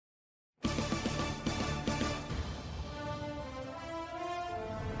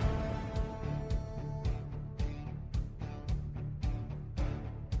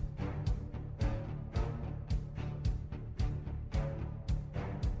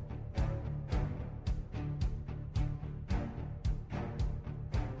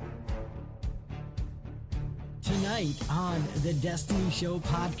Tonight on the Destiny Show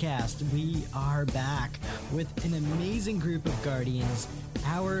podcast, we are back with an amazing group of Guardians,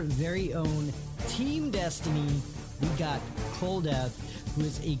 our very own Team Destiny. We got Kolddeth, who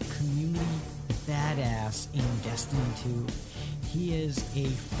is a community badass in Destiny 2. He is a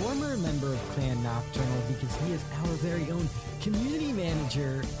former member of Clan Nocturnal because he is our very own community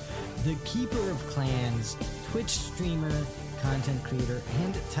manager, the keeper of clans, Twitch streamer, content creator,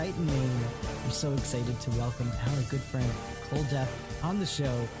 and Titan main. I'm so excited to welcome our good friend Kolddeth on the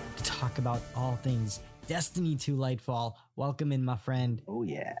show to talk about all things Destiny 2 Lightfall. Welcome in, my friend. Oh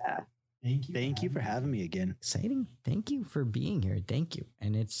yeah. Thank you for having me again. Exciting. Thank you for being here. Thank you.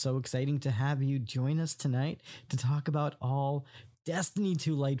 And it's so exciting to have you join us tonight to talk about all Destiny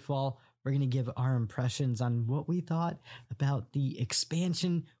 2 Lightfall. We're going to give our impressions on what we thought about the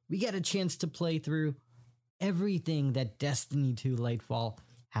expansion. We got a chance to play through everything that Destiny 2 Lightfall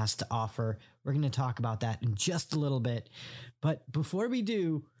has to offer. We're going to talk about that in just a little bit. But before we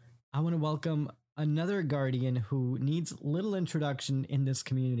do, I want to welcome another Guardian who needs little introduction in this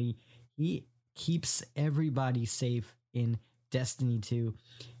community. He keeps everybody safe in Destiny 2.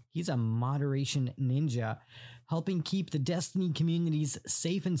 He's a moderation ninja, helping keep the Destiny communities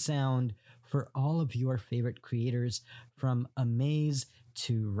safe and sound for all of your favorite creators, from Amaze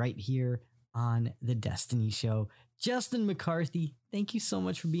to right here on the Destiny Show. Justin Maccarthy, thank you so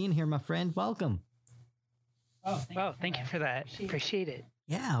much for being here, my friend. Welcome. Thank you for that. Appreciate it.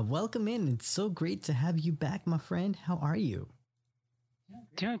 Yeah, welcome in. It's so great to have you back, my friend. How are you?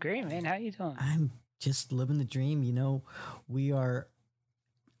 Doing great, man. How you doing? I'm just living the dream. You know, we are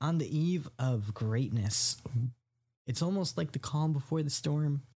on the eve of greatness. It's almost like the calm before the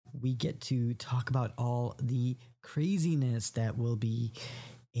storm. We get to talk about all the craziness that will be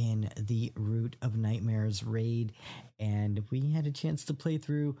in the Root of Nightmares raid, and we had a chance to play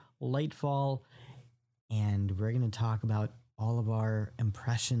through Lightfall, and we're going to talk about all of our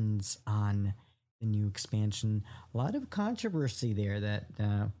impressions on the new expansion. A lot of controversy there that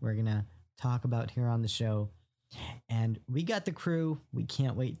we're going to talk about here on the show. And we got the crew. We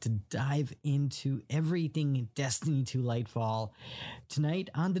can't wait to dive into everything Destiny 2 Lightfall. Tonight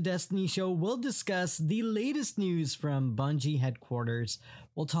on the Destiny Show, we'll discuss the latest news from Bungie headquarters.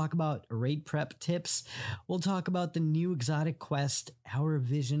 We'll talk about raid prep tips. We'll talk about the new exotic quest, our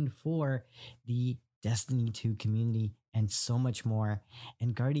vision for the Destiny 2 community, and so much more.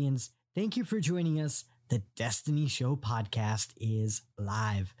 And Guardians, thank you for joining us. The Destiny Show podcast is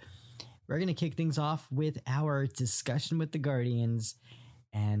live. We're going to kick things off with our discussion with the Guardians,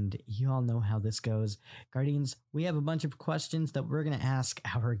 and you all know how this goes. Guardians, we have a bunch of questions that we're going to ask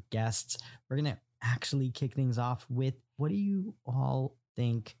our guests. We're going to actually kick things off with, what do you all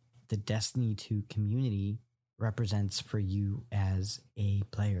think the Destiny 2 community represents for you as a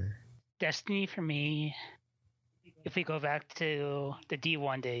player? Destiny for me, if we go back to the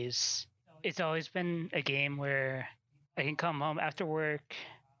D1 days, it's always been a game where I can come home after work,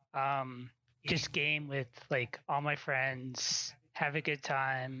 just game with like all my friends, have a good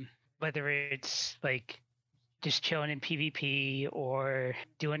time, whether it's like just chilling in PvP or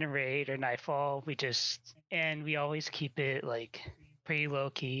doing a raid or Nightfall. We always keep it like pretty low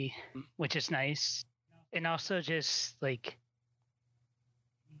key, which is nice. And also just like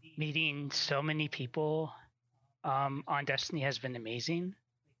meeting so many people on Destiny has been amazing.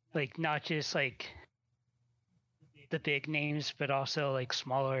 Like not just like the big names, but also like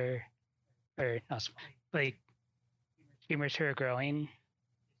smaller, or not small, like streamers who are growing.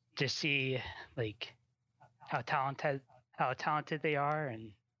 Just see like how talented they are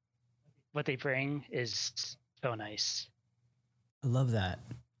and what they bring is so nice. I love that.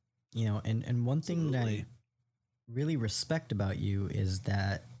 You know, and one thing that I really respect about you is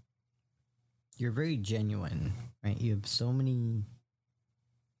that you're very genuine, right? You have so many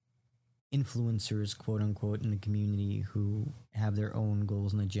influencers, quote unquote, in the community who have their own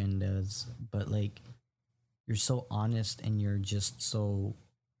goals and agendas, but like you're so honest and you're just so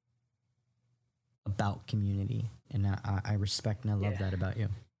about community, and I respect and I love that about you.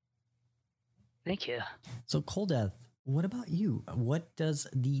 Thank you. So Kolddeth, what about you? What does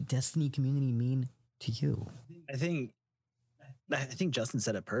the Destiny community mean to you? I think Justin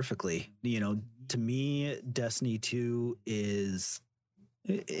said it perfectly. You know, to me, Destiny 2 is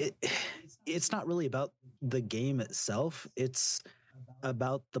it's not really about the game itself. It's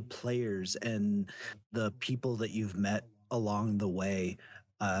about the players and the people that you've met along the way.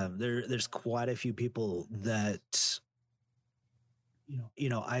 There's quite a few people that, you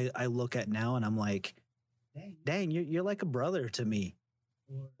know, I look at now and I'm like, dang, you're like a brother to me.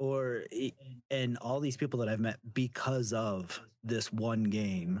 And all these people that I've met because of this one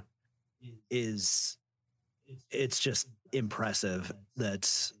game is it's just impressive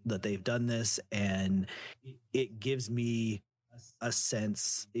that they've done this, and it gives me a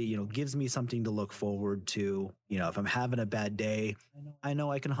sense, gives me something to look forward to. If I'm having a bad day, I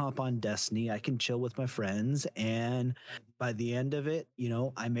know I can hop on Destiny, I can chill with my friends, and by the end of it,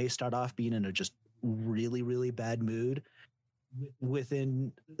 I may start off being in a just really, really bad mood.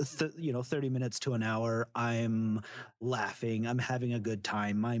 Within 30 minutes to an hour, I'm laughing, I'm having a good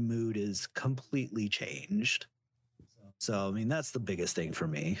time, my mood is completely changed. So I mean, that's the biggest thing for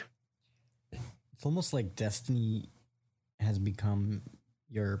me. It's almost like Destiny has become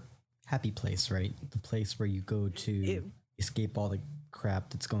your happy place, right? The place where you go to escape all the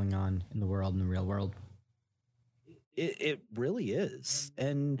crap that's going on in the world, in the real world. It really is.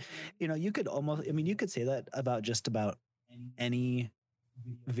 And you could say that about just about any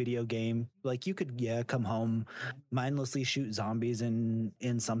video game. Like, you could come home, mindlessly shoot zombies in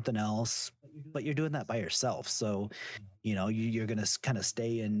something else, but you're doing that by yourself, so you're gonna kind of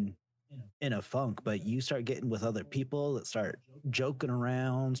stay in a funk. But you start getting with other people that start joking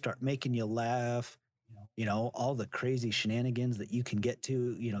around, start making you laugh, all the crazy shenanigans that you can get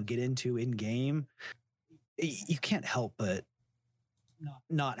into in game. You can't help but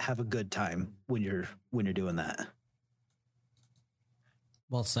not have a good time when you're doing that.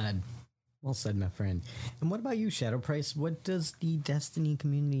 Well said, my friend. And what about you, Shadow Price? What does the Destiny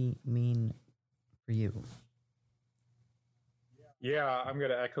community mean for you? Yeah, I'm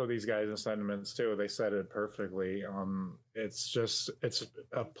going to echo these guys' sentiments too. They said it perfectly. It's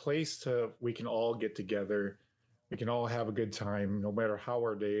a place we can all get together. We can all have a good time, no matter how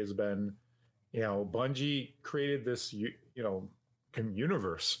our day has been. Bungie created this,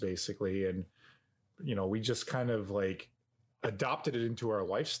 universe basically. And, we just kind of like adopted it into our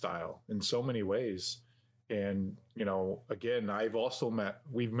lifestyle in so many ways. And, again,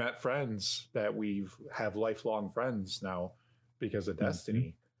 we've met friends that have lifelong friends now because of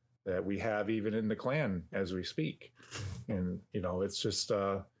Destiny that we have even in the clan as we speak. And, it's just it's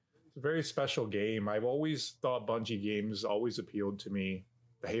a very special game. I've always thought Bungie games always appealed to me.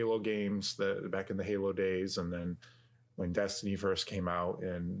 The Halo games, back in the Halo days, and then when Destiny first came out,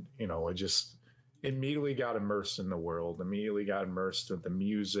 and I just immediately got immersed in the world, immediately got immersed with the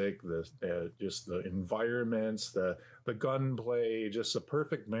music, just the environments, the gunplay, just a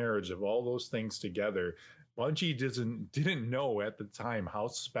perfect marriage of all those things together. Bungie didn't know at the time how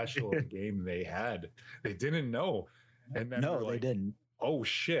special a game they had. They didn't know. And then they didn't. Oh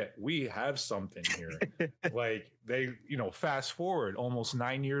shit, we have something here. Like, they, fast forward almost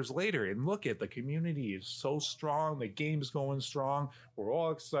 9 years later, and look at the community is so strong. The game's going strong. We're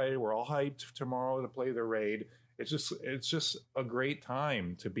all excited. We're all hyped tomorrow to play the raid. It's just a great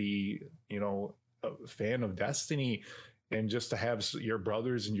time to be, a fan of Destiny, and just to have your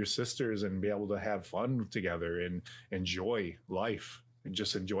brothers and your sisters and be able to have fun together and enjoy life and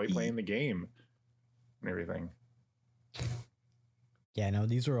just enjoy playing the game and everything. Yeah, no,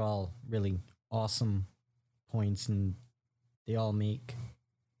 these are all really awesome points, and they all make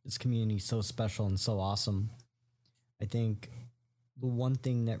this community so special and so awesome. I think the one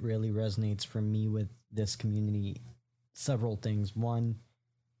thing that really resonates for me with this community, several things. One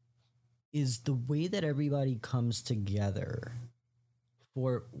is the way that everybody comes together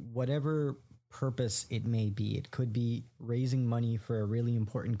for whatever purpose it may be. It could be raising money for a really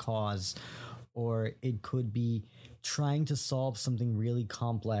important cause, or it could be trying to solve something really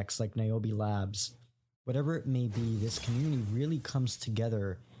complex like Niobe Labs. Whatever it may be, this community really comes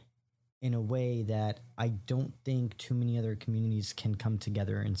together in a way that I don't think too many other communities can come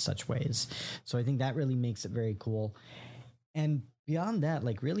together in such ways. So I think that really makes it very cool. And beyond that,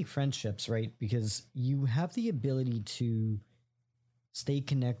 like, really friendships, right? Because you have the ability to stay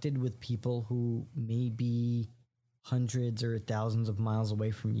connected with people who may be hundreds or thousands of miles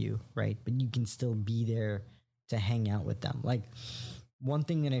away from you, right? But you can still be there to hang out with them. Like, one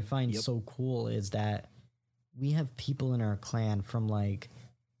thing that I find so cool is that we have people in our clan from like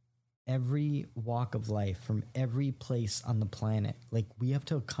every walk of life, from every place on the planet. Like, we have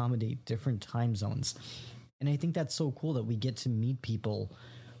to accommodate different time zones. And I think that's so cool that we get to meet people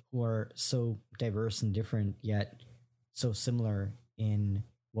who are so diverse and different, yet so similar in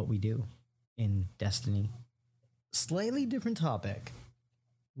what we do in Destiny. Slightly different topic.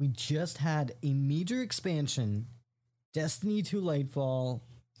 We just had a major expansion. Destiny 2 Lightfall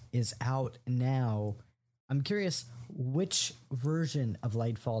is out now. I'm curious, which version of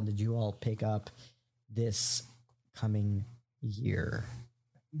Lightfall did you all pick up this coming year?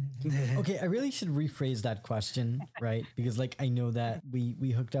 Okay, I really should rephrase that question, right? Because like, I know that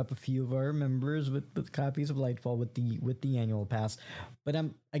we hooked up a few of our members with copies of Lightfall with the annual pass, but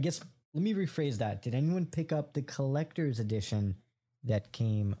I guess Let me rephrase that. Did anyone pick up the collector's edition that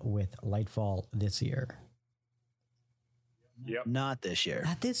came with Lightfall this year? Yep. Not this year.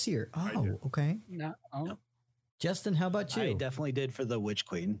 Not this year. I Oh, did. okay. No, oh, Justin, how about you? I definitely did for the Witch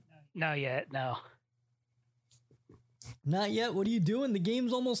Queen. no yet. No. Not yet. What are you doing? The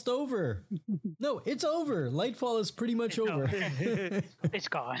game's almost over. No, it's over. Lightfall is pretty much It's over. It's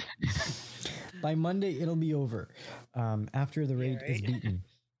gone. By Monday, it'll be over. After the raid is right. beaten.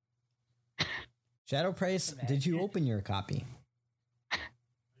 Shadow Price, did you open your copy?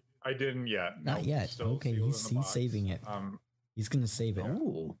 I didn't yet. Not Nope, yet. still Okay, sealed in he's the box. saving it. He's gonna save it.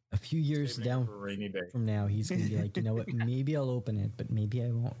 Oh, A few years Saving it down for a rainy day. from now, he's gonna be like, you know what? Maybe I'll open it, but maybe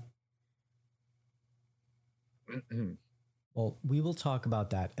I won't. Well, we will talk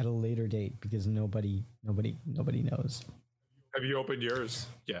about that at a later date because nobody knows. Have you opened yours?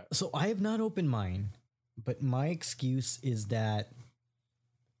 Yeah. So I have not opened mine, but my excuse is that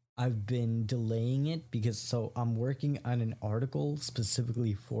I've been delaying it because I'm working on an article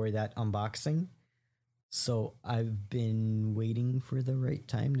specifically for that unboxing. So I've been waiting for the right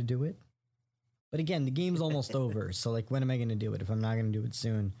time to do it. But again, the game's almost over. So like, when am I going to do it? If I'm not going to do it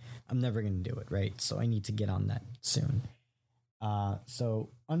soon, I'm never going to do it, right? So I need to get on that soon. So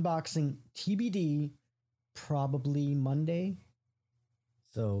unboxing TBD, probably Monday.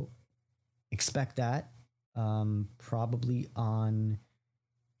 So expect that, probably on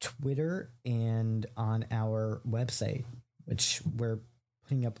Twitter and on our website, which we're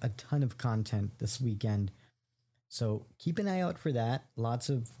putting up a ton of content this weekend. So keep an eye out for that. Lots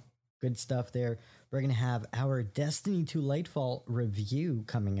of good stuff there. We're going to have our Destiny 2 Lightfall review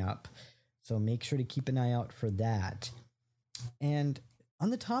coming up. So make sure to keep an eye out for that. And on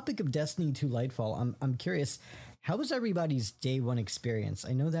the topic of Destiny 2 Lightfall, I'm curious, how was everybody's day one experience?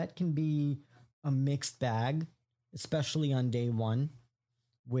 I know that can be a mixed bag, especially on day one,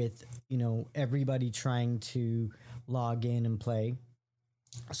 with, everybody trying to log in and play.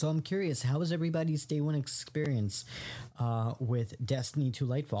 So I'm curious, how was everybody's day one experience with Destiny 2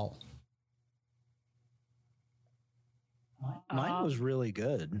 Lightfall? mine was really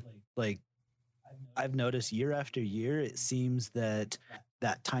good. Like, I've noticed year after year, it seems that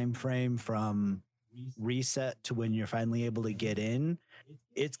time frame from reset to when you're finally able to get in,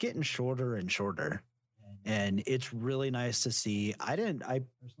 it's getting shorter and shorter. And it's really nice to see. I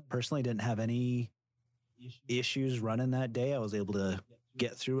personally didn't have any issues running that day. I was able to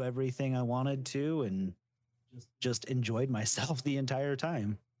get through everything I wanted to and just enjoyed myself the entire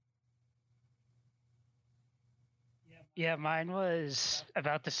time. Yeah, mine was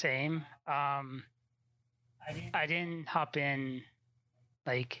about the same. I didn't hop in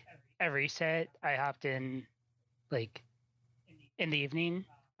like every set. I hopped in like in the evening.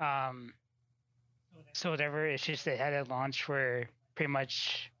 So whatever issues they had at launch were pretty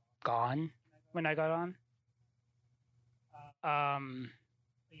much gone when I got on.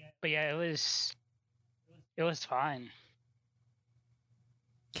 But yeah, it was fine.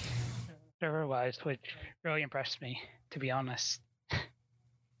 Server wise, which really impressed me, to be honest.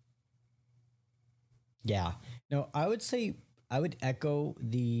 Yeah. No, I would say I would echo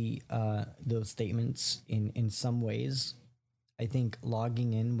those statements in some ways. I think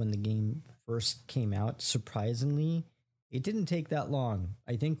logging in when the game first came out, surprisingly, it didn't take that long.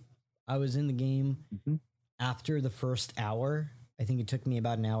 I think I was in the game after the first hour. I think it took me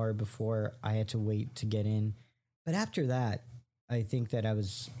about an hour before I had to wait to get in. But after that, I think that I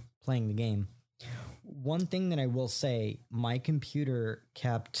was playing the game. One thing that I will say, my computer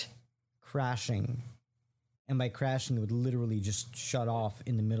kept crashing. And by crashing, it would literally just shut off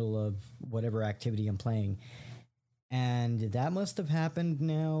in the middle of whatever activity I'm playing. And that must have happened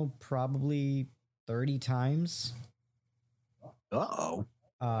now probably 30 times. Uh-oh.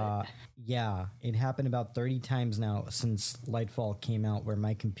 Yeah, it happened about 30 times now since Lightfall came out, where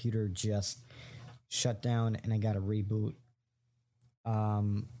my computer just shut down and I got to reboot.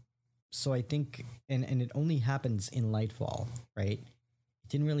 So I think, and it only happens in Lightfall, right? It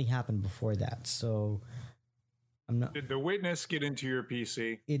didn't really happen before that. So I'm not. Did the witness get into your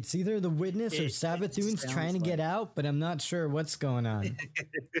PC? It's either the Witness or It Savathun's sounds trying to get out, but I'm not sure what's going on.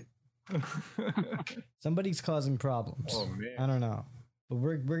 Somebody's causing problems. Oh man. I don't know. But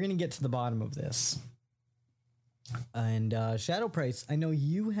we're gonna get to the bottom of this. And Shadow Price, I know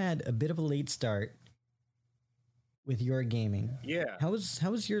you had a bit of a late start with your gaming. Yeah. How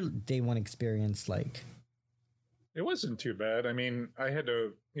was your day one experience like? It wasn't too bad. I mean, I had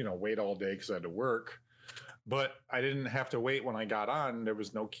to, wait all day because I had to work, but I didn't have to wait when I got on. There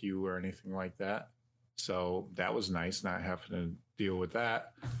was no queue or anything like that. So that was nice, not having to deal with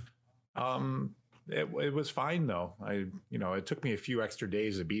that. it was fine though. It took me a few extra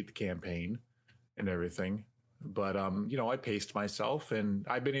days to beat the campaign and everything, but I paced myself, and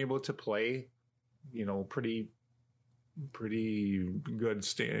I've been able to play, pretty good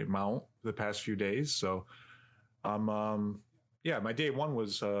amount the past few days. So, my day one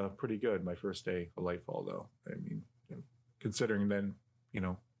was pretty good. My first day of Lightfall, though. I mean, considering then,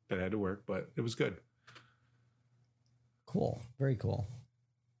 that I had to work, but it was good. Cool. Very cool.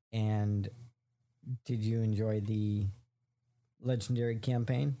 And did you enjoy the legendary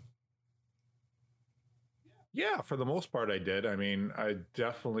campaign? Yeah, for the most part, I did. I mean, I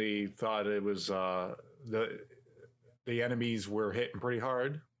definitely thought it was the enemies were hitting pretty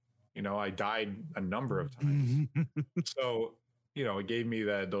hard. I died a number of times, so it gave me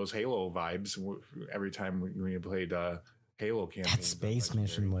those Halo vibes every time when you played Halo campaign. That space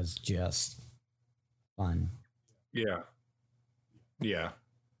mission was just fun. Yeah,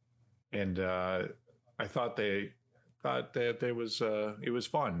 and I thought that it was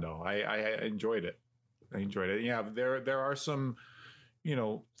fun though. I enjoyed it. Yeah, there are some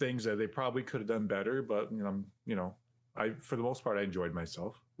things that they probably could have done better, but I for the most part I enjoyed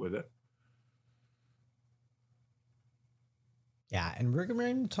myself with it. Yeah, and we're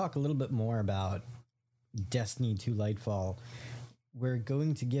going to talk a little bit more about Destiny 2 Lightfall. We're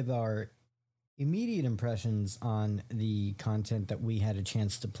going to give our immediate impressions on the content that we had a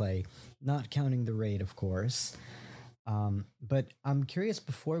chance to play, not counting the raid, of course. But I'm curious,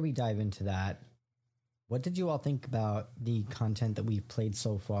 before we dive into that, what did you all think about the content that we've played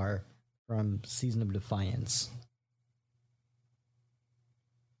so far from Season of Defiance?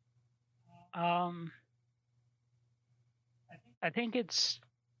 I think it's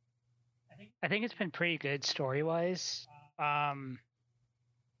been pretty good story-wise.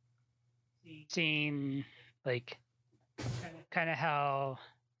 Seeing like kind of how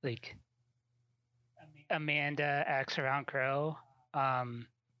like Amanda acts around Crow,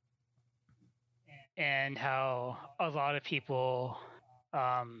 and how a lot of people,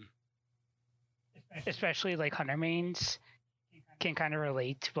 especially like Hunter mains, can kind of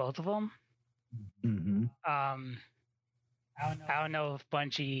relate to both of them. Mm-hmm. I don't know if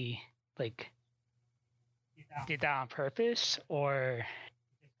Bungie like did that on purpose or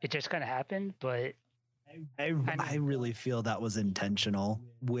it just kind of happened, but I really feel that was intentional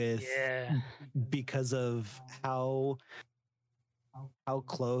because of how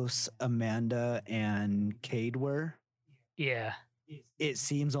close Amanda and Cade were. Yeah. It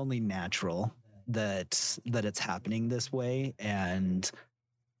seems only natural that it's happening this way, and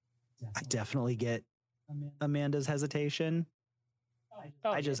I definitely get Amanda's hesitation.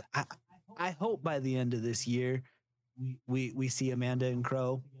 I hope by the end of this year we see Amanda and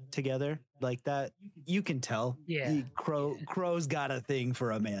Crow together like that. You can tell. Yeah. Crow's got a thing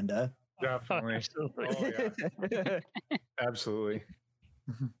for Amanda. Definitely. Absolutely. Oh, yeah. Absolutely.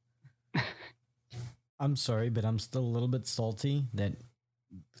 I'm sorry, but I'm still a little bit salty that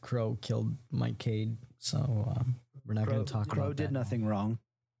Crow killed Mike Cade, so we're not going to talk about that. Crow did nothing wrong.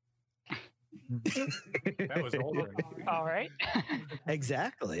 That was old. All right.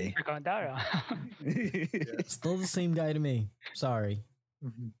 Exactly. We're going down. Still the same guy to me. Sorry.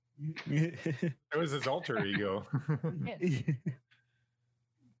 It was his alter ego.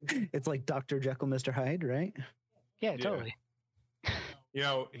 It's like Dr. Jekyll, Mr. Hyde, right? Yeah, totally.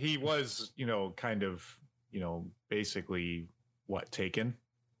 He was, kind of, basically taken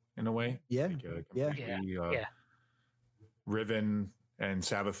in a way. Yeah. Like, Riven and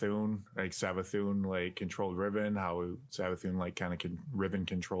Savathun, controlled Riven, how Savathun Riven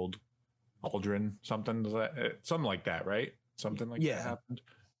controlled Aldrin, something like that, right? Something like that happened.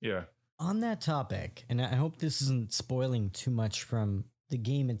 Yeah. On that topic, and I hope this isn't spoiling too much from the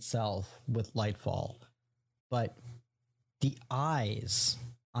game itself with Lightfall, but the eyes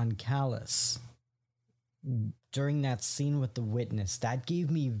on Callus during that scene with the witness, that gave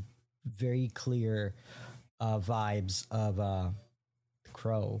me very clear vibes of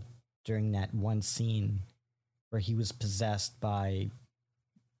Crow during that one scene where he was possessed by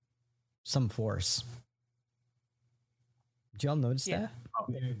some force. Did y'all notice that?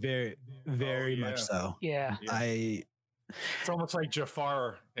 Very, very much so. Yeah. It's almost like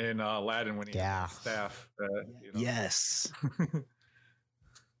Jafar in Aladdin when he had the staff. Yes.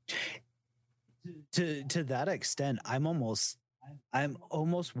 To that extent, I'm almost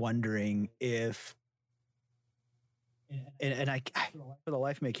wondering if, and I for the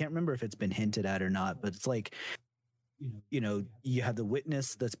life of me, I can't remember if it's been hinted at or not, but it's like, you have the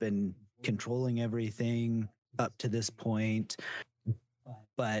witness that's been controlling everything up to this point,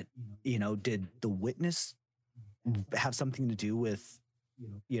 but did the witness have something to do with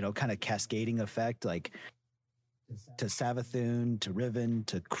kind of cascading effect, like to Savathun, to Riven,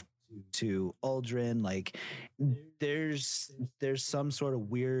 to Uldren. Like there's some sort of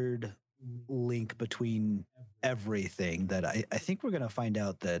weird link between everything that I think we're going to find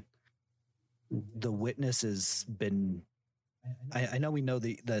out that the Witness has been. I know we know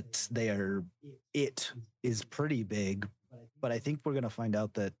that it is pretty big, but I think we're going to find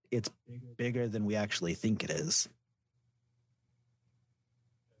out that it's bigger than we actually think it is.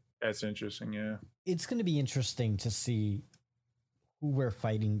 That's interesting, yeah. It's going to be interesting to see who we're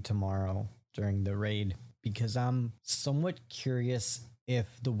fighting tomorrow during the raid, because I'm somewhat curious if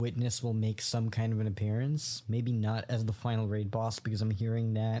the Witness will make some kind of an appearance. Maybe not as the final raid boss, because I'm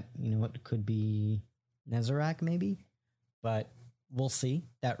hearing that, it could be Nezarec maybe, but we'll see.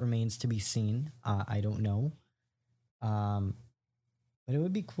 That remains to be seen. I don't know. But it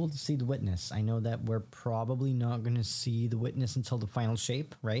would be cool to see the Witness. I know that we're probably not going to see the Witness until the final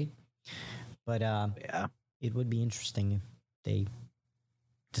shape, right? But yeah, it would be interesting if they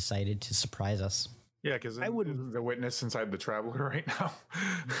decided to surprise us. Yeah, because I would the Witness inside the Traveler right now.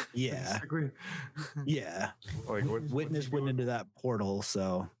 Yeah, yeah. Like Witness went into that portal,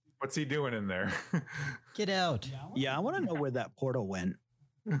 so what's he doing in there? Get out! Yeah, I want to know where that portal went.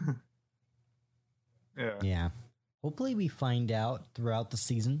 Yeah. Hopefully we find out throughout the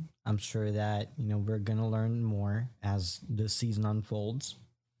season. I'm sure that, we're going to learn more as the season unfolds.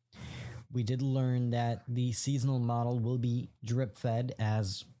 We did learn that the seasonal model will be drip fed,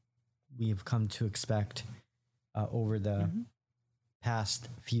 as we have come to expect over the past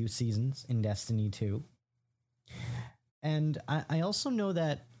few seasons in Destiny 2. And I also know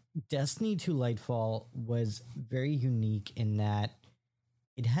that Destiny 2 Lightfall was very unique in that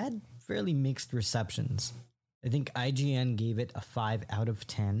it had fairly mixed receptions. I think IGN gave it a 5 out of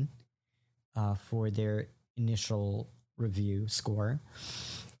 10 for their initial review score.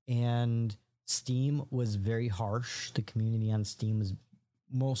 And Steam was very harsh. The community on Steam was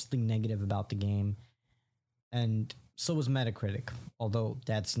mostly negative about the game. And so was Metacritic, although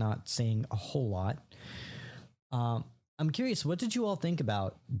that's not saying a whole lot. I'm curious, what did you all think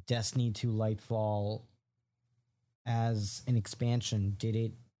about Destiny 2 Lightfall as an expansion? Did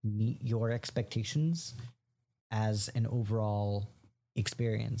it meet your expectations as an overall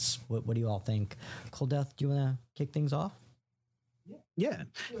experience? What do you all think? Kolddeth, do you want to kick things off? Yeah.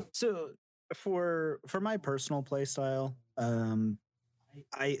 So for my personal play style,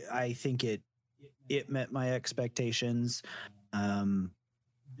 I think it met my expectations.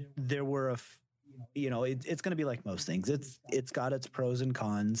 There were it's going to be like most things. It's got its pros and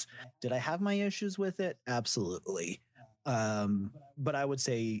cons. Did I have my issues with it? Absolutely. But I would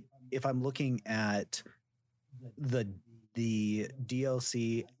say if I'm looking at the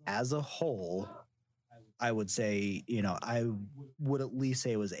DLC as a whole, I would say, I would at least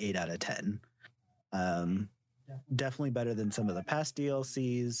say it was 8 out of 10. Definitely better than some of the past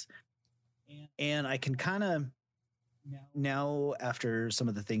DLCs. And I can kind of now, after some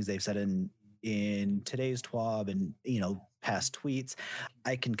of the things they've said in today's TWAB and, past tweets,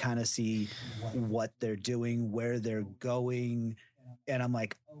 I can kind of see what they're doing, where they're going. And I'm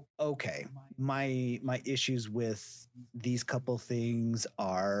like, okay, my issues with these couple things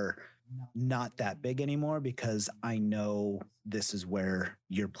are not that big anymore, because I know this is where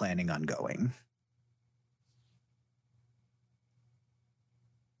you're planning on going.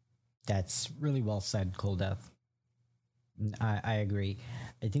 That's really well said, Kolddeth. I agree.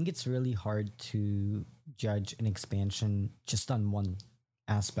 I think it's really hard to judge an expansion just on one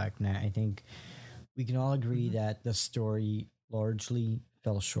aspect. Now, I think we can all agree that the story largely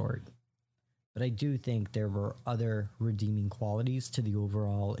fell short. But I do think there were other redeeming qualities to the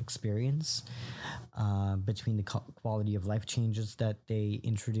overall experience, between the quality of life changes that they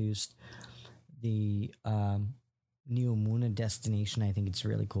introduced, the Neomuna destination. I think it's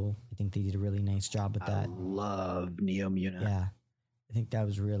really cool. I think they did a really nice job with that. I love Neomuna. Yeah, I think that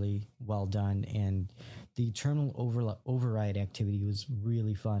was really well done. And the Eternal Override activity was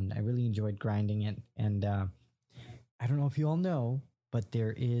really fun. I really enjoyed grinding it. And I don't know if you all know, but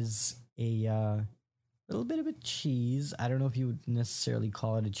there is a little bit of a cheese. I don't know if you would necessarily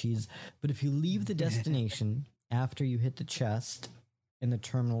call it a cheese, but if you leave the destination after you hit the chest in the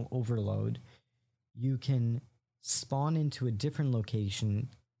terminal overload, you can spawn into a different location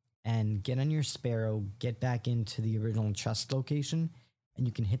and get on your Sparrow, get back into the original chest location, and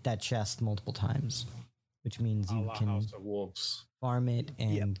you can hit that chest multiple times, which means you can farm it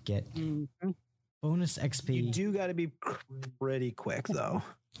and get bonus XP. You do got to be pretty quick, though.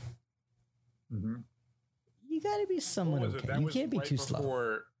 You got to be somewhat okay. You can't be too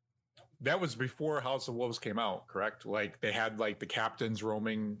slow. that was before House of Wolves came out, correct? Like they had like the captains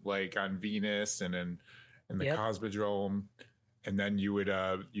roaming like on Venus and in the Cosmodrome, and then you would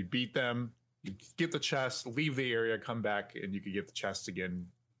you'd beat them, you'd get the chest, leave the area, come back, and you could get the chest again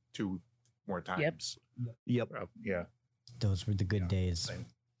 2 more times. Yep. Yeah. Those were the good days. Same.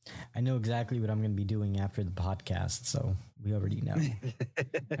 I know exactly what I'm going to be doing after the podcast, so we already know.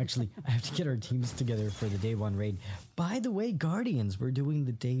 Actually, I have to get our teams together for the day 1 raid. By the way, Guardians, we're doing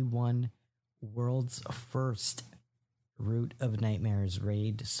the day 1 world's first Root of Nightmares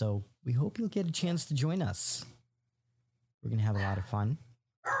raid, so we hope you'll get a chance to join us. We're going to have a lot of fun.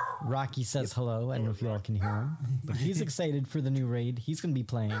 Rocky says hello. I don't know if you all can hear him, but he's excited for the new raid. He's going to be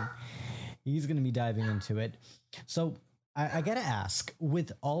playing. He's going to be diving into it. So I got to ask,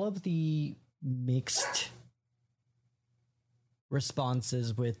 with all of the mixed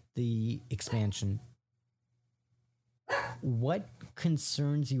responses with the expansion, what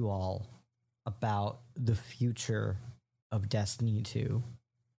concerns you all about the future of Destiny 2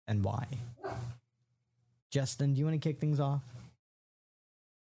 and why? Justin, do you want to kick things off?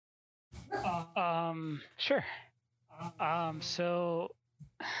 Sure. So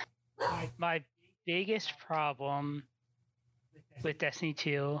my biggest problem with Destiny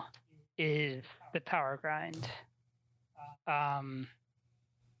 2 is the power grind. The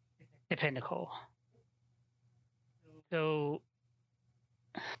pinnacle. So,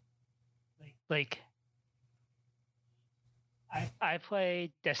 like, I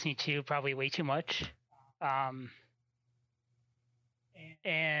play Destiny 2 probably way too much.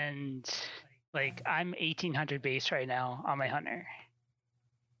 And like I'm 1800 base right now on my hunter.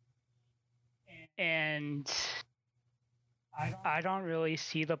 And I don't really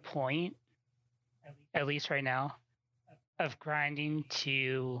see the point, at least right now, of grinding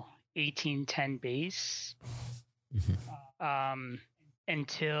to 1810 base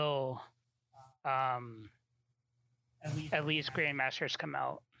until at least Grandmasters come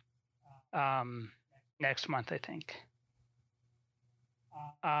out next month, I think.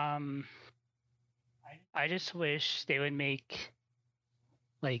 I just wish they would make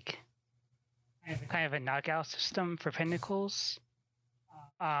like kind of a knockout system for pinnacles,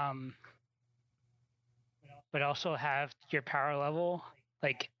 but also have your power level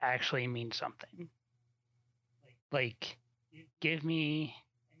like actually mean something. Like, give me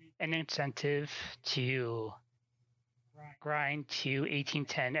an incentive to grind to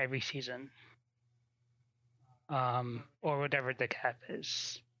 1810 every season, or whatever the cap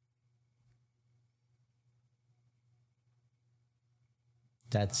is.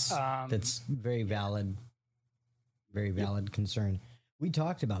 That's very valid concern. We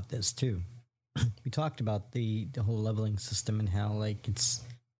talked about this too. We talked about the whole leveling system and how like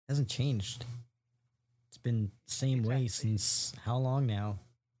hasn't changed. It's been the same way since how long now,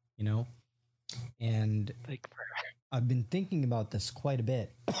 you know? And Like, I've been thinking about this quite a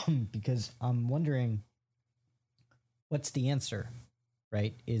bit because I'm wondering what's the answer,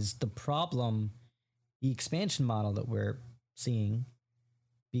 right? Is the problem the expansion model that we're seeing?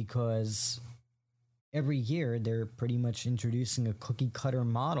 Because every year they're pretty much introducing a cookie cutter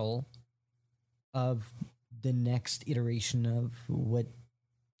model of the next iteration of what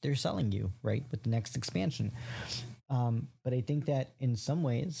they're selling you, right? With the next expansion. But I think that in some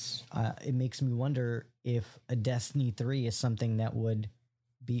ways, it makes me wonder if a Destiny 3 is something that would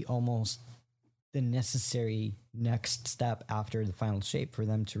be almost the necessary next step after the final shape for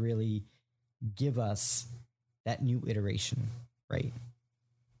them to really give us that new iteration, right?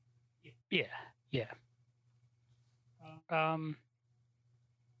 Yeah.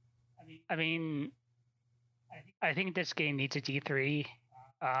 I mean, I think this game needs a D3,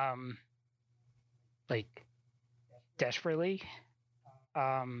 like, desperately.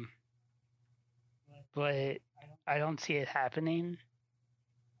 But I don't see it happening.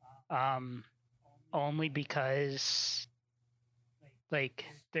 Only because, like,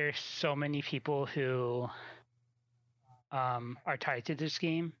 there's so many people who are tied to this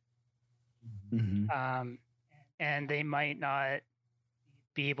game. Mm-hmm. And they might not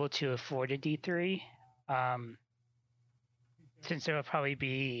be able to afford a D3, since it will probably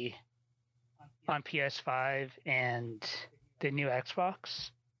be on PS5 and the new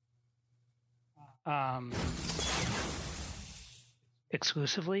Xbox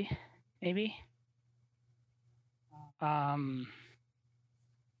exclusively, maybe.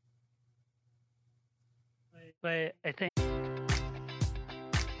 But I think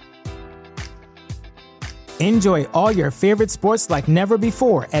Enjoy all your favorite sports like never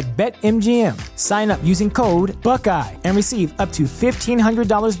before at BetMGM. Sign up using code Buckeye and receive up to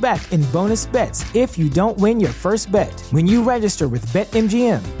 $1,500 back in bonus bets if you don't win your first bet. When you register with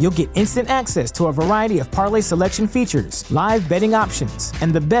BetMGM, you'll get instant access to a variety of parlay selection features, live betting options,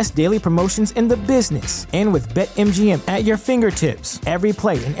 and the best daily promotions in the business. And with BetMGM at your fingertips, every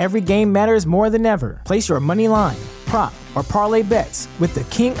play and every game matters more than ever. Place your money line, prop, or parlay bets with the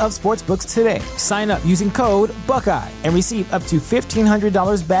king of sportsbooks today. Sign up using code Buckeye and receive up to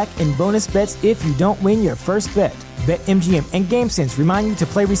 $1,500 back in bonus bets if you don't win your first bet. BetMGM and GameSense remind you to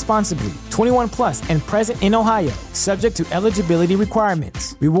play responsibly. 21 plus and present in Ohio, subject to eligibility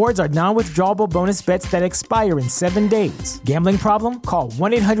requirements. Rewards are non-withdrawable bonus bets that expire in 7 days. Gambling problem? Call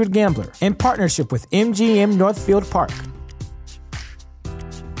 1-800-GAMBLER. In partnership with MGM Northfield Park.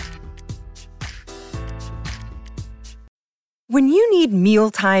 When you need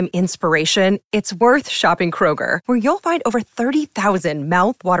mealtime inspiration, it's worth shopping Kroger, where you'll find over 30,000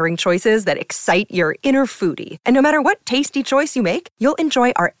 mouth-watering choices that excite your inner foodie. And no matter what tasty choice you make, you'll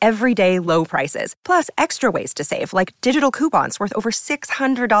enjoy our everyday low prices, plus extra ways to save, like digital coupons worth over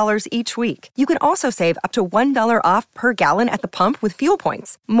 $600 each week. You can also save up to $1 off per gallon at the pump with fuel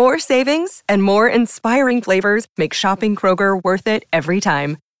points. More savings and more inspiring flavors make shopping Kroger worth it every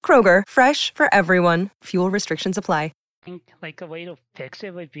time. Kroger, fresh for everyone. Fuel restrictions apply. I think like a way to fix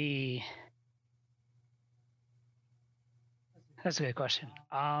it would be. That's a good question.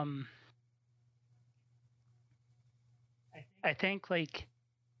 I think like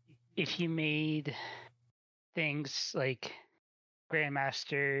if you made things like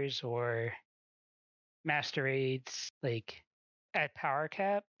Grandmasters or Master Raids like at power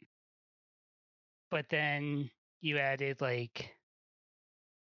cap, but then you added like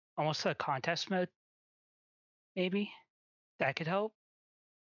almost a contest mode, maybe. That could help.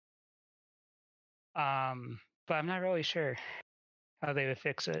 But I'm not really sure how they would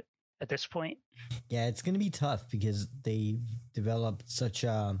fix it at this point. Yeah, it's going to be tough because they've developed such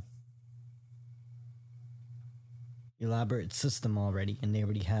a elaborate system already, and they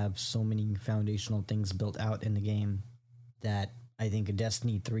already have so many foundational things built out in the game that I think a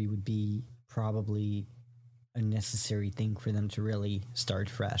Destiny 3 would be probably a necessary thing for them to really start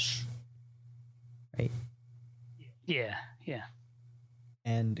fresh. Right? Yeah.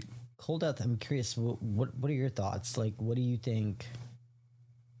 And Kolddeth, I'm curious, what are your thoughts? Like, what do you think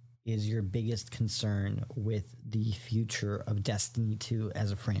is your biggest concern with the future of Destiny 2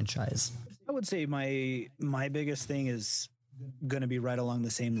 as a franchise? I would say my biggest thing is going to be right along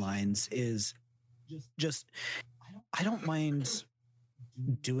the same lines is just I don't mind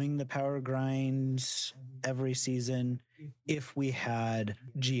doing the power grind every season if we had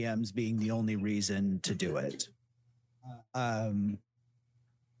GMs being the only reason to do it.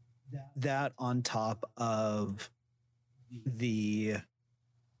 That on top of the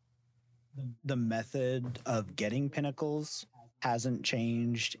method of getting pinnacles hasn't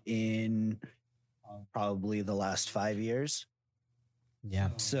changed in probably the last 5 years. Yeah.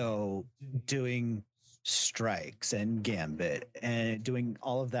 So doing strikes and gambit and doing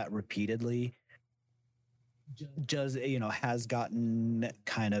all of that repeatedly has gotten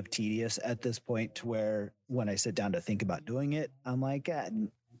kind of tedious at this point to where when I sit down to think about doing it, I'm like,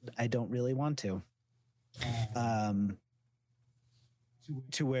 I don't really want to.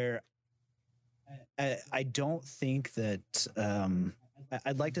 To where I don't think that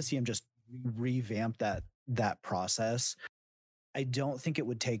I'd like to see him just revamp that process. I don't think it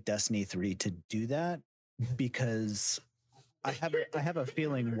would take Destiny 3 to do that because I have a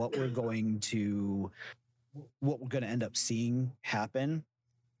feeling what we're going to end up seeing happen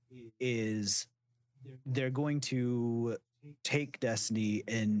is they're going to take Destiny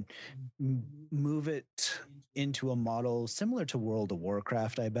and move it into a model similar to World of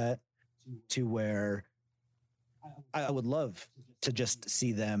Warcraft, I bet, to where I would love to just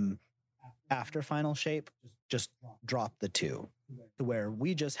see them after Final Shape just drop the 2 to where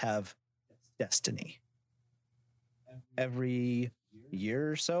we just have Destiny. Every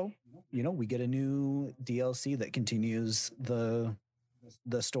year or so, we get a new DLC that continues the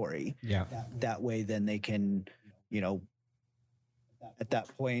story. Yeah. That way, then they can, at that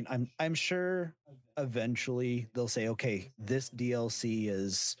point, I'm sure eventually they'll say, okay, this DLC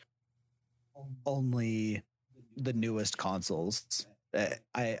is only the newest consoles.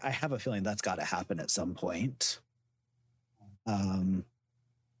 I have a feeling that's got to happen at some point.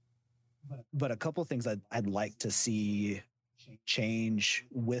 But a couple things I'd like to see change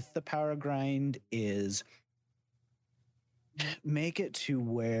with the power grind is make it to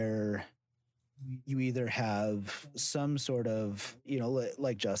where you either have some sort of,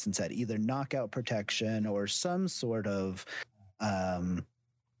 like Justin said, either knockout protection or some sort of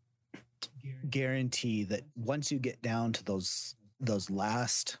guarantee that once you get down to those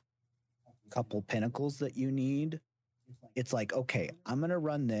last couple pinnacles that you need, it's like, okay, I'm going to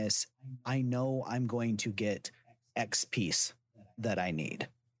run this. I know I'm going to get X piece that I need.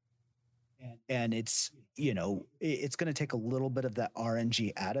 And it's, it's going to take a little bit of that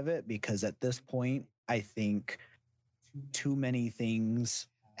RNG out of it, because at this point, I think too many things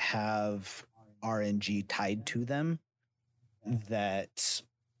have RNG tied to them that's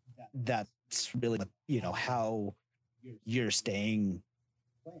really, how you're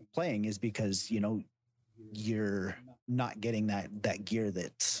playing is because, you're not getting that gear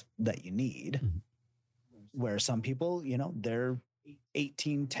that you need. Mm-hmm. Where some people, they're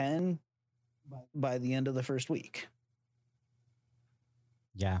 18-10 by the end of the first week.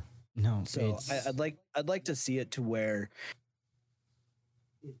 Yeah. No. So I'd like to see it to where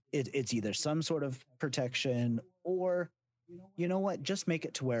it's either some sort of protection, or just make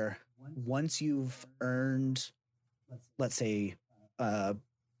it to where once you've earned, let's say,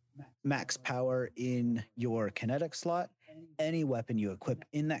 max power in your kinetic slot, any weapon you equip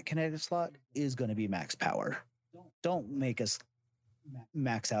in that kinetic slot is going to be max power. Don't make us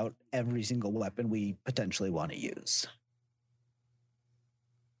max out every single weapon we potentially want to use.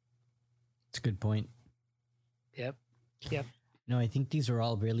 It's a good point. Yep. No, I think these are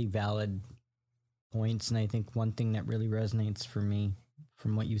all really valid points, and I think one thing that really resonates for me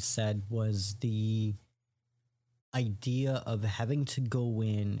from what you said was the idea of having to go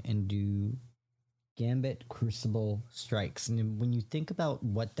in and do Gambit, Crucible, Strikes. And when you think about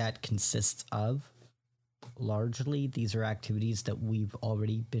what that consists of, largely these are activities that we've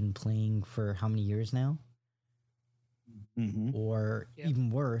already been playing for how many years now? Mm-hmm. Or even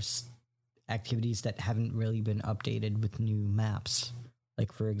worse, activities that haven't really been updated with new maps.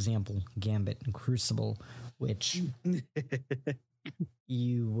 Like, for example, Gambit and Crucible, which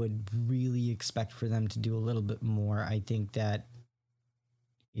you would really expect for them to do a little bit more. I think that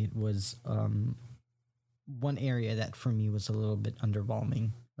it was one area that for me was a little bit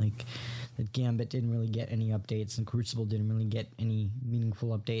underwhelming. Like, that Gambit didn't really get any updates and Crucible didn't really get any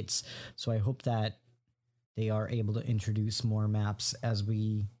meaningful updates. So I hope that they are able to introduce more maps as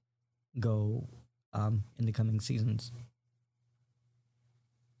we go in the coming seasons.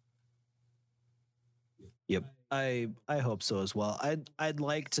 Yep. I hope so as well. I'd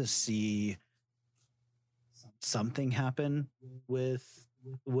like to see something happen with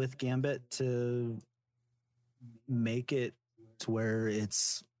Gambit to make it to where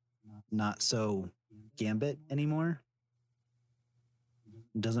it's not so Gambit anymore.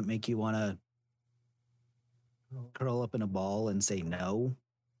 It doesn't make you want to curl up in a ball and say no.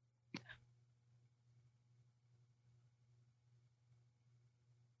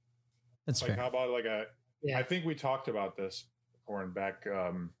 That's like, fair. how about I think we talked about this back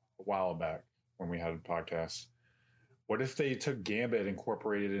a while back when we had a podcast. What if they took Gambit and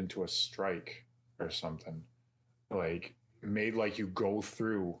incorporated it into a strike or something? Like, made like you go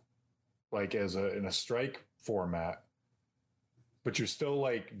through like in a strike format, but you're still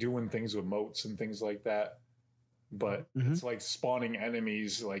like doing things with moats and things like that. But it's like spawning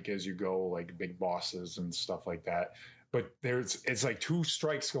enemies like as you go, like big bosses and stuff like that. But it's like two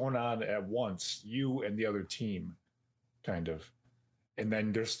strikes going on at once, you and the other team, kind of. And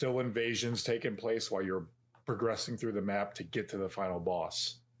then there's still invasions taking place while you're progressing through the map to get to the final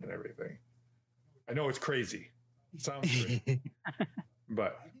boss and everything. I know it's crazy. It sounds crazy.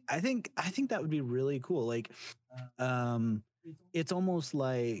 But I think that would be really cool. Like, it's almost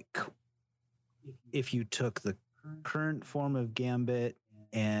like if you took the current form of Gambit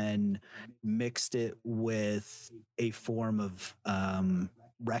and mixed it with a form of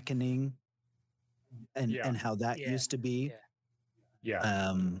Reckoning and how that used to be.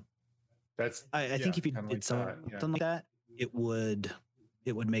 Yeah. That's I think if you did like something like that, it would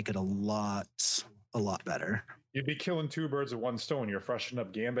make it a lot better. You'd be killing two birds with one stone. You're freshening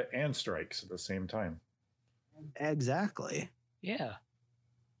up Gambit and Strikes at the same time. Exactly. Yeah.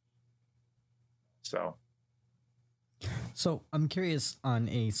 So I'm curious, on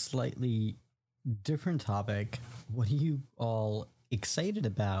a slightly different topic, what are you all excited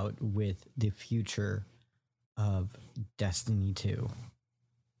about with the future of Destiny 2?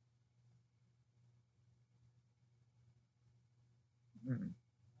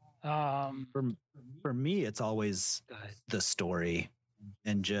 For me, it's always the story,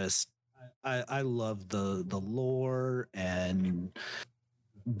 and just I love the lore and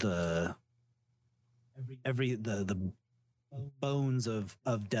the bones of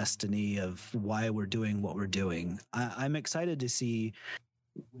destiny, of why we're doing what we're doing. I'm excited to see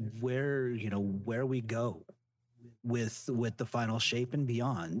where we go with the final shape and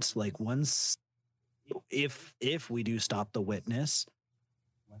beyond. Like, once, if we do stop the witness,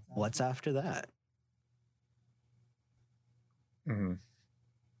 what's after that? Mm-hmm.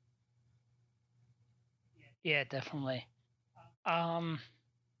 Yeah, definitely.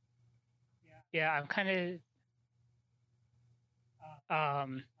 Yeah, I'm kind of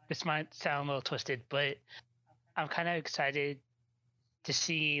this might sound a little twisted, but I'm kind of excited to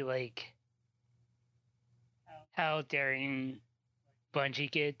see like how daring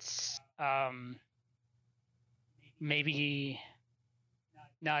Bungie gets. Maybe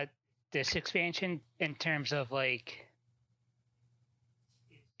not this expansion in terms of like,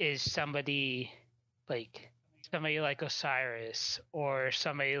 is somebody like Osiris or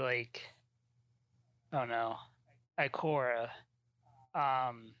somebody like, I don't know, Ikora,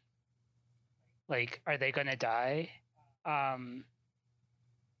 like, are they gonna die?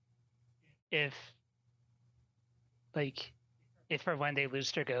 If or when they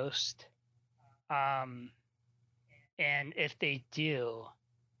lose their ghost, and if they do,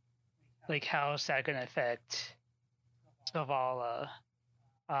 like, how is that gonna affect Zavala?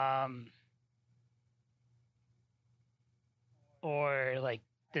 Or like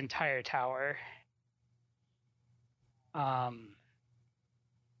the entire tower.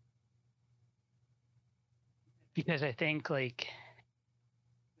 Because I think like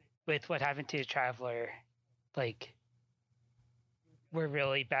with what happened to the Traveler, like we're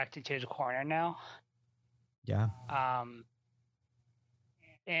really backed into the corner now. Yeah.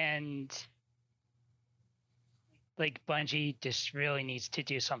 And like Bungie just really needs to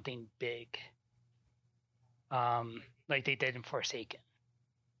do something big. Like they did in Forsaken.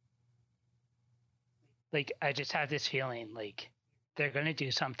 Like, I just have this feeling like they're gonna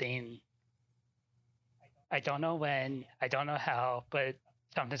do something. I don't know when, I don't know how, but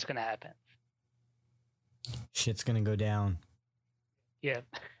something's gonna happen. Shit's gonna go down. Yeah.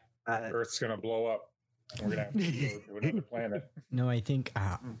 Earth's gonna blow up. We're gonna have to go to another planet. No, I think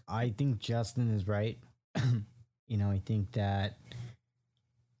Justin is right. I think that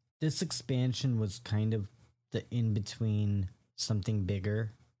this expansion was kind of the in between something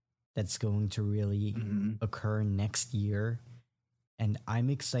bigger that's going to really occur next year, and I'm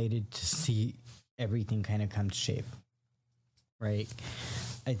excited to see everything kind of come to shape. Right?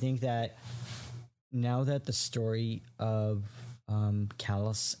 I think that now that the story of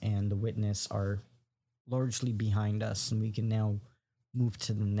Callus and the Witness are largely behind us, and we can now move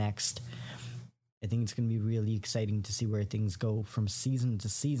to the next, I think it's going to be really exciting to see where things go from season to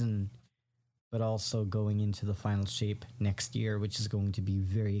season, but also going into the final shape next year, which is going to be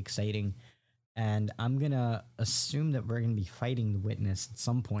very exciting. And I'm going to assume that we're going to be fighting the Witness at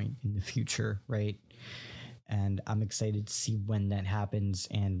some point in the future, right? And I'm excited to see when that happens.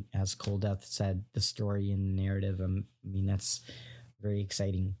 And as Kolddeth said, the story and the narrative, I mean, that's a very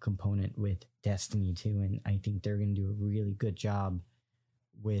exciting component with Destiny 2. And I think they're going to do a really good job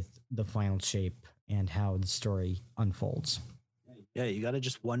with the final shape and how the story unfolds. Yeah, you got to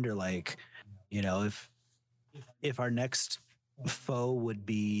just wonder, like, if our next foe would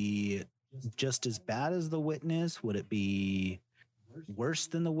be just as bad as the Witness, would it be worse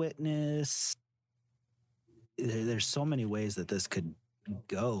than the Witness? There's so many ways that this could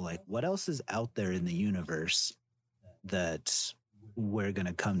go. Like, what else is out there in the universe that we're going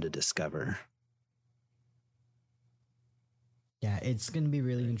to come to discover? Yeah, it's going to be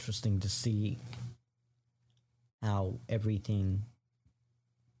really interesting to see how everything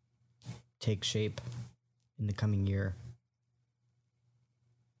takes shape in the coming year.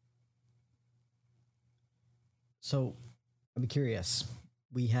 So, I'm curious.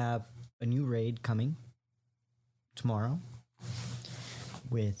 We have a new raid coming tomorrow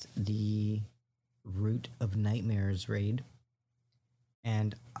with the Root of Nightmares raid.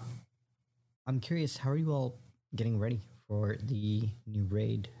 And I'm curious, how are you all getting ready for the new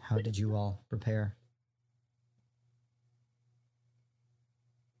raid? How did you all prepare?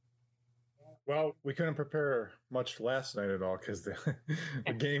 Well, we couldn't prepare much last night at all because the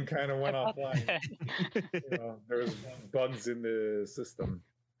game kind of went offline. There was bugs in the system.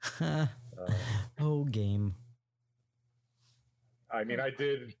 Game. I mean, I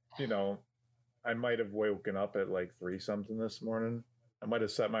did, I might have woken up at like 3 something this morning. I might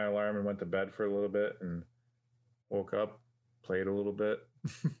have set my alarm and went to bed for a little bit and woke up, played a little bit.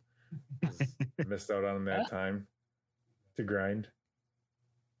 Missed out on that time to grind.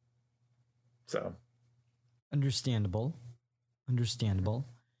 So Understandable.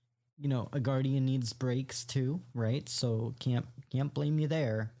 a guardian needs breaks too, right? So can't blame you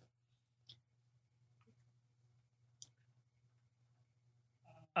there.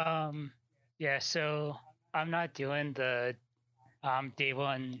 Yeah, so I'm not doing the day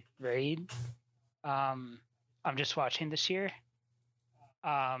one raid. I'm just watching this year.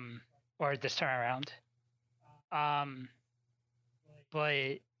 Or this time around.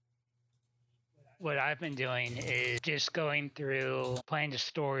 But what I've been doing is just going through playing the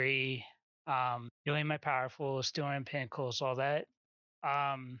story, doing my powerfuls, doing pinnacles, all that.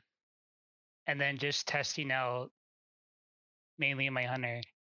 And then just testing out mainly my hunter,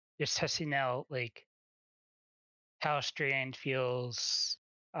 just testing out like how Strand feels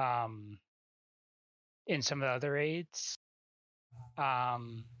in some of the other raids.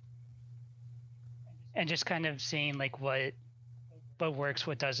 And just kind of seeing like what works,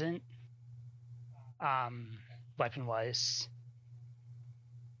 what doesn't, weapon wise.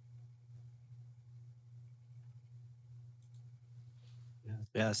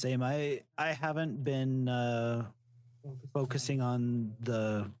 Yeah, same. I haven't been focusing on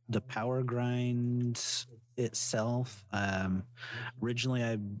the power grind itself. Originally,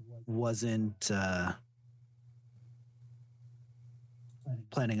 I wasn't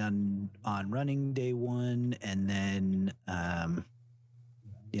planning on running day one, and then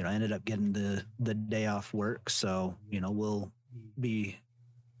ended up getting the day off work. So we'll be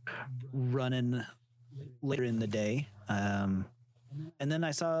running later in the day. And then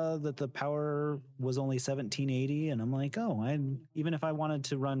I saw that the power was only 1780, and I'm like, oh, even if I wanted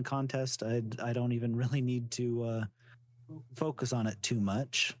to run contest, I don't even really need to focus on it too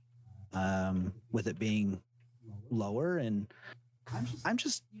much, with it being lower. And I'm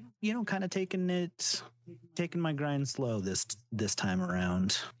just kind of taking my grind slow this time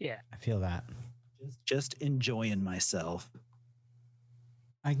around. Yeah, I feel that. Just enjoying myself.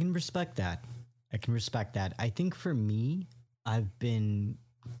 I can respect that. I think for me, I've been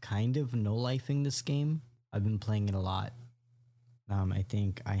kind of no-lifing this game. I've been playing it a lot. I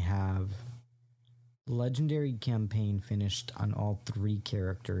think I have the Legendary campaign finished on all 3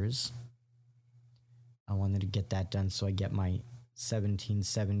 characters. I wanted to get that done so I get my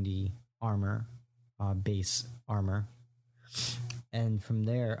 1770 armor, base armor. And from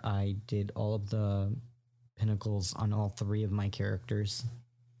there, I did all of the pinnacles on all 3 of my characters.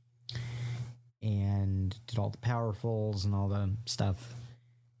 And did all the powerfuls and all the stuff.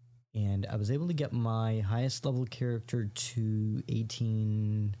 And I was able to get my highest level character to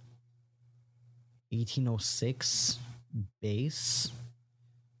 1806 base.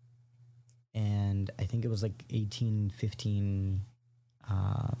 And I think it was like 1815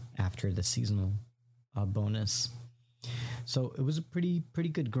 after the seasonal bonus. So it was a pretty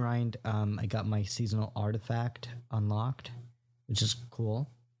good grind. I got my seasonal artifact unlocked, which is cool.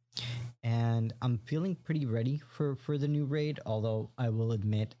 And I'm feeling pretty ready for the new raid, although I will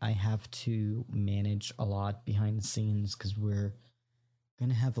admit I have to manage a lot behind the scenes because we're going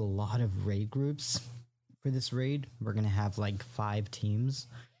to have a lot of raid groups for this raid. We're going to have like 5 teams.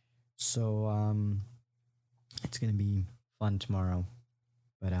 So it's going to be fun tomorrow.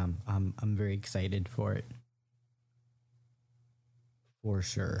 But I'm very excited for it. For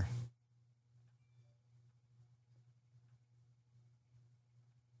sure.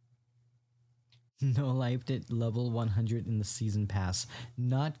 No lifed at level 100 in the season pass.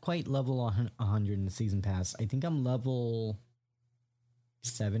 Not quite level 100 in the season pass. I think I'm level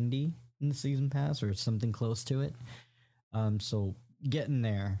 70 in the season pass or something close to it. So getting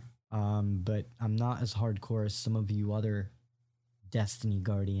there. But I'm not as hardcore as some of you other Destiny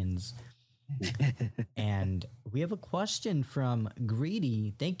Guardians. And we have a question from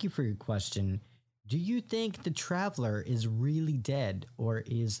Greedy. Thank you for your question. Do you think the Traveler is really dead, or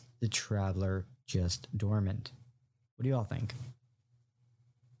is the Traveler just dormant? What do you all think?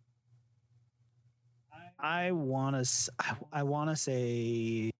 I want to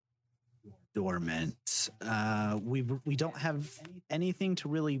say dormant. We don't have anything to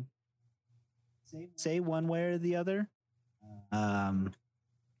really say one way or the other. One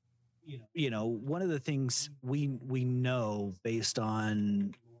of the things we know based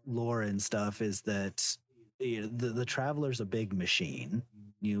on lore and stuff is that the Traveler's a big machine.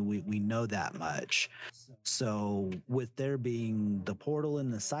 We know that much. So with there being the portal in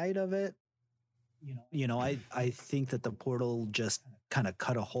the side of it, I think that the portal just kind of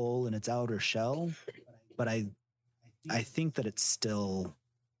cut a hole in its outer shell, but I think that it's still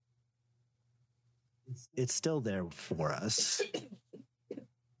there for us.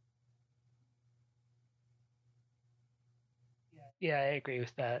 Yeah, I agree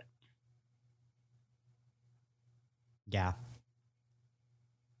with that. Yeah.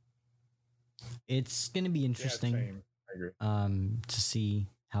 It's going to be interesting. same. I agree. To see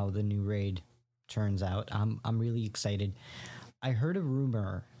how the new raid turns out. I'm really excited. I heard a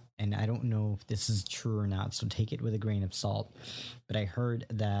rumor, and I don't know if this is true or not, so take it with a grain of salt. But I heard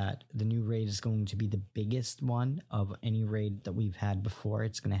that the new raid is going to be the biggest one of any raid that we've had before.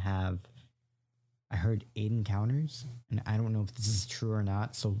 It's going to have, I heard 8 encounters, and I don't know if this is true or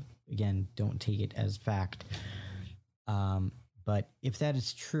not. So again, don't take it as fact. But if that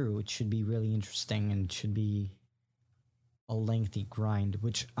is true, it should be really interesting and should be a lengthy grind,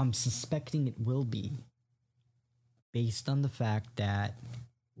 which I'm suspecting it will be, based on the fact that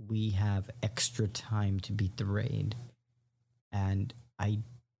we have extra time to beat the raid. And I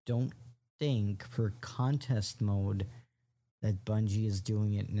don't think for contest mode that Bungie is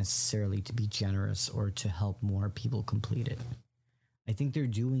doing it necessarily to be generous or to help more people complete it. I think they're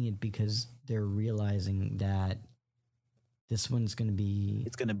doing it because they're realizing that this one's going to be...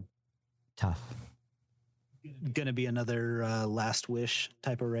 It's going to tough. Going to be another Last Wish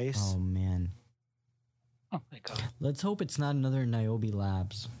type of race. Oh, man. Oh my god. Let's hope it's not another Niobe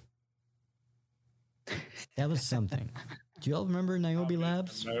Labs. That was something. Do you all remember Niobe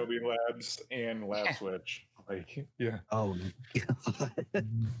Labs? Niobe Labs and Last Switch. Like, yeah. Oh, God.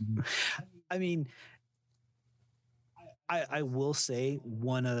 I mean, I will say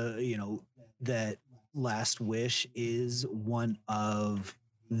one that Last Wish is one of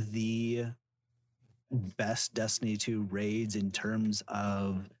the best Destiny 2 raids in terms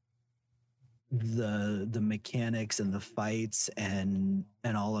of the mechanics and the fights and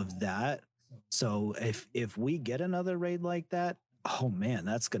all of that. So if we get another raid like that, oh man,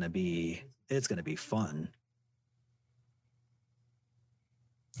 it's gonna be fun.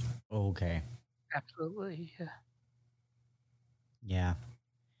 Okay. Absolutely. Yeah. Yeah.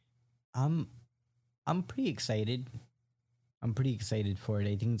 I'm pretty excited. I'm pretty excited for it.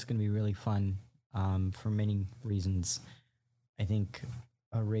 I think it's going to be really fun for many reasons. I think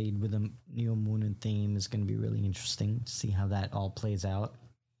a raid with a Neo Moon theme is going to be really interesting to see how that all plays out.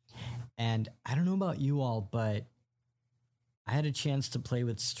 And I don't know about you all, but I had a chance to play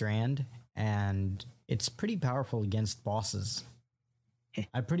with Strand, and it's pretty powerful against bosses.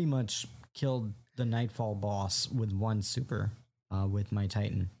 I pretty much killed the Nightfall boss with one super with my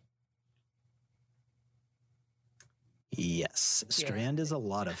Titan. Yes, Strand is a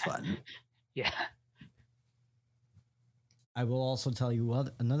lot of fun. Yeah. I will also tell you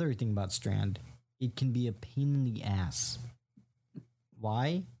another thing about Strand. It can be a pain in the ass.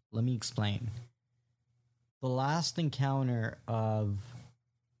 Why? Let me explain. The last encounter of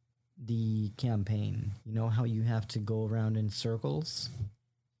the campaign, you know how you have to go around in circles?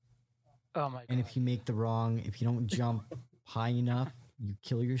 Oh my god. And if you don't jump high enough, you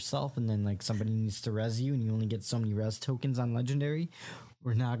kill yourself, and then like somebody needs to res you, and you only get so many res tokens on Legendary.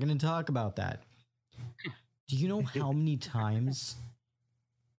 We're not going to talk about that. Do you know how many times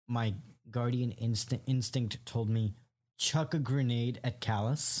my Guardian instinct told me, chuck a grenade at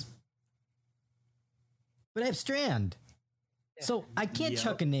Callus? But I have Strand. So I can't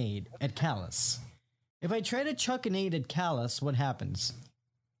chuck a nade at Callus. If I try to chuck a nade at Callus, what happens?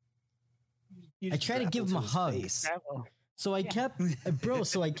 I try to give him a hug. So I kept,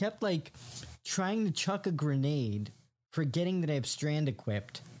 so I kept like trying to chuck a grenade, forgetting that I have Strand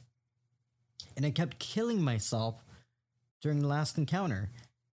equipped. And I kept killing myself during the last encounter.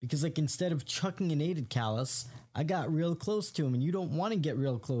 Because like instead of chucking a nade at Callus, I got real close to him, and you don't want to get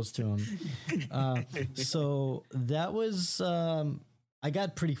real close to him. So that was, I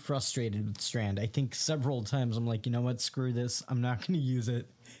got pretty frustrated with Strand. I think several times I'm like, you know what, screw this. I'm not going to use it.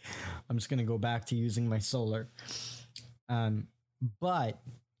 I'm just going to go back to using my solar. But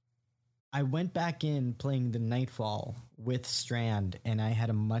I went back in playing the Nightfall with Strand, and I had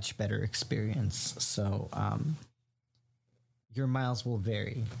a much better experience. So your miles will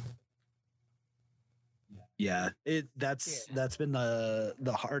vary. Yeah, that's been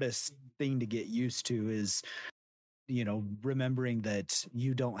the hardest thing to get used to is, remembering that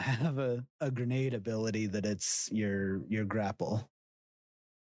you don't have a grenade ability, that it's your grapple.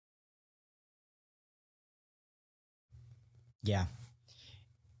 Yeah.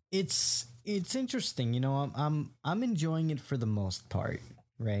 It's interesting, I'm enjoying it for the most part,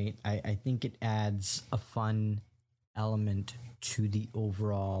 right? I think it adds a fun element to the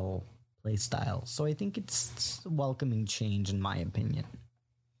overall play style. So I think it's a welcoming change in my opinion.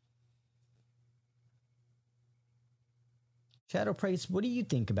 Shadow Price, what do you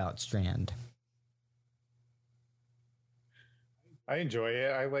think about Strand? I enjoy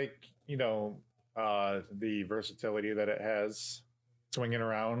it. I like, the versatility that it has. Swinging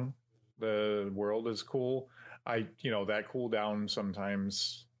around the world is cool. That cooldown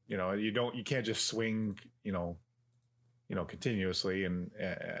sometimes, You can't just swing, continuously. And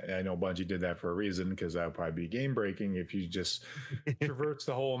I know Bungie did that for a reason, because that would probably be game breaking if you just traverse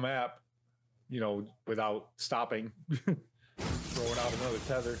the whole map, without stopping, throwing out another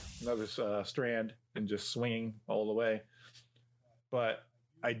tether, another strand, and just swinging all the way. But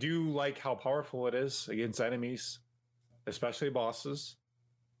I do like how powerful it is against enemies, especially bosses.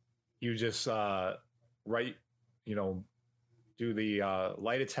 You just do the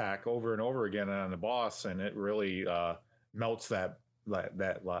light attack over and over again on the boss, and it really melts that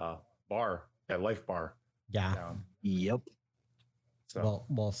bar, that life bar. Yeah. Down. Yep. So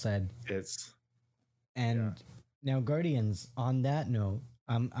well said. And now, Guardians, on that note,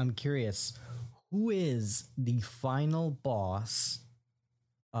 I'm curious, who is the final boss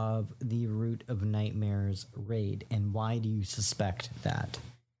of the Root of Nightmares raid, and why do you suspect that?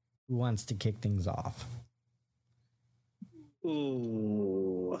 Who wants to kick things off?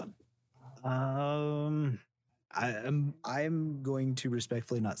 Ooh. I'm going to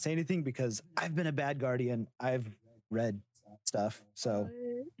respectfully not say anything because I've been a bad guardian. I've read stuff, so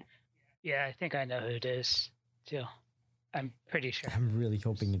Yeah, I think I know who it is too. I'm pretty sure. I'm really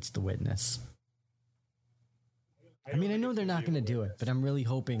hoping it's the Witness. I mean, I know they're not going to do it, but I'm really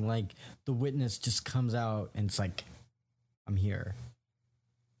hoping like the Witness just comes out and it's like, I'm here.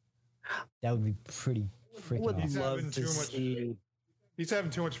 That would be pretty freaking would awesome. love to see. He's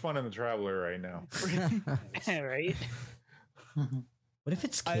having too much fun in the Traveler right now. Right? What if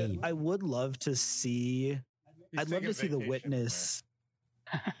it's Cade? I would love to see. I'd love to see the Witness.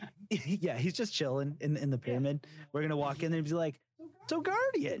 Yeah, he's just chilling in the pyramid. We're gonna walk in there and be like, "So,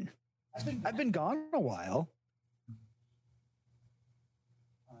 Guardian, I've been gone a while."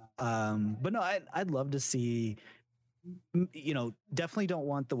 But no, I'd love to see. Definitely don't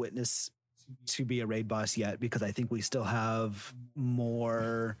want the Witness to be a raid boss yet, because I think we still have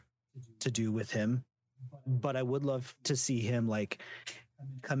more to do with him. But I would love to see him like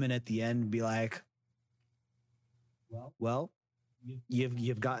come in at the end and be like, well,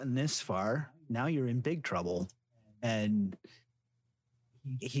 you've gotten this far, now you're in big trouble. And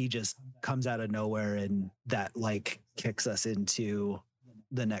he just comes out of nowhere, and that like kicks us into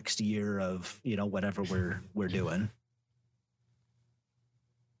the next year of whatever we're doing.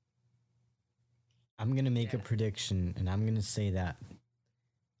 I'm going to make a prediction, and I'm going to say that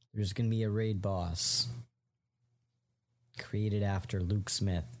there's going to be a raid boss created after Luke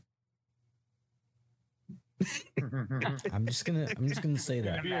Smith. I'm just gonna say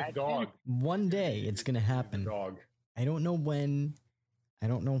that. Be a dog. One day it's gonna happen. Dog. I don't know when. I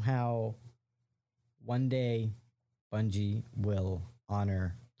don't know how. One day, Bungie will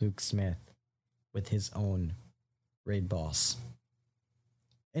honor Luke Smith with his own raid boss.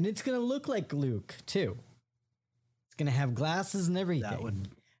 And it's going to look like Luke, too. It's going to have glasses and everything.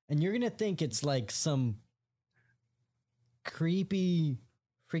 And you're going to think it's like some creepy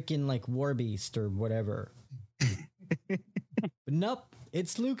freaking like war beast or whatever. But nope,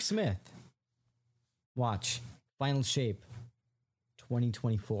 it's Luke Smith. Watch. Final shape.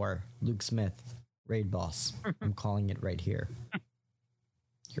 2024. Luke Smith. Raid boss. I'm calling it right here.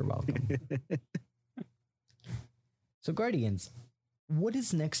 You're welcome. So, Guardians, what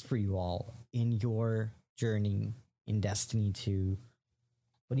is next for you all in your journey in Destiny 2?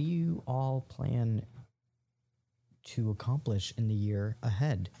 What do you all plan to accomplish in the year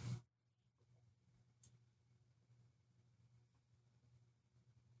ahead?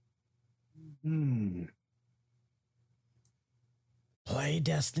 Play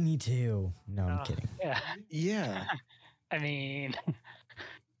Destiny 2. No, I'm kidding. Yeah. Yeah. I mean,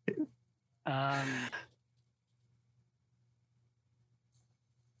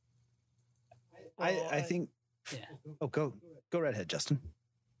 I think. Yeah. Oh, go right ahead, Justin.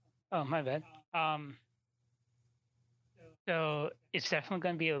 Oh, my bad. So it's definitely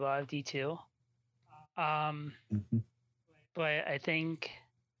going to be a lot of D2. But I think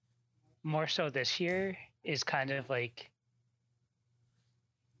more so this year is kind of like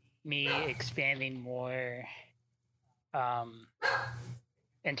me expanding more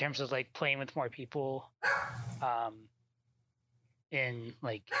in terms of like playing with more people in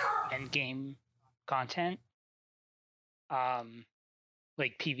like end game content,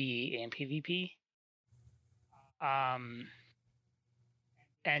 like PvE and PvP,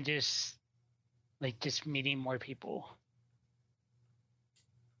 and just meeting more people.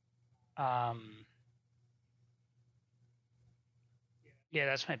 Yeah,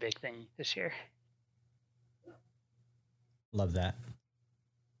 that's my big thing this year. Love that.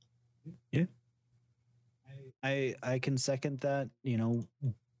 Yeah. I can second that.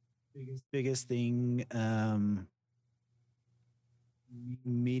 Biggest thing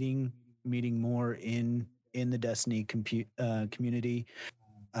meeting more in the Destiny community.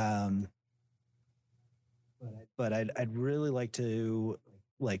 But I'd really like to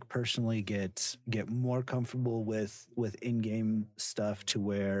personally get more comfortable with in-game stuff to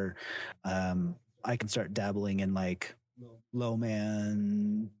where I can start dabbling in like low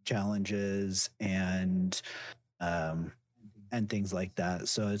man challenges and things like that.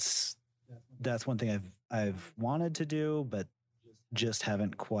 So that's one thing I've wanted to do, but just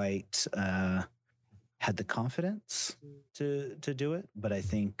haven't quite had the confidence to do it. But I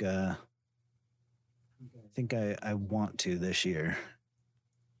think I want to this year.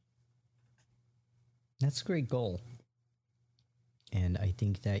 That's a great goal. And I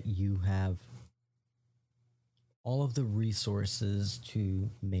think that you have all of the resources to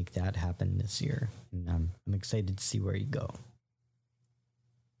make that happen this year. And I'm excited to see where you go.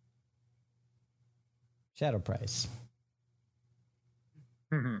 Shadow Price.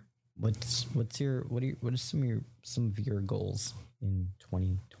 Mm-hmm. What are some of your goals in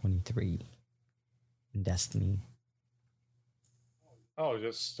 2023 in Destiny? Oh,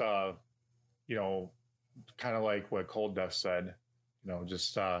 just kind of like what Kolddeth said,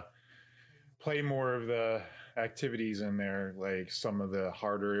 just play more of the activities in there, like some of the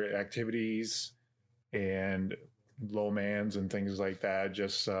harder activities and low mans and things like that.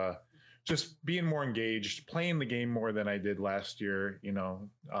 Just being more engaged, playing the game more than I did last year,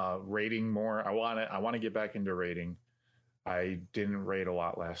 raiding more. I want to get back into raiding. I didn't raid a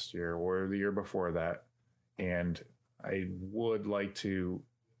lot last year or the year before that. And I would like to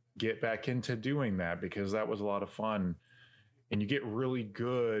get back into doing that because that was a lot of fun. And you get really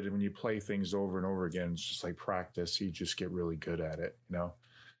good when you play things over and over again. It's just like practice. You just get really good at it,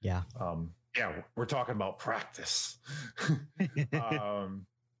 Yeah. Yeah, we're talking about practice.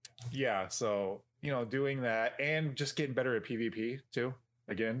 Yeah, so doing that and just getting better at PvP too,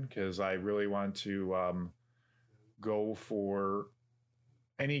 again, because I really want to go for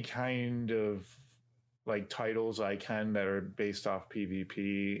any kind of like titles I can that are based off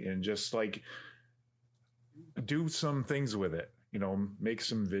PvP and just like do some things with it, make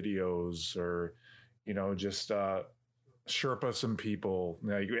some videos or just Sherpa some people.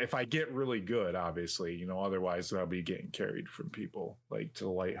 Like if I get really good, obviously, otherwise I'll be getting carried from people like to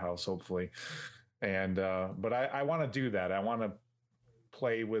the lighthouse, hopefully. And but I want to do that. I want to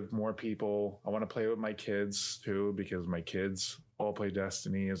play with more people. I want to play with my kids too, because my kids all play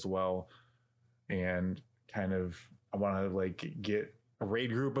Destiny as well. And kind of I want to like get a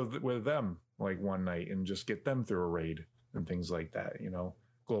raid group with them like one night and just get them through a raid and things like that.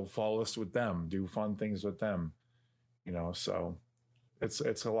 Go flawless with them, do fun things with them. So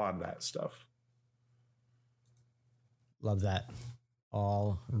it's a lot of that stuff. Love that.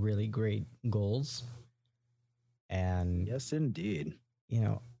 All really great goals. And yes, indeed.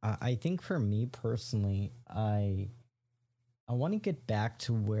 I think for me personally, I want to get back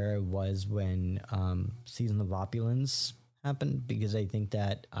to where I was when Season of Opulence happened, because I think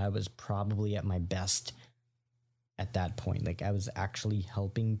that I was probably at my best at that point. Like I was actually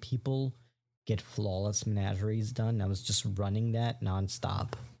helping people get flawless menageries done. I was just running that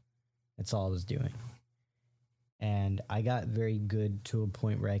nonstop. That's all I was doing. And I got very good to a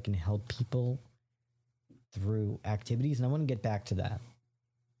point where I can help people through activities, and I want to get back to that.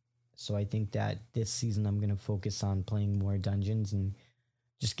 So I think that this season I'm going to focus on playing more dungeons and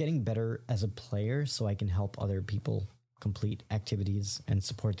just getting better as a player so I can help other people complete activities and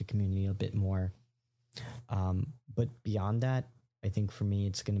support the community a bit more. But beyond that, I think for me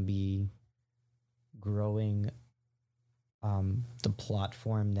it's going to be growing the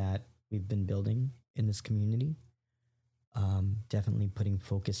platform that we've been building in this community. Definitely putting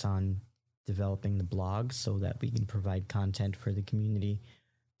focus on developing the blog so that we can provide content for the community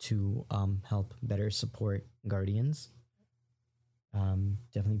to help better support Guardians.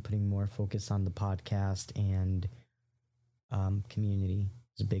 Definitely putting more focus on the podcast and community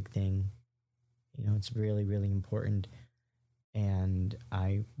is a big thing. It's really, really important. And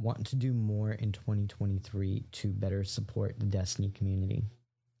I want to do more in 2023 to better support the Destiny community.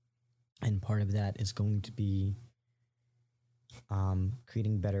 And part of that is going to be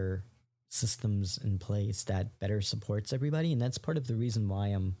creating better systems in place that better supports everybody. And that's part of the reason why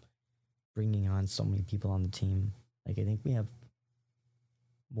I'm bringing on so many people on the team. Like I think we have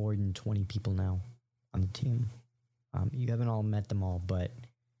more than 20 people now on the team. You haven't all met them all, but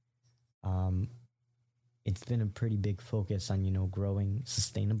it's been a pretty big focus on, growing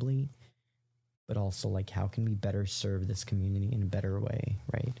sustainably, but also like how can we better serve this community in a better way,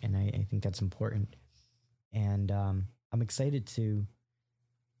 right? And I think that's important. And I'm excited to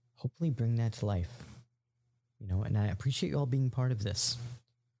hopefully bring that to life. and I appreciate you all being part of this.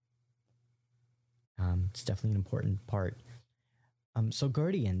 It's definitely an important part. So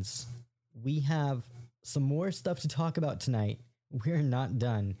Guardians, we have some more stuff to talk about tonight. We're not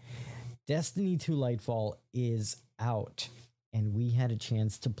done. Destiny 2 Lightfall is out, and we had a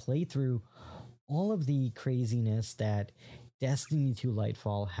chance to play through all of the craziness that Destiny 2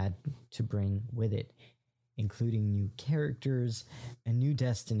 Lightfall had to bring with it, including new characters, a new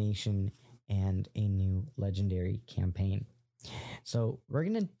destination, and a new legendary campaign. So we're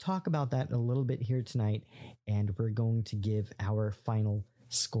going to talk about that a little bit here tonight, and we're going to give our final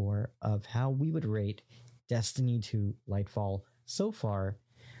score of how we would rate Destiny 2 Lightfall so far,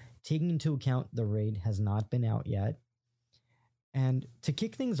 taking into account the raid has not been out yet. And to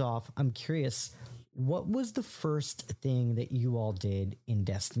kick things off, I'm curious, what was the first thing that you all did in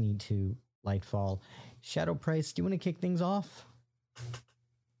Destiny 2 Lightfall? Shadow Price, do you want to kick things off?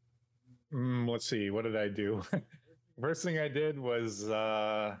 Let's see. What did I do? First thing I did was,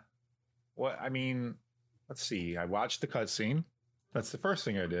 let's see. I watched the cutscene. That's the first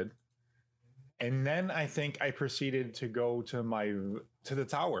thing I did. And then I think I proceeded to go to the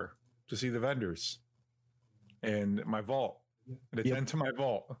tower to see the vendors and my vault and attend to my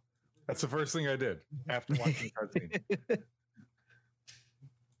vault. That's the first thing I did after watching the cutscene.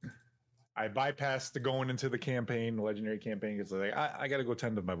 I bypassed the going into the campaign, the legendary campaign, because I got to go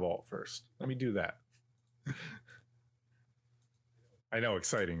tend to my vault first. Let me do that. I know,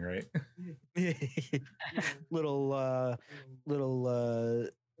 exciting, right? little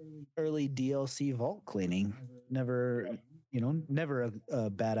early DLC vault cleaning. Never a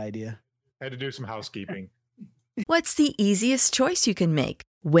bad idea. I had to do some housekeeping. What's the easiest choice you can make?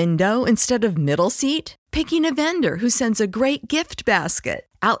 Window instead of middle seat? Picking a vendor who sends a great gift basket?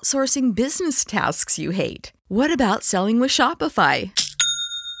 Outsourcing business tasks you hate? What about selling with Shopify?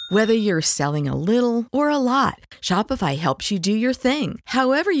 Whether you're selling a little or a lot, Shopify helps you do your thing,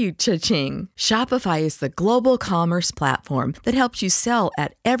 however you cha-ching. Shopify is the global commerce platform that helps you sell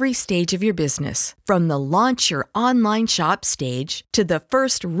at every stage of your business. From the launch your online shop stage to the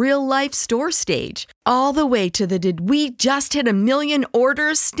first real-life store stage, all the way to the did we just hit 1 million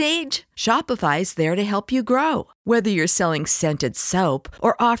orders stage. Shopify's there to help you grow. Whether you're selling scented soap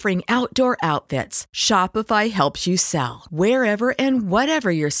or offering outdoor outfits, Shopify helps you sell. Wherever and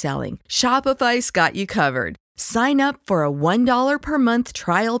whatever you're selling, Shopify's got you covered. Sign up for a $1 per month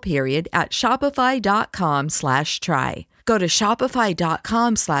trial period at shopify.com/try. Go to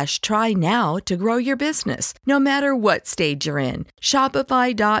shopify.com/try now to grow your business, no matter what stage you're in.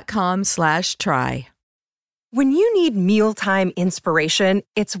 Shopify.com/try. When you need mealtime inspiration,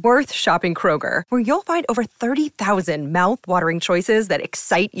 it's worth shopping Kroger, where you'll find over 30,000 mouth-watering choices that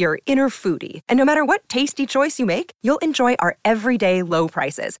excite your inner foodie. And no matter what tasty choice you make, you'll enjoy our everyday low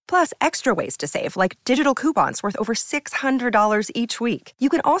prices, plus extra ways to save, like digital coupons worth over $600 each week. You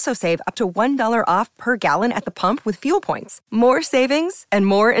can also save up to $1 off per gallon at the pump with fuel points. More savings and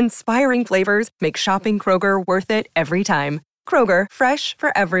more inspiring flavors make shopping Kroger worth it every time. Kroger, fresh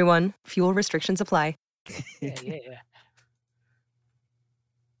for everyone. Fuel restrictions apply. Yeah.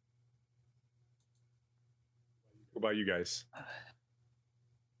 What about you guys?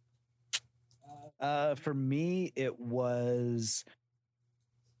 For me, it was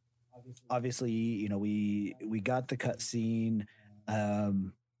obviously, we got the cutscene.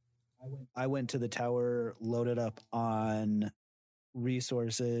 I went to the tower, loaded up on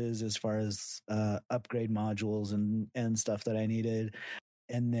resources as far as upgrade modules and stuff that I needed,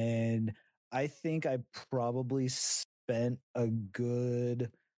 and then I think I probably spent a good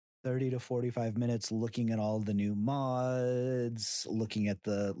 30 to 45 minutes looking at all the new mods, looking at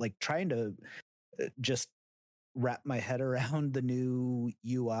trying to just wrap my head around the new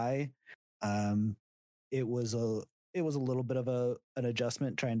UI. It was a little bit of an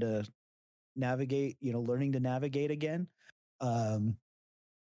adjustment trying to navigate, learning to navigate again.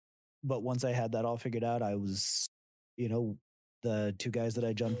 But once I had that all figured out, I was, the two guys that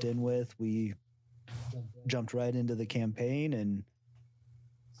I jumped in with, we jumped right into the campaign and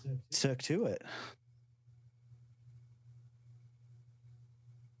took to it.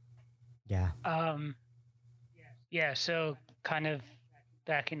 Yeah. Yeah, so kind of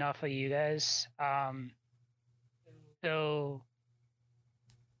backing off of you guys. So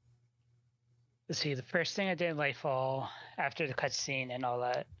let's see, the first thing I did in Lightfall after the cutscene and all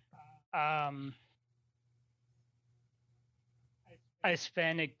that, I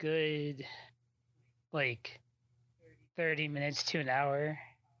spent a good 30 minutes to an hour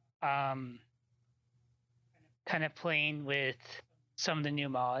kind of playing with some of the new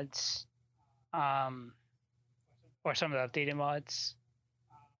mods, or some of the updated mods,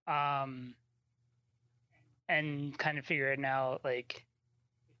 and kind of figuring out like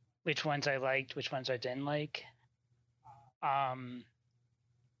which ones I liked, which ones I didn't like. And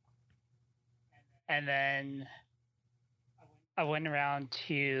then I went around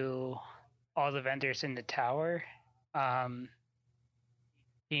to all the vendors in the tower,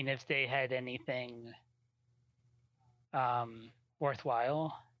 seeing if they had anything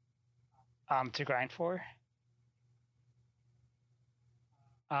worthwhile to grind for.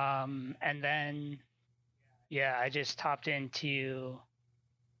 And then, yeah, I just topped in to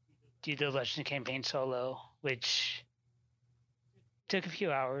do the Legend campaign solo, which took a few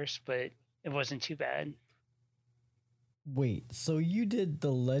hours, but it wasn't too bad. Wait, so you did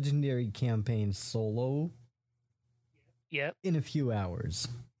the legendary campaign solo? Yep. In a few hours?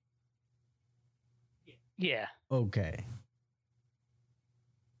 Yeah. Okay.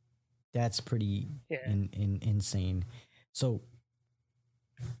 That's pretty insane. So,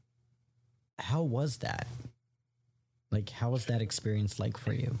 how was that? Like, how was that experience like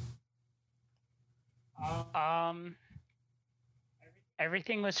for you?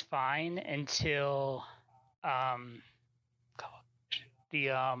 Everything was fine until the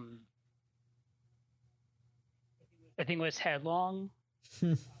I think it was headlong.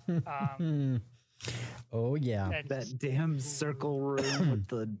 Oh yeah, that damn circle room with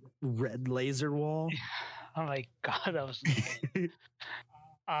the red laser wall. Oh my god, that was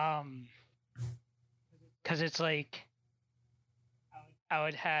because it's like I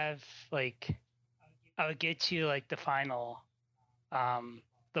would get to like the final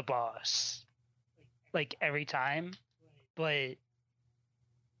the boss like every time, but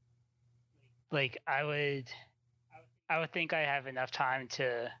like I would think I have enough time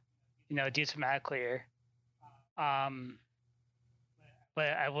to do some map clear, but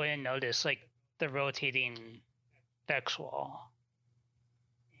I wouldn't notice like the rotating Vex wall.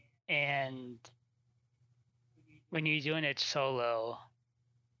 And when you're doing it solo,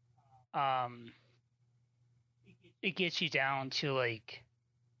 it gets you down to like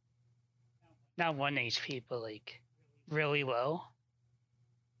not 1 HP, but like really low.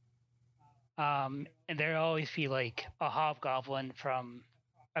 And there'll always be like a hobgoblin from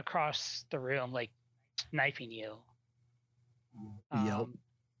across the room, like knifing you. Yep.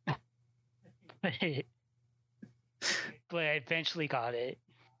 But I eventually got it.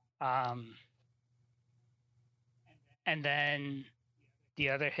 And then the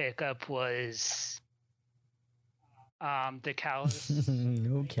other hiccup was the callus.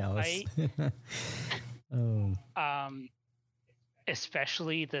 No callus. Oh.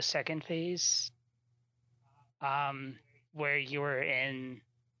 Especially the second phase, where you were in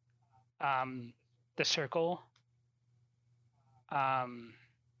the circle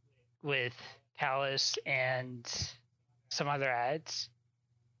with Callus and some other ads.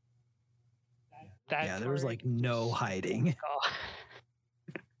 There was like no hiding.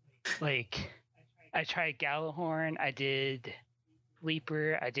 Like, I tried Gallahorn, I did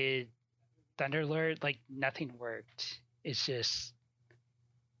Leaper, I did Thunderlord, like nothing worked. It's just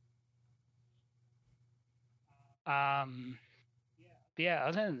yeah,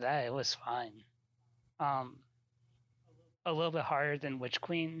 other than that it was fine. A little bit harder than Witch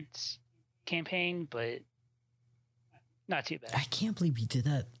Queen's campaign, but not too bad. I can't believe you did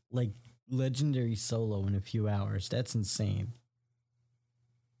that like legendary solo in a few hours. That's insane.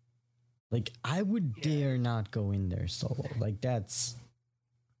 Like, I would dare not go in there solo. Like, that's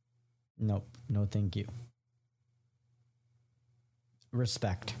nope, no thank you.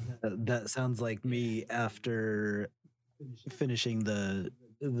 Respect. That sounds like me after finishing the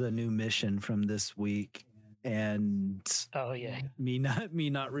new mission from this week, and me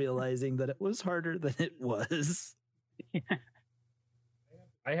not realizing that it was harder than it was.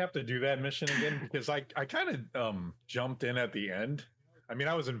 I have to do that mission again because I kind of jumped in at the end. I mean,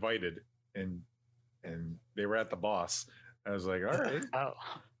 I was invited and they were at the boss. I was like, all right. Oh.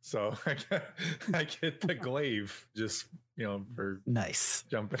 So I get the glaive just for nice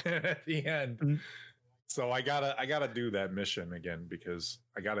jumping in at the end. Mm-hmm. So I gotta do that mission again because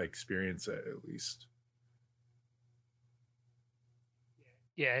I gotta experience it at least.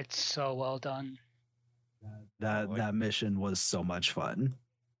 Yeah, it's so well done. That mission was so much fun.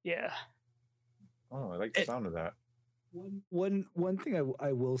 Yeah. Oh, I like the sound of that. One thing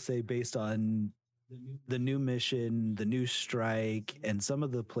I will say, based on the new mission, the new strike, and some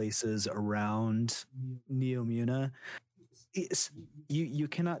of the places around Neomuna, you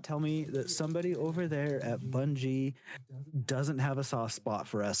cannot tell me that somebody over there at Bungie doesn't have a soft spot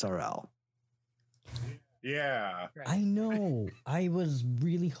for SRL. Yeah, I know. I was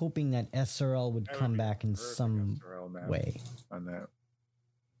really hoping that SRL would come back in some way on that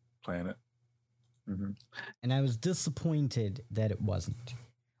planet. Mm-hmm. And I was disappointed that it wasn't.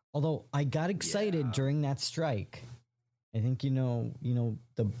 Although I got excited during that strike. I think you know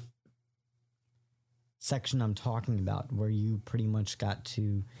the section I'm talking about, where you pretty much got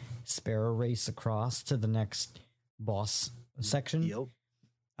to spare a race across to the next boss section. Yep.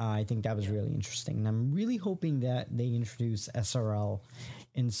 I think that was really interesting. And I'm really hoping that they introduce SRL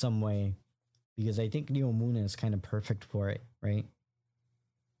in some way, because I think Neo Muna is kind of perfect for it, right?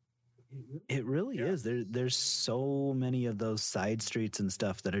 It really is. There's so many of those side streets and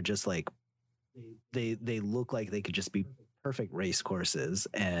stuff that are just like they look like they could just be perfect race courses.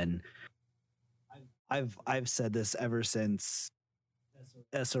 And I've said this ever since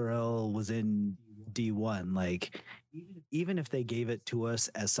SRL was in D1. Like, even if they gave it to us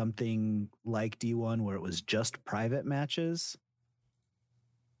as something like D1 where it was just private matches,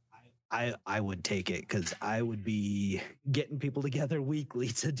 I would take it, because I would be getting people together weekly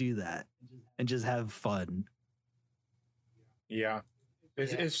to do that and just have fun. Yeah.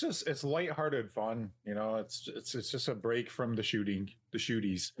 It's lighthearted fun, you know. It's just a break from the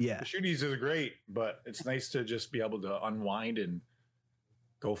shooties. Yeah. The shooties is great, but it's nice to just be able to unwind and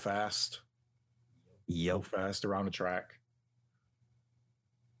go fast. Yep. Go fast around the track.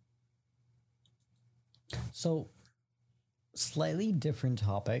 So, slightly different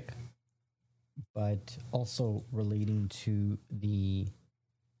topic, but also relating to the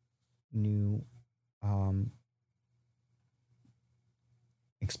new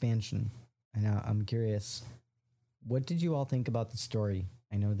expansion. And I'm curious, what did you all think about the story?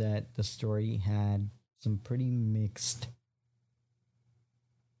 I know that the story had some pretty mixed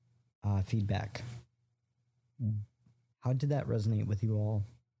feedback. How did that resonate with you all?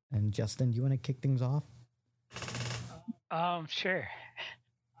 And Justin, do you want to kick things off? Sure.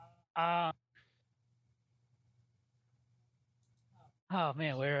 Oh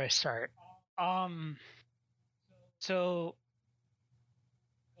man, where do I start? So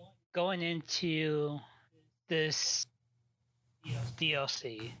going into this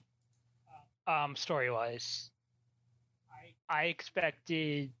DLC, story-wise, I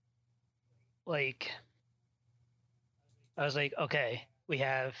expected, like, I was like, okay, we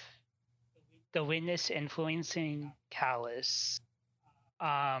have the witness influencing Callus.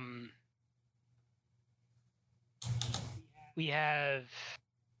 We have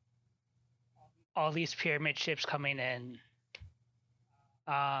all these pyramid ships coming in.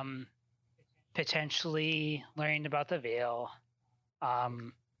 Potentially learning about the Veil.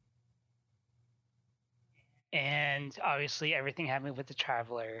 And obviously everything happening with the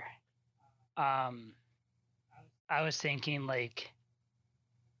Traveler. I was thinking, like,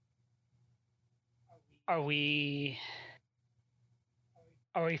 are we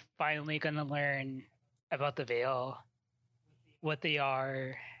finally going to learn about the Veil? What they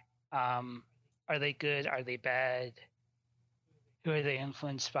are? Are they good? Are they bad? Who are they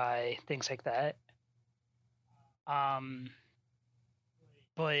influenced by? Things like that.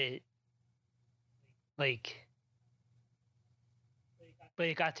 But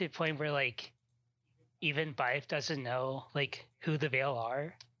it got to a point where, like, even Bife doesn't know, like, who the Veil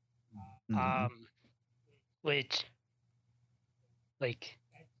are. Mm-hmm. Which, like,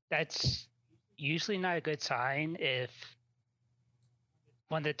 that's usually not a good sign if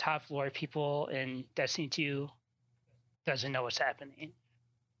one of the top lore people in Destiny 2 doesn't know what's happening,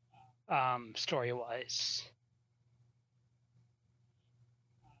 story-wise.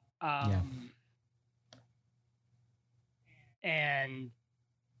 And,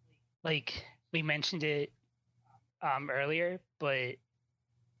 like, we mentioned it earlier, but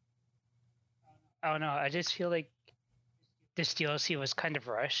I don't know, I just feel like this DLC was kind of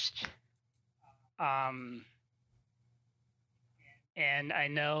rushed. And I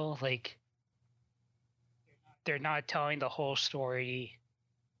know, like, they're not telling the whole story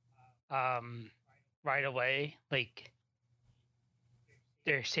right away. Like,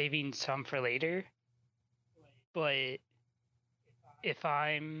 they're saving some for later. But if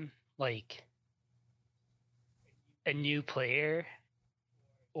I'm, like, a new player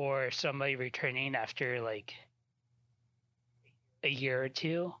or somebody returning after, like, a year or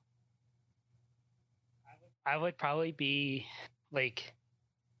two, I would probably be, like,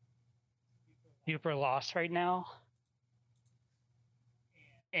 super lost right now.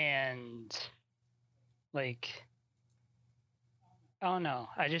 And, like, I don't know,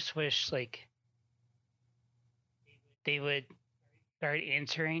 I just wish, like, they would start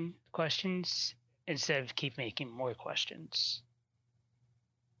answering questions instead of keep making more questions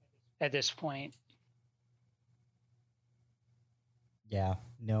at this point. Yeah,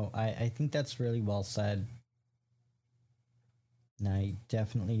 no, I think that's really well said. And I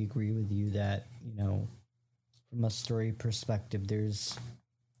definitely agree with you that, you know, from a story perspective, there's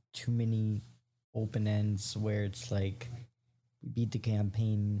too many open ends where it's like you beat the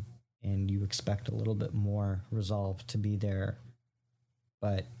campaign and you expect a little bit more resolve to be there.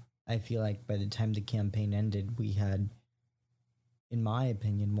 But I feel like by the time the campaign ended, we had, in my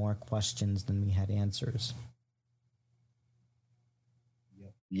opinion, more questions than we had answers.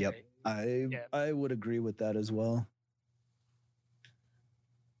 Yep. I would agree with that as well.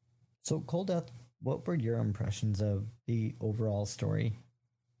 So, Kolddeth, what were your impressions of the overall story?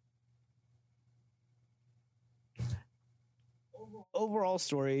 Overall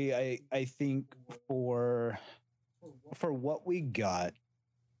story, I think for what we got,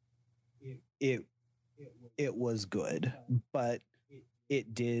 it was good, but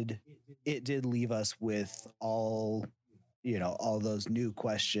it did leave us with all those new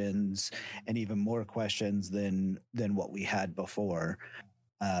questions and even more questions than what we had before.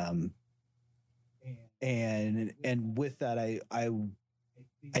 And with that, I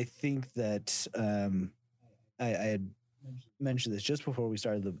think that I had mentioned this just before we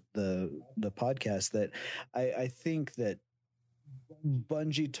started the podcast, that I think that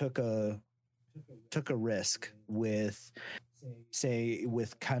Bungie took a risk with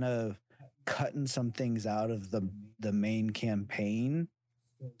kind of cutting some things out of the main campaign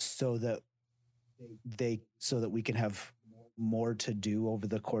so that we can have more to do over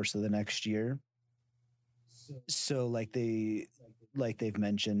the course of the next year. So like they've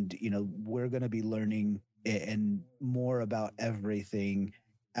mentioned, we're going to be learning and more about everything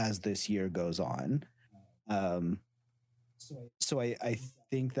as this year goes on. So I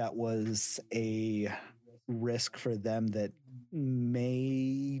think that was a risk for them that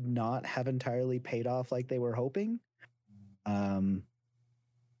may not have entirely paid off like they were hoping. Because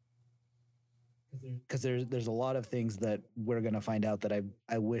there's a lot of things that we're going to find out that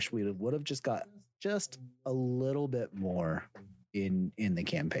I wish we would have just got just a little bit more in the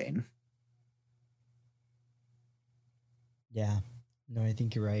campaign. Yeah, no, I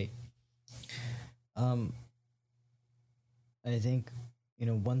think you're right. I think,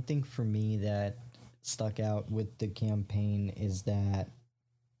 one thing for me that stuck out with the campaign is that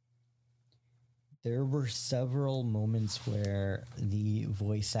there were several moments where the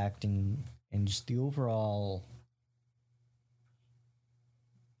voice acting and just the overall,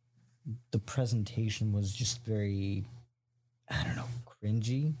 the presentation was just very, I don't know,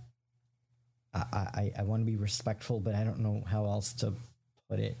 cringy. I want to be respectful, but I don't know how else to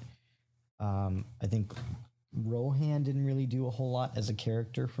put it. I think Rohan didn't really do a whole lot as a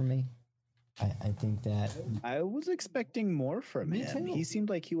character for me. I think that I was expecting more from him. He seemed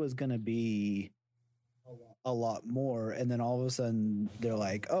like he was going to be a lot more, and then all of a sudden they're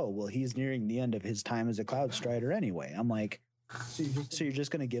like, oh, well, he's nearing the end of his time as a Cloud Strider anyway. I'm like, so you're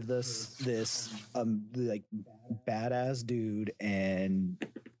just going to give this like badass dude, and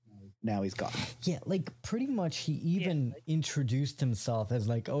now he's gone. Yeah, like pretty much he even introduced himself as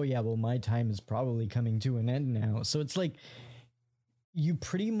like, oh yeah, well, my time is probably coming to an end now. So it's like you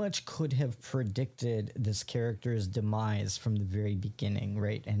pretty much could have predicted this character's demise from the very beginning,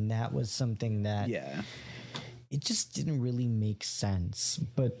 right? And that was something that it just didn't really make sense.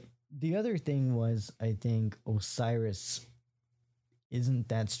 But the other thing was, I think Osiris isn't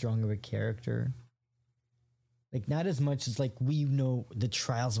that strong of a character. Like, not as much as, like, we know the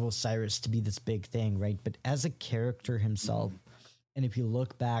Trials of Osiris to be this big thing, right? But as a character himself, and if you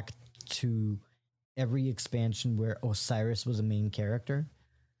look back to every expansion where Osiris was a main character,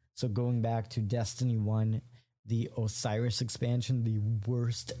 so going back to Destiny 1, the Osiris expansion, the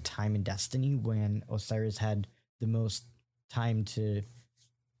worst time in Destiny when Osiris had the most time to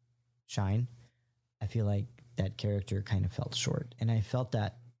shine, I feel like that character kind of felt short. And I felt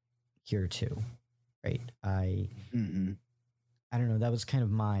that here too. Right. I don't know. That was kind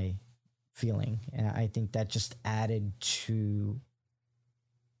of my feeling. And I think that just added to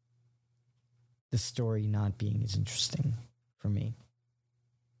the story not being as interesting for me.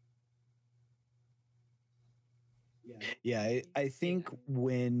 Yeah, I think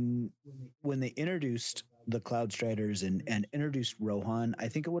when they introduced the Cloud Striders and introduced Rohan, I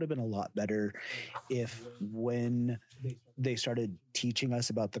think it would have been a lot better if when they started teaching us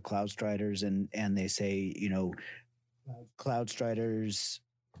about the Cloud Striders and they say, Cloud Striders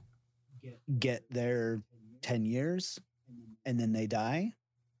get their 10 years and then they die.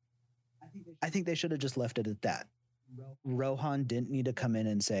 I think they should have just left it at that. Rohan didn't need to come in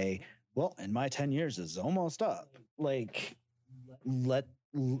and say, well, and my 10 years is almost up. Like,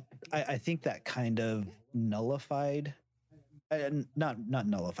 I think that kind of nullified, not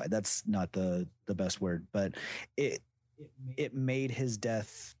nullified, that's not the best word, but it it made his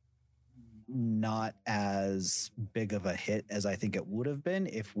death not as big of a hit as I think it would have been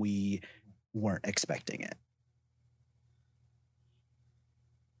if we weren't expecting it.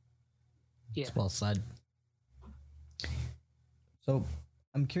 Yeah. It's well said. So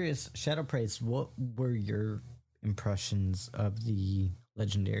I'm curious, Shadow Praise, what were your impressions of the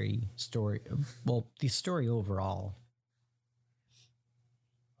legendary story? Well, the story overall.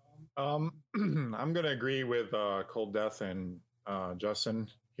 I'm gonna agree with Kolddeth and Justin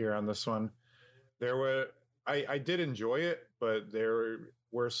here on this one. I did enjoy it, but there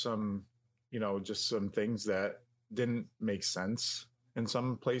were some, just some things that didn't make sense in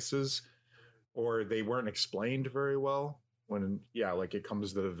some places, or they weren't explained very well. When like it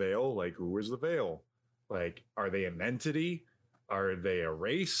comes to the Veil, like who is the Veil? Like, are they an entity? Are they a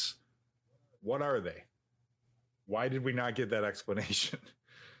race? What are they? Why did we not get that explanation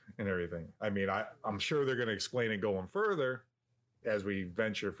and everything? I mean, I'm sure they're going to explain it going further as we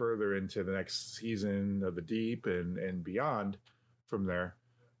venture further into the next season of the Deep and beyond from there.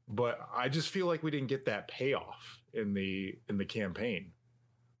 But I just feel like we didn't get that payoff in the campaign.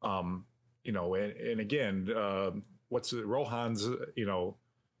 And again, Rohan's,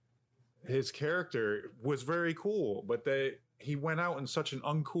 his character was very cool, but he went out in such an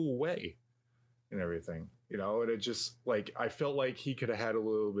uncool way and everything, and it just like, I felt like he could have had a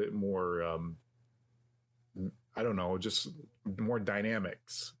little bit more, I don't know, just more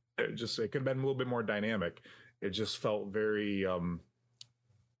dynamics. It could have been a little bit more dynamic. It just felt very, I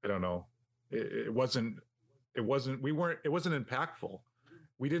don't know. It wasn't impactful.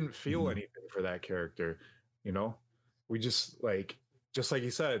 We didn't feel anything for that character, we just like he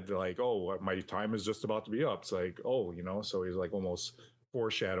said, like, oh, my time is just about to be up. It's like, oh, so he's like almost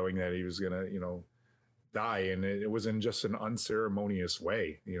foreshadowing that he was gonna, die, and it was in just an unceremonious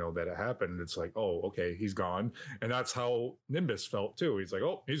way, that it happened. It's like, oh, okay, he's gone, and that's how Nimbus felt too. He's like,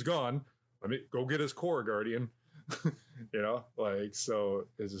 oh, he's gone. Let me go get his core guardian, like, so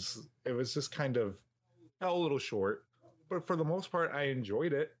it was just kind of a little short, but for the most part, I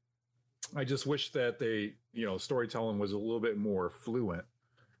enjoyed it. I just wish that they, storytelling was a little bit more fluent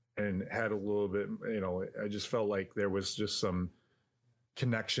and had a little bit, I just felt like there was just some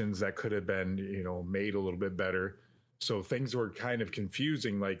connections that could have been, made a little bit better. So things were kind of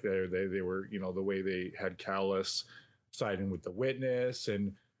confusing, like they were, the way they had Callus siding with the Witness,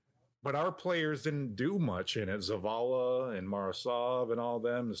 but our players didn't do much in it. Zavala and Marasov and all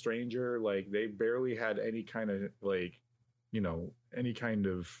them, the Stranger, like they barely had any kind of like, any kind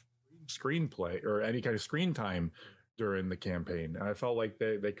of screenplay or any kind of screen time during the campaign. And I felt like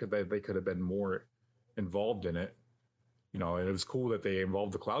they could have been more involved in it. And it was cool that they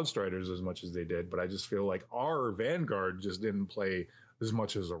involved the Cloud Striders as much as they did, but I just feel like our Vanguard just didn't play as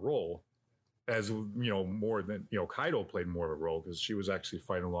much as a role as, more than, Kaido played more of a role because she was actually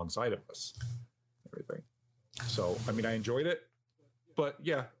fighting alongside of us. Everything. So, I mean, I enjoyed it, but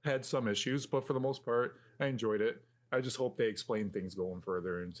yeah, had some issues, but for the most part, I enjoyed it. I just hope they explain things going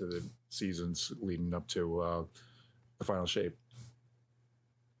further into the seasons leading up to the final shape.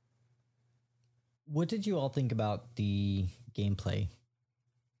 What did you all think about the gameplay?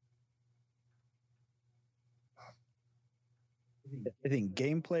 I think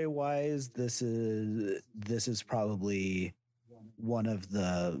gameplay wise, this is probably one of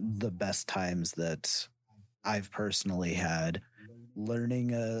the best times that I've personally had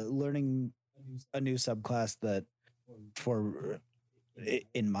learning a new subclass that,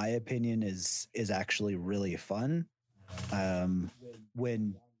 in my opinion, is actually really fun.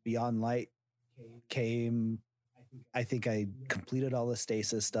 When Beyond Light came, I think I completed all the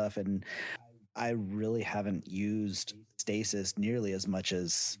stasis stuff, and I really haven't used stasis nearly as much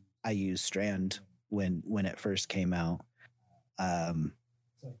as I used Strand when it first came out.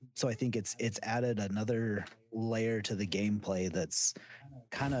 So I think it's added another layer to the gameplay that's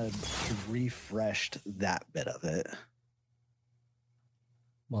kind of refreshed that bit of it.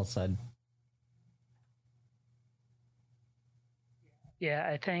 Well said. Yeah,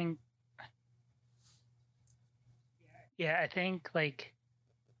 I think like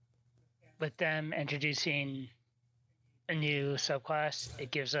with them introducing a new subclass,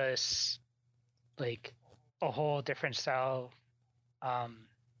 it gives us like a whole different style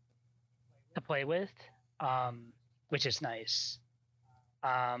to play with, which is nice.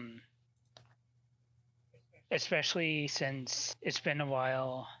 Especially since it's been a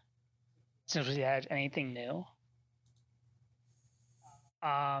while since we had anything new.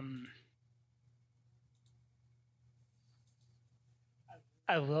 I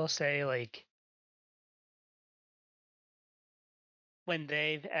will say, like, when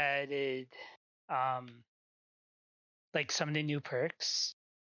they've added like some of the new perks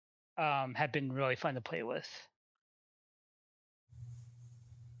have been really fun to play with.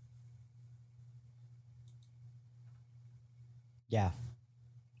 Yeah.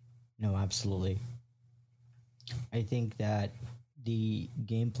 No, absolutely. I think that the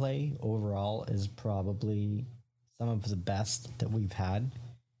gameplay overall is probably some of the best that we've had.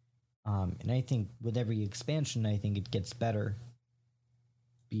 And I think with every expansion, I think it gets better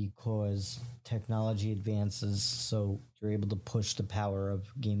because technology advances, so you're able to push the power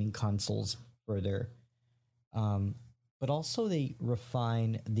of gaming consoles further. But also they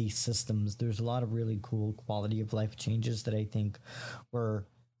refine the systems. There's a lot of really cool quality of life changes that I think were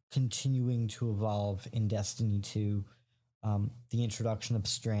continuing to evolve in Destiny 2. The introduction of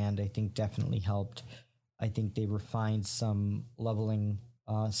Strand, I think, definitely helped. I think they refined some leveling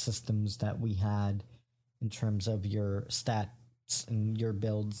systems that we had in terms of your stats and your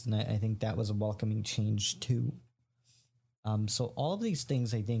builds, and I think that was a welcoming change too. So all of these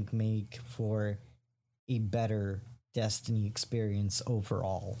things, I think, make for a better Destiny experience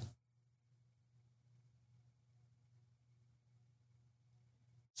overall.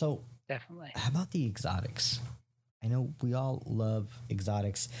 So Definitely. how about the exotics? I know we all love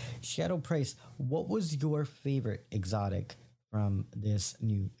exotics. Shadow Price, what was your favorite exotic from this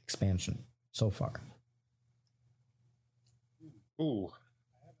new expansion so far? Ooh,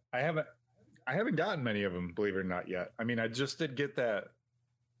 I haven't gotten many of them, believe it or not, yet. I mean, I just did get that.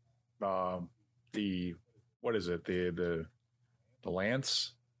 The what is it? The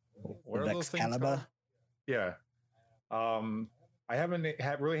lance. What are those things called? Excalibur. Yeah. I haven't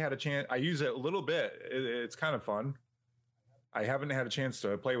really had a chance. I use it a little bit. It's kind of fun. I haven't had a chance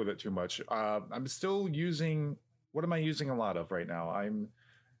to play with it too much. I'm still using. What am I using a lot of right now?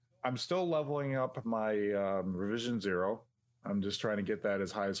 I'm still leveling up my revision 0. I'm just trying to get that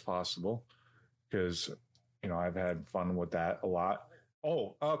as high as possible because I've had fun with that a lot.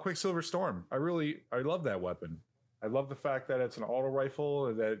 Oh, Quicksilver Storm. I love that weapon. I love the fact that it's an auto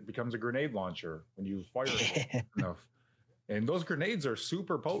rifle that becomes a grenade launcher when you fire it enough. And those grenades are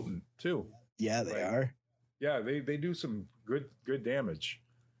super potent too. Yeah, they are. Yeah, they do some good damage.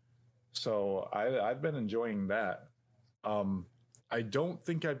 So I've been enjoying that. I don't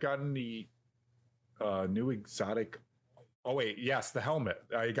think I've gotten the new exotic. Oh wait, yes, the helmet.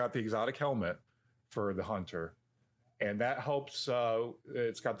 I got the exotic helmet for the hunter, and that helps.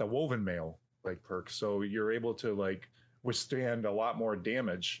 It's got the woven mail like perk, so you're able to like withstand a lot more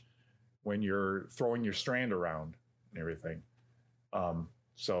damage when you're throwing your strand around and everything.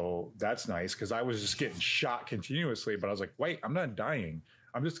 So that's nice because I was just getting shot continuously, but I was like, wait, I'm not dying.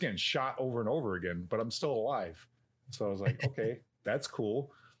 I'm just getting shot over and over again, but I'm still alive. So I was like, okay, that's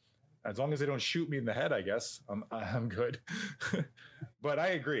cool. As long as they don't shoot me in the head, I guess I'm good. But I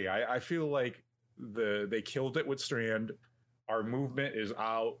agree. I feel like they killed it with Strand. Our movement is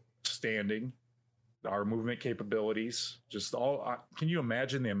outstanding. Our movement capabilities, just all. Can you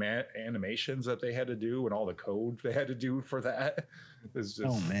imagine the animations that they had to do and all the code they had to do for that? It's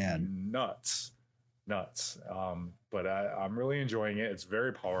just nuts. But I'm really enjoying it. It's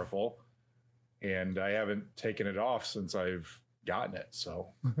very powerful, and I haven't taken it off since I've gotten it. So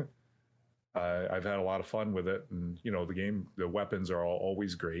I've had a lot of fun with it, and the weapons are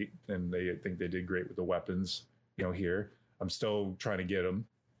always great, and I think they did great with the weapons. Here I'm still trying to get them.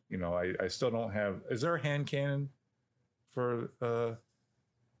 I still don't have. Is there a hand cannon for the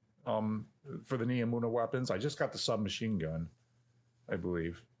Neomuna weapons? I just got the submachine gun, I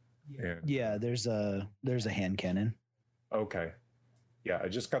believe. And, yeah, there's a hand cannon. Okay. Yeah, I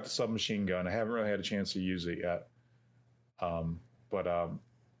just got the submachine gun. I haven't really had a chance to use it yet.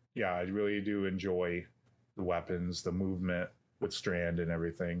 Yeah, I really do enjoy the weapons, the movement with Strand and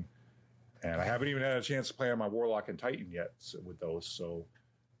everything. And I haven't even had a chance to play on my Warlock and Titan yet with those. So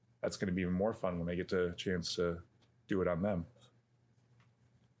that's going to be even more fun when I get the chance to do it on them.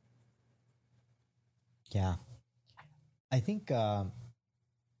 Yeah. I think I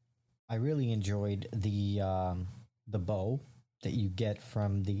really enjoyed the bow that you get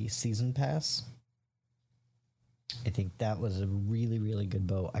from the season pass. I think that was a really, really good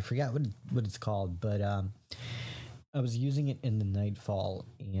bow. I forgot what it's called, but I was using it in the Nightfall,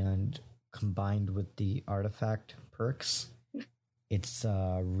 and combined with the artifact perks, it's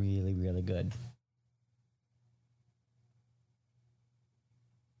really, really good.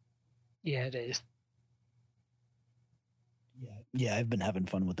 Yeah, it is. Yeah, I've been having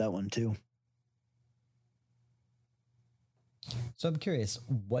fun with that one too. So I'm curious,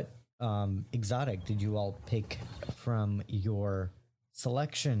 what exotic did you all pick from your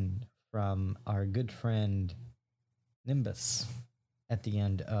selection from our good friend Nimbus at the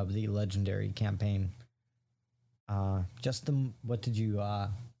end of the legendary campaign? Justin, what did you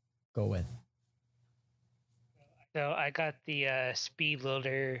go with? So I got the speed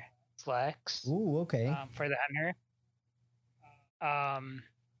loader slacks Ooh, okay. for the hunter.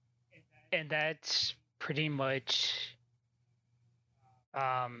 And that's pretty much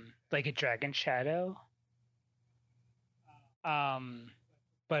like a dragon shadow.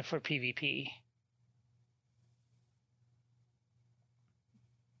 But for PvP.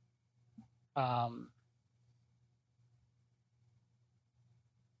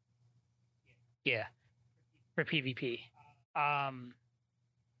 Yeah, for PvP. And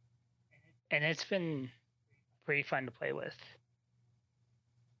it's been pretty fun to play with.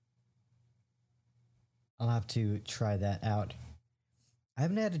 I'll have to try that out. I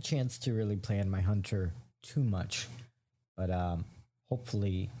haven't had a chance to really play on my hunter too much, but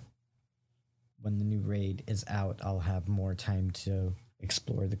hopefully when the new raid is out, I'll have more time to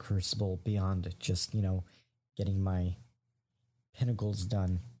explore the Crucible beyond just, getting my pinnacles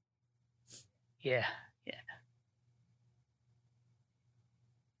done. Yeah.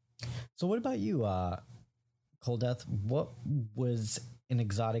 So what about you, Kolddeth? What was an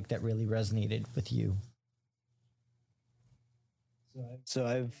exotic that really resonated with you? So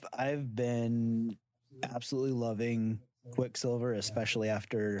I've been absolutely loving Quicksilver, especially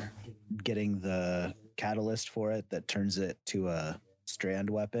after getting the catalyst for it that turns it to a strand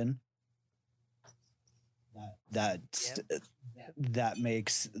weapon. That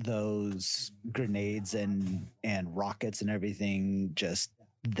makes those grenades and rockets and everything just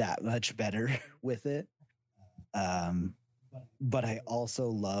that much better with it. But I also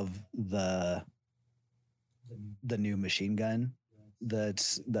love the new machine gun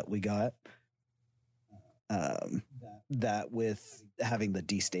that we got. That with having the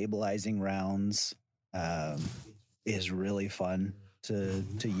destabilizing rounds is really fun to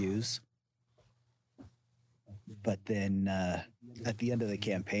use. But then at the end of the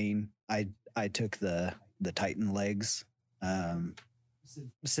campaign, I took the Titan legs,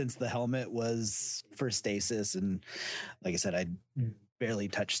 since the helmet was for stasis, and like I said, I barely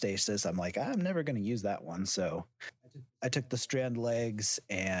touched stasis. I'm like, I'm never going to use that one, so I took the strand legs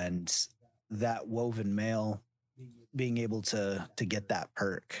and that woven mail. Being able to get that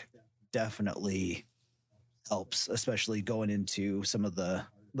perk definitely helps, especially going into some of the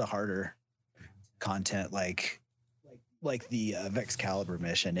harder content like the Vex Caliber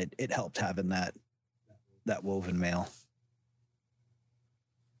mission. It helped having that woven mail.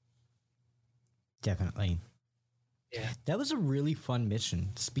 Definitely. Yeah. That was a really fun mission.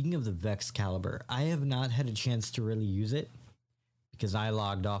 Speaking of the Vex Caliber, I have not had a chance to really use it because I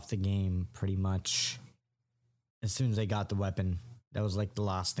logged off the game pretty much as soon as I got the weapon. That was like the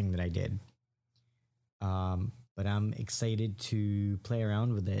last thing that I did. But I'm excited to play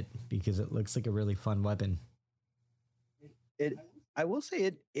around with it because it looks like a really fun weapon. I will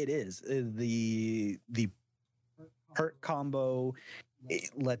say it is the perk combo.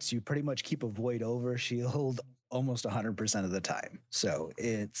 It lets you pretty much keep a void over shield almost 100% of the time. So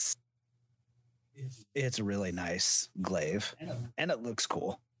it's a really nice glaive, and it looks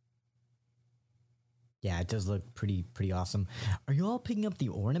cool. Yeah, it does look pretty awesome. Are you all picking up the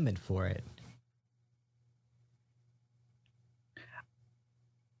ornament for it?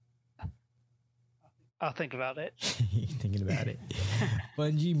 I'll think about it. Thinking about it.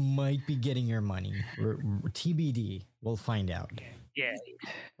 Bungie might be getting your money. TBD. We'll find out. Yeah.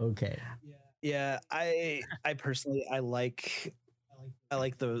 Okay. Yeah, I personally I like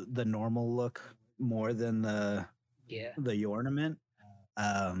the normal look more than the ornament.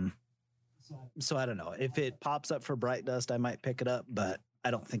 So I don't know. If it pops up for Bright Dust, I might pick it up, but I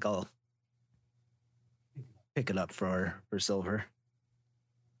don't think I'll pick it up for silver.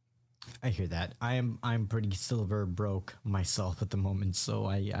 I hear that. I'm pretty silver broke myself at the moment, so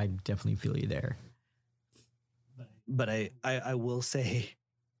I definitely feel you there. But I will say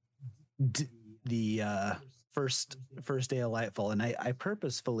the first day of Lightfall, and I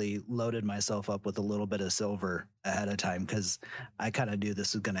purposefully loaded myself up with a little bit of silver ahead of time because I kind of knew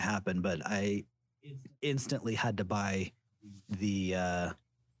this was going to happen, but I instantly had to buy the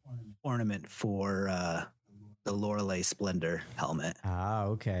ornament for the Lorelei Splendor helmet. Ah,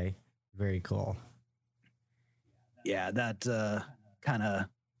 okay. Very cool. Yeah, that kind of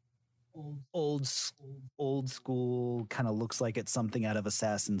old school kind of looks like it's something out of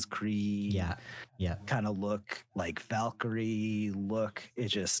Assassin's Creed. Yeah. Kind of look like Valkyrie look.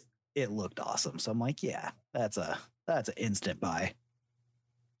 It looked awesome. So I'm like, yeah, that's an instant buy.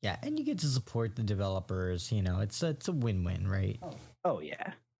 Yeah, and you get to support the developers. It's a win-win, right? Oh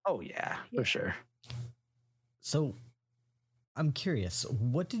yeah, for sure. So I'm curious,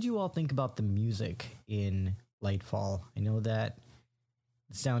 what did you all think about the music in Lightfall. I know that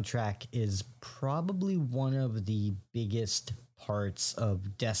the soundtrack is probably one of the biggest parts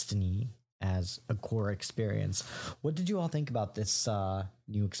of Destiny as a core experience. What did you all think about this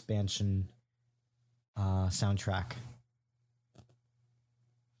new expansion soundtrack?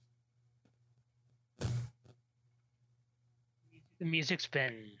 The music's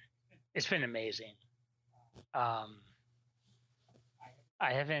been amazing. I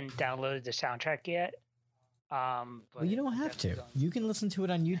haven't downloaded the soundtrack yet. But Well, you don't have to. You can listen to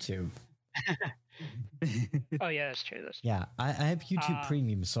it on YouTube. Oh yeah, that's true. Yeah, I have YouTube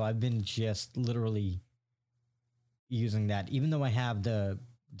Premium, so I've been just literally using that, even though I have the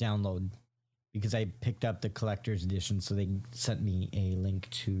download, because I picked up the collector's edition, so they sent me a link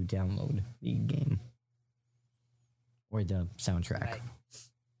to download the game or the soundtrack.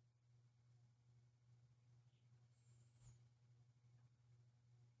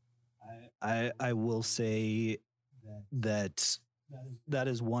 Right. I will say that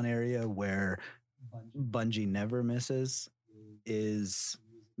is one area where Bungie never misses is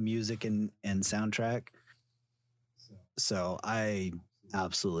music and soundtrack. So I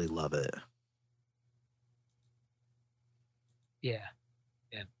absolutely love it. Yeah.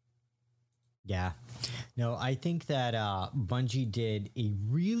 Yeah. No, I think that Bungie did a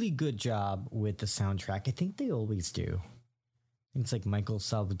really good job with the soundtrack. I think they always do. I think it's like Michael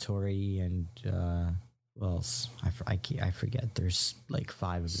Salvatore and who else? I forget. There's like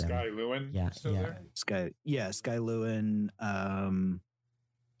 5 of them. Sky Lewin. Yeah, There? Sky Lewin,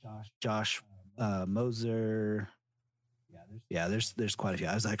 Josh Moser. Yeah, there's quite a few.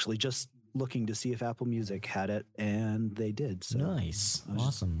 I was actually just looking to see if Apple Music had it, and they did. So nice,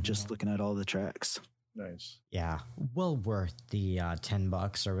 awesome. Just looking at all the tracks. Nice. Yeah, well worth the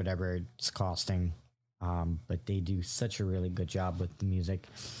 $10 or whatever it's costing. But they do such a really good job with the music,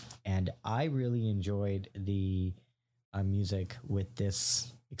 and I really enjoyed the music with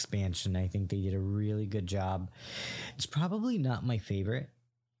this expansion. I think they did a really good job. It's probably not my favorite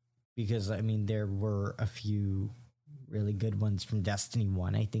because I mean there were a few really good ones from Destiny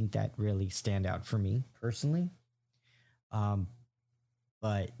 1. I think that really stand out for me personally.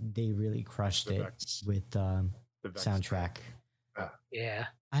 But they really crushed it with the soundtrack. Yeah.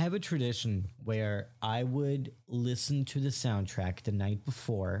 I have a tradition where I would listen to the soundtrack the night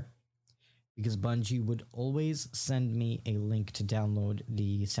before because Bungie would always send me a link to download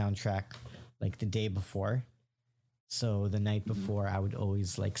the soundtrack like the day before. So the night before I would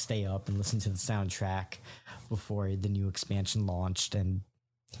always like stay up and listen to the soundtrack before the new expansion launched, and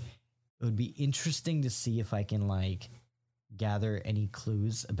it would be interesting to see if I can like gather any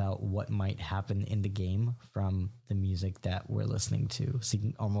clues about what might happen in the game from the music that we're listening to. So you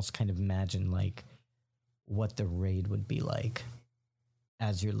can almost kind of imagine like what the raid would be like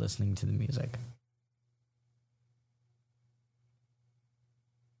as you're listening to the music.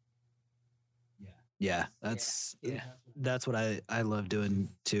 Yeah, that's what I love doing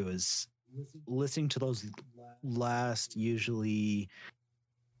too, is listening to those last usually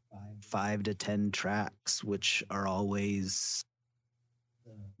 5 to 10 tracks, which are always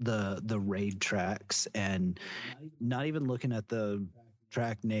the raid tracks, and not even looking at the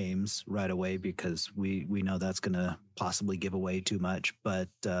track names right away because we know that's going to possibly give away too much, but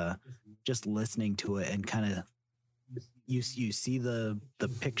just listening to it and kind of you see the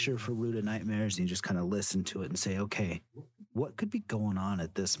picture for Root of Nightmares, and you just kind of listen to it and say, okay, what could be going on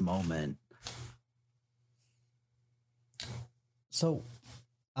at this moment? So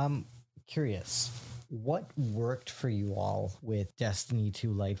I'm curious, what worked for you all with Destiny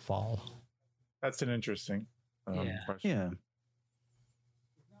 2 Lightfall? That's an interesting question. Yeah.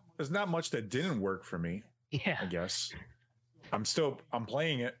 There's not much that didn't work for me. Yeah. I guess. I'm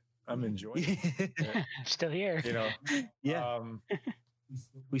playing it. I'm enjoying it. I'm still here. You know. Yeah.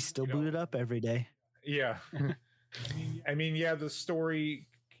 We still boot it up every day. Yeah. I mean, yeah, the story,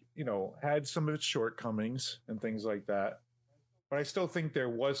 had some of its shortcomings and things like that. But I still think there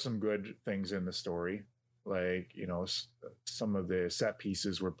was some good things in the story. Like, some of the set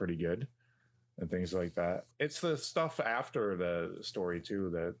pieces were pretty good and things like that. It's the stuff after the story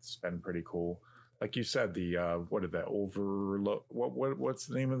too that's been pretty cool. Like you said, the overload? What's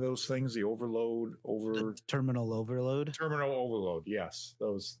the name of those things? The overload, The terminal overload. Terminal overload. Yes,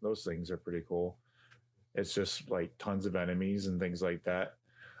 those things are pretty cool. It's just like tons of enemies and things like that.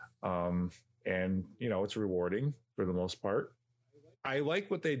 And it's rewarding for the most part. I like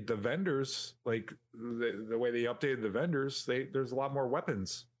the vendors, like the way they updated the vendors. There's a lot more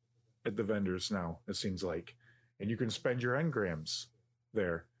weapons at the vendors now, it seems like, and you can spend your engrams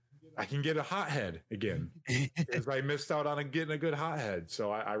there. I can get a hothead again because I missed out on getting a good hothead.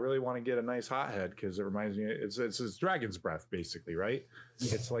 So I really want to get a nice hothead because it reminds me it's Dragon's Breath basically, right?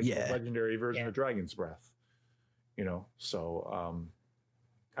 It's like the legendary version of Dragon's Breath, So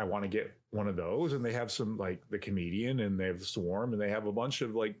I want to get one of those, and they have some like the Comedian, and they have the Swarm, and they have a bunch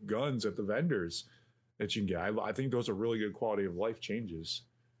of like guns at the vendors that you can get. I think those are really good quality of life changes.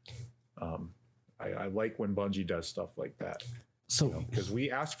 I like when Bungie does stuff like that. So because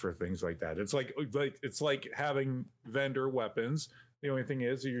we ask for things like that. It's like having vendor weapons. The only thing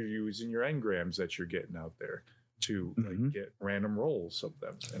is you're using your engrams that you're getting out there to like get random rolls of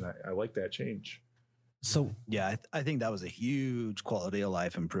them. And I like that change. So yeah, I think that was a huge quality of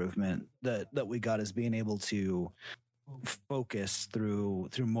life improvement that we got, is being able to focus through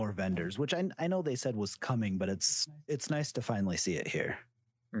more vendors, which I know they said was coming, but it's nice to finally see it here.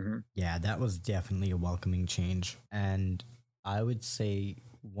 Yeah, that was definitely a welcoming change. And I would say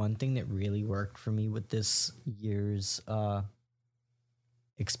one thing that really worked for me with this year's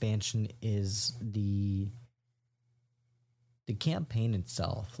expansion is the campaign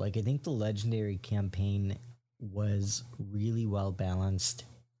itself. Like, I think the legendary campaign was really well balanced.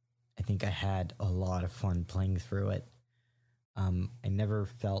 I think I had a lot of fun playing through it. I never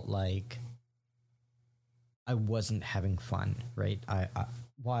felt like I wasn't having fun, right? I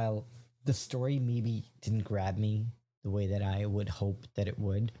while the story maybe didn't grab me the way that I would hope that it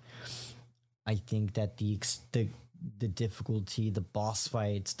would, I think that the difficulty, the boss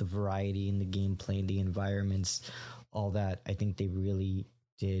fights, the variety in the gameplay, the environments, all that, I think they really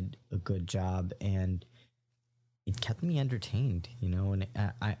did a good job, and it kept me entertained, and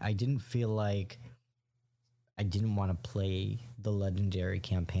I didn't feel like I didn't want to play the legendary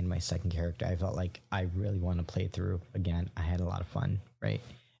campaign, my second character. I felt like I really want to play through again. I had a lot of fun, right?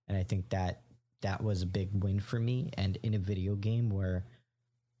 And I think that was a big win for me. And in a video game where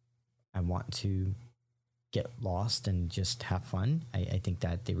I want to get lost and just have fun, I think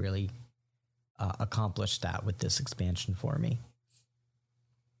that they really accomplished that with this expansion for me.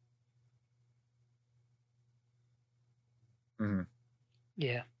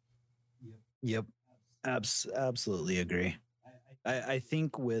 Yeah. Yep. Absolutely agree. I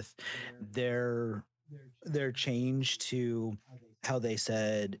think with their change to how they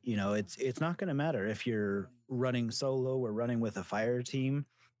said, it's not going to matter if you're running solo or running with a fire team.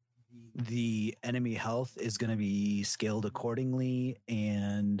 The enemy health is going to be scaled accordingly,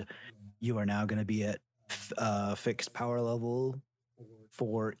 and you are now going to be at fixed power level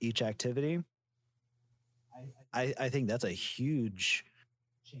for each activity. I think that's a huge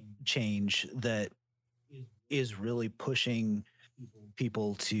change that is really pushing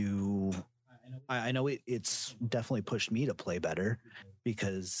people to. I know it's definitely pushed me to play better,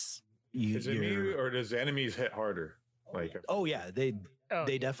 because is it me, or does enemies hit harder? Like, oh yeah, they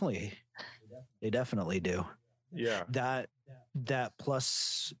definitely do. Yeah, that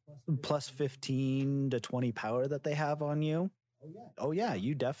plus 15 to 20 power that they have on you. Oh yeah,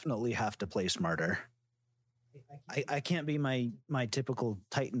 you definitely have to play smarter. I can't be my typical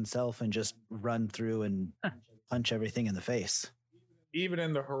Titan self and just run through and punch everything in the face. Even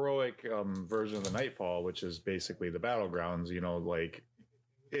in the heroic version of the Nightfall, which is basically the battlegrounds, like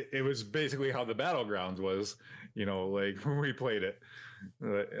it was basically how the battlegrounds was, like when we played it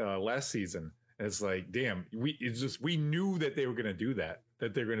last season. It's like, damn, we knew that they were going to do that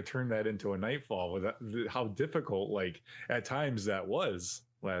they're going to turn that into a Nightfall, with how difficult, like at times that was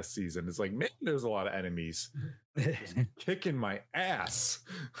last season. It's like, man, there's a lot of enemies just kicking my ass.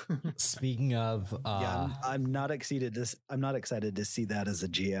 Speaking of, I'm not excited to see that as a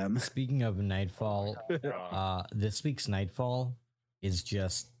GM. Speaking of Nightfall, this week's Nightfall is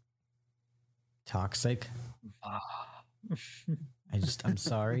just toxic. I'm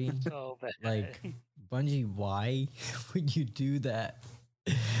sorry. So bad. Like, Bungie, why would you do that?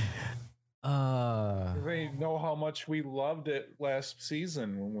 They know how much we loved it last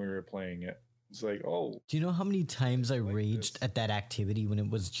season when we were playing it. It's like, oh. Do you know how many times I raged at that activity when it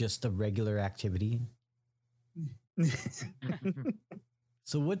was just a regular activity?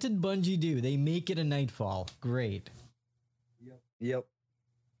 So what did Bungie do? They make it a Nightfall. Great. Yep.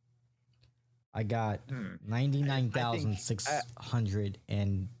 I got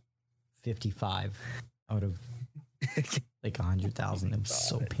 99,655 out of like 100,000. It was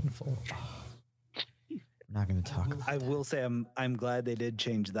so painful. I'm not going to talk about I will say I'm glad they did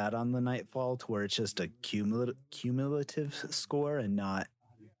change that on the Nightfall to where it's just a cumulative score and not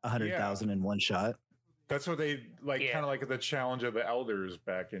 100,000 in one shot. That's what they kind of like the challenge of the Elders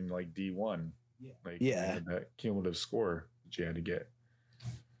back in like D1. Like, that cumulative score that you had to get.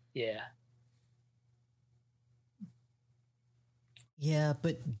 Yeah. Yeah,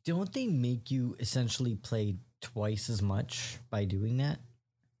 but don't they make you essentially play twice as much by doing that?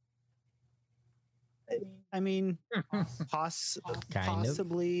 I mean, Kind of.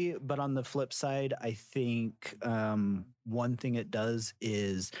 possibly, but on the flip side, I think one thing it does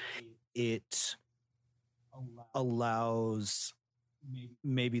is it allows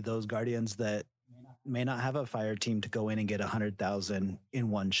maybe those guardians that may not have a fire team to go in and get 100,000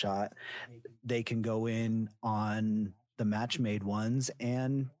 in one shot. They can go in on the match made ones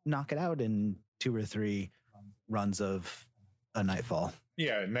and knock it out in 2 or 3 runs of a Nightfall.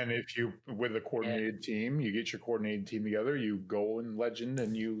 Yeah, and then if you with a coordinated team, you get your coordinated team together, you go in Legend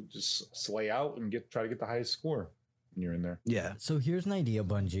and you just slay out and try to get the highest score when you're in there. Yeah. So here's an idea,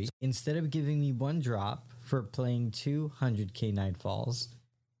 Bungie. Instead of giving me 1 drop for playing 200k Nightfalls,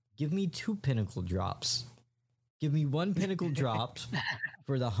 give me 2 pinnacle drops. Give me 1 pinnacle drop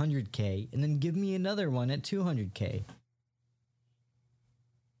for the 100k, and then give me another one at 200k.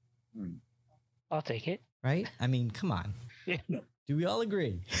 I'll take it. Right? I mean, come on. Yeah. Do we all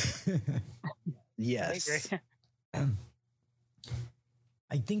agree? Yes. I agree.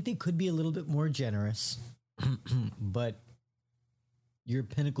 I think they could be a little bit more generous, but your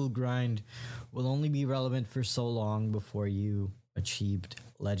pinnacle grind will only be relevant for so long before you achieved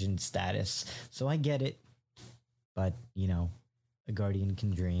legend status. So I get it, but you know, a guardian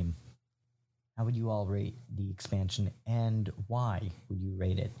can dream. How would you all rate the expansion, and why would you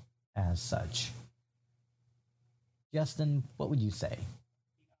rate it as such? Justin, what would you say?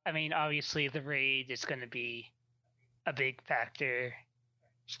 I mean, obviously the raid is going to be a big factor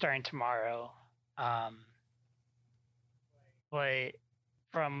starting tomorrow. But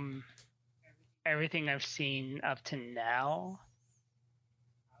from everything I've seen up to now,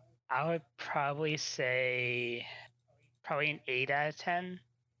 I would probably say an 8 out of 10.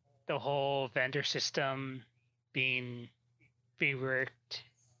 The whole vendor system being reworked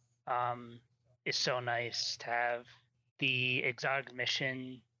is so nice to have. The exotic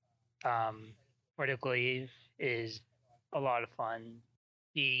mission for the glaive is a lot of fun.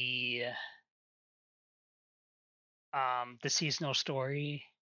 The seasonal story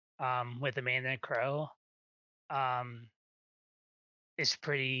with Amanda and Crow is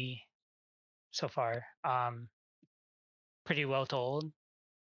pretty so far pretty well told.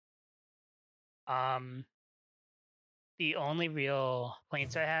 The only real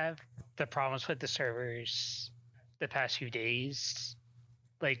complaints I have, the problems with the servers the past few days,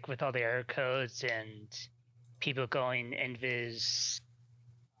 like with all the error codes and people going invis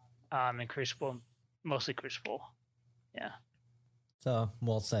and Crucible, mostly Crucible. Yeah. So,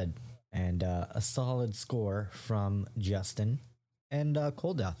 well said. And a solid score from Justin. And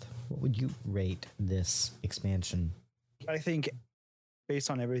Kolddeth, what would you rate this expansion? I think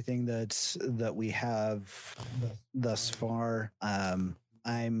based on everything that we have thus far,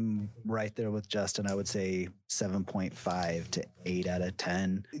 I'm right there with Justin. I would say 7.5 to 8 out of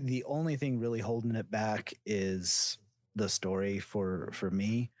 10. The only thing really holding it back is the story for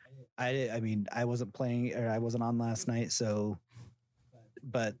me. I mean, I wasn't playing, or I wasn't on last night, so,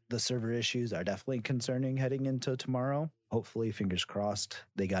 but the server issues are definitely concerning heading into tomorrow. Hopefully, fingers crossed,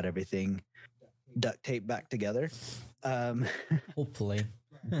 they got everything duct taped back together. Hopefully.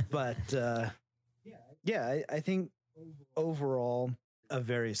 But yeah, I think overall, a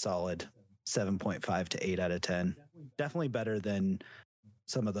very solid 7.5 to 8 out of 10. Definitely better than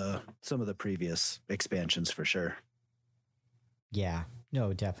some of the previous expansions for sure. Yeah,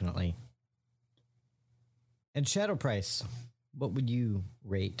 no, definitely. And Shadow Price, what would you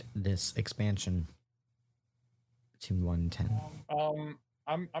rate this expansion between 1 and 10?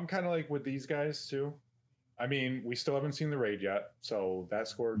 I'm kind of like with these guys too. I mean, we still haven't seen the raid yet, so that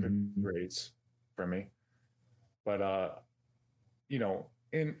score could be rates for me. But you know,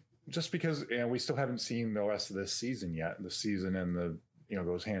 and just because we still haven't seen the rest of this season yet, the season and the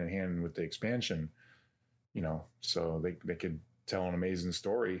goes hand in hand with the expansion, so they could tell an amazing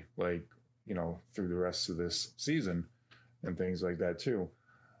story like through the rest of this season and things like that too.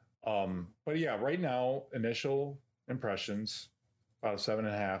 But yeah, right now, initial impressions about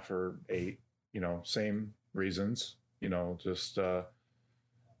 7.5 or 8. Same reasons. Just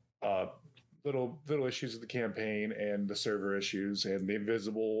little issues with the campaign and the server issues and the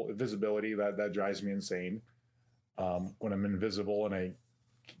invisibility that drives me insane. When I'm invisible and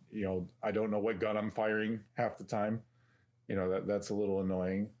I don't know what gun I'm firing half the time. That's a little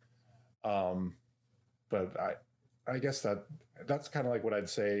annoying. But I guess that's kind of like what I'd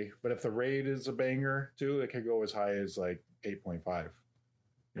say. But if the raid is a banger too, it could go as high as like 8.5.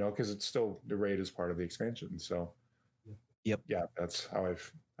 Because it's still, the raid is part of the expansion. So, yep, yeah, that's how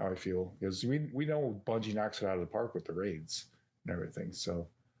I feel. Because we know Bungie knocks it out of the park with the raids. and everything. So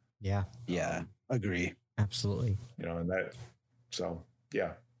Yeah, agree. absolutely. and that, so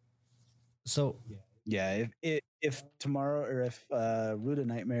yeah. So Yeah, if tomorrow, or if Root of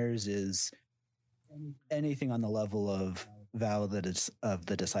Nightmares is anything on the level of Vow of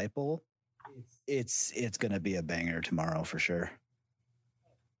the Disciple, it's gonna be a banger tomorrow for sure.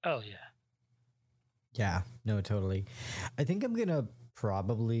 Oh yeah. yeah, no, totally. I think I'm gonna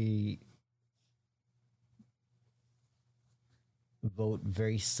probably vote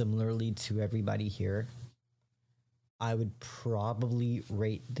very similarly to everybody here. I would probably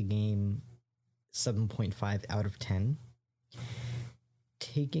rate the game 7.5 out of 10,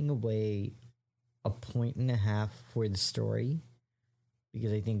 taking away a 1.5 for the story,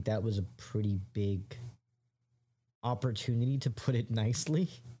 because I think that was a pretty big opportunity, to put it nicely,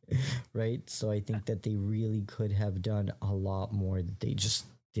 right? So I think that they really could have done a lot more that they just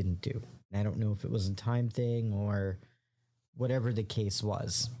didn't do. And I don't know if it was a time thing or whatever the case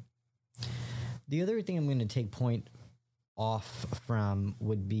was. The other thing I'm going to take point off from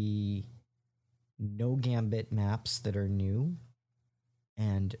would be no Gambit maps that are new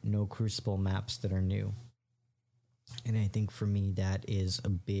and no Crucible maps that are new. And I think for me that is a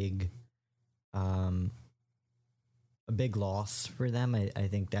big loss for them. I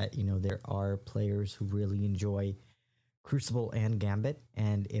think that, there are players who really enjoy Crucible and Gambit,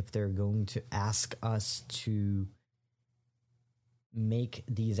 and if they're going to ask us to make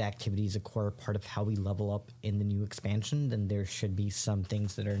these activities a core part of how we level up in the new expansion, then there should be some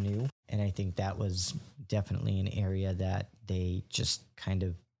things that are new. And I think that was definitely an area that they just kind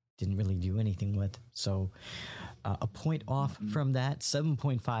of didn't really do anything with. So a point off from that,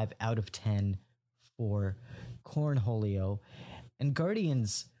 7.5 out of 10 for Cornholio. And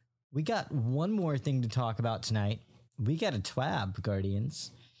Guardians, we got one more thing to talk about tonight. We got a TWAB,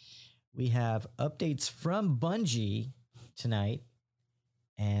 Guardians. We have updates from Bungie tonight.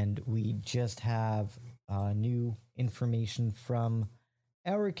 And we just have new information from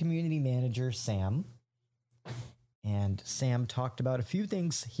our community manager, Sam. And Sam talked about a few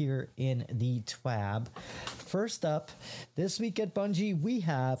things here in the TWAB. First up, this week at Bungie, we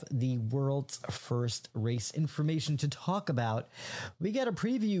have the world's first race information to talk about. We got a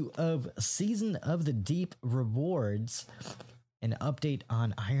preview of Season of the Deep rewards, an update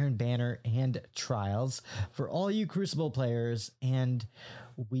on Iron Banner and Trials for all you Crucible players, and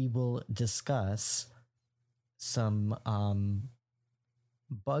we will discuss some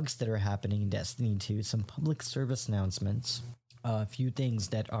bugs that are happening in Destiny 2, some public service announcements, a few things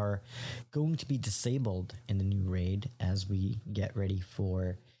that are going to be disabled in the new raid as we get ready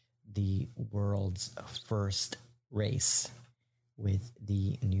for the world's first race with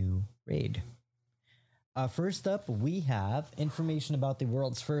the new raid. First up, we have information about the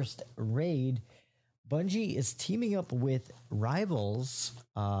world's first raid. Bungie is teaming up with Rivals,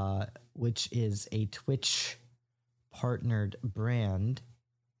 which is a Twitch partnered brand,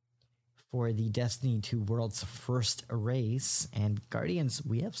 for the Destiny 2 world's first race. And Guardians,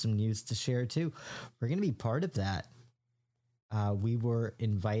 we have some news to share too. We're going to be part of that. We were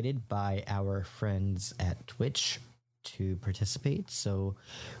invited by our friends at Twitch to participate, so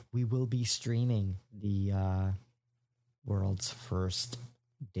we will be streaming the world's first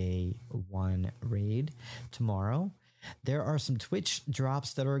day 1 raid tomorrow. There are some Twitch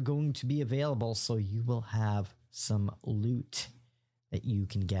drops that are going to be available, so you will have some loot that you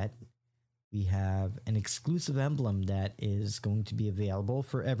can get. We have an exclusive emblem that is going to be available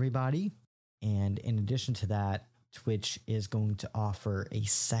for everybody. And in addition to that, Twitch is going to offer a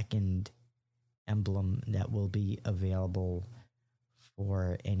second emblem that will be available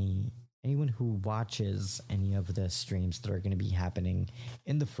for anyone who watches any of the streams that are going to be happening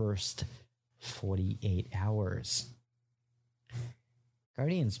in the first 48 hours.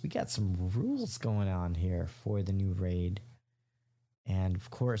 Guardians, we got some rules going on here for the new raid. And of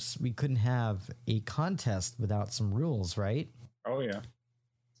course, we couldn't have a contest without some rules, right? Oh, yeah.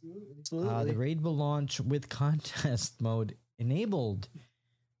 Absolutely. The raid will launch with contest mode enabled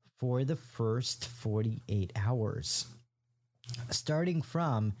for the first 48 hours. Starting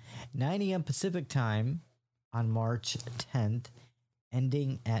from 9 a.m. Pacific time on March 10th,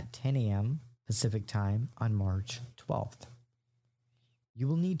 ending at 10 a.m. Pacific time on March 12th. You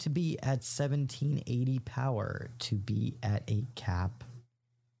will need to be at 1780 power to be at a cap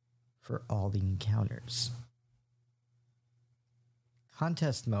for all the encounters.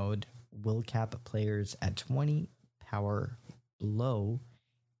 Contest mode will cap players at 20 power below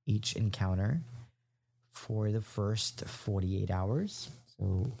each encounter for the first 48 hours.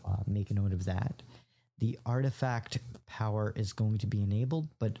 So make a note of that. The artifact power is going to be enabled,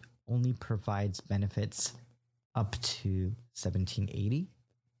 but only provides benefits up to 1780.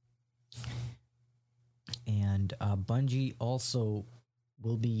 And Bungie also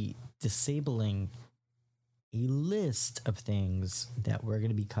will be disabling a list of things that we're going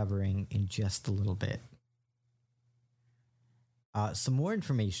to be covering in just a little bit. Some more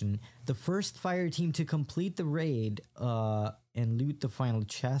information. The first fire team to complete the raid and loot the final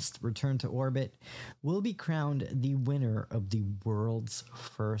chest, return to orbit, will be crowned the winner of the world's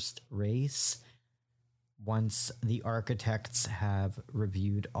first race once the architects have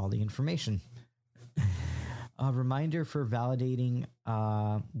reviewed all the information. A reminder for validating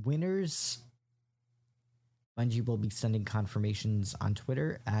winners. Bungie will be sending confirmations on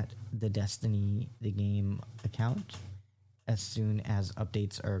Twitter at the Destiny the Game account as soon as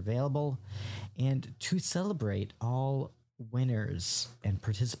updates are available. And to celebrate, all winners and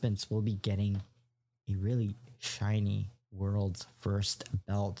participants will be getting a really shiny world's first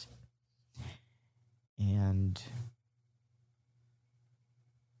belt. And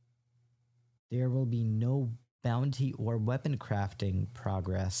there will be no bounty or weapon crafting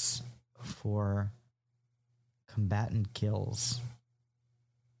progress for combatant kills.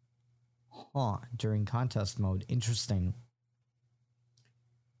 During contest mode. Interesting.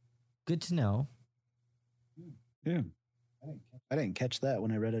 Good to know. Yeah. I didn't catch that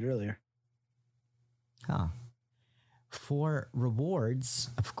when I read it earlier. For rewards,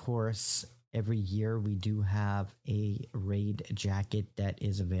 of course, every year we do have a raid jacket that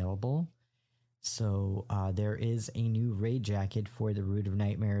is available. So there is a new raid jacket for the Root of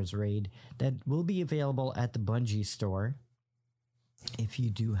Nightmares raid that will be available at the Bungie store if you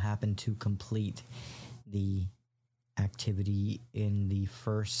do happen to complete the activity in the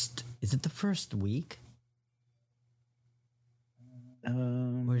first... Is it the first week?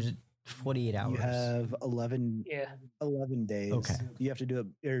 Or is it 48 hours? You have 11 days. Okay. You have to do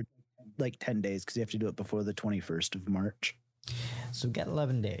it, or like 10 days, because you have to do it before the 21st of March. So get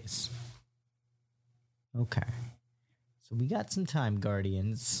 11 days. Okay. So we got some time,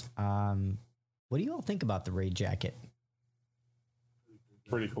 Guardians. What do you all think about the raid jacket?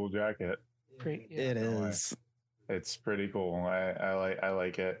 Pretty cool jacket. It is. It's pretty cool. I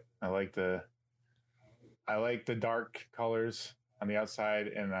like it. I like the dark colors on the outside,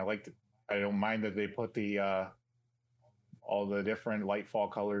 and I don't mind that they put the all the different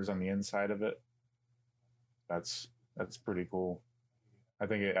Lightfall colors on the inside of it. That's pretty cool. I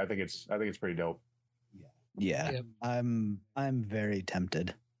think it's pretty dope. Yeah. I'm very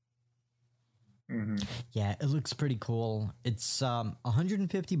tempted. Mm-hmm. Yeah, it looks pretty cool. It's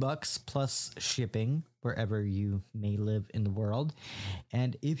 $150 plus shipping wherever you may live in the world.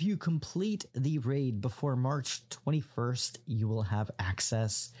 And if you complete the raid before March 21st, you will have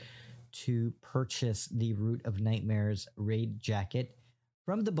access to purchase the Root of Nightmares raid jacket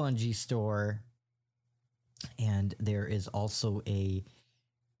from the Bungie store. And there is also a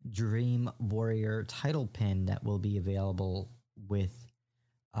Dream Warrior title pin that will be available with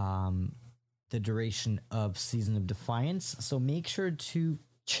the duration of Season of Defiance. So make sure to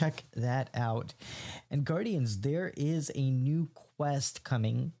check that out. And Guardians, there is a new quest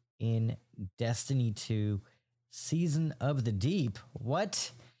coming in Destiny 2 Season of the Deep.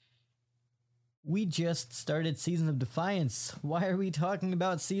 What? We just started Season of Defiance. Why are we talking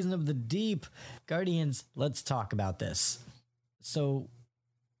about Season of the Deep? Guardians, let's talk about this. So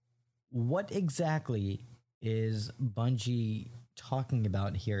what exactly is Bungie talking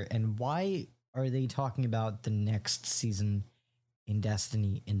about here, and why are they talking about the next season in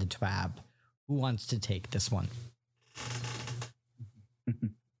Destiny in the TWAB? Who wants to take this one?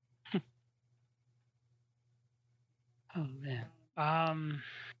 Oh man.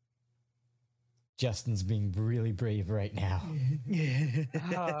 Justin's being really brave right now.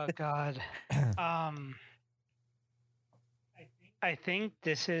 Oh god. I think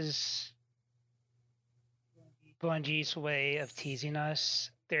this is Bungie's way of teasing us.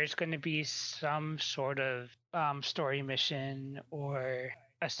 There's going to be some sort of story mission or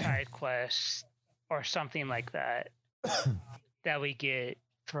a side quest or something like that that we get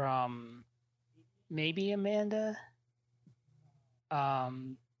from maybe Amanda.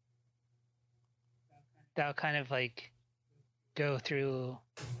 That'll kind of like go through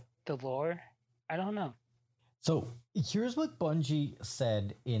the lore. I don't know. So here's what Bungie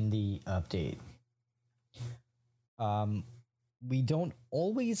said in the update. We don't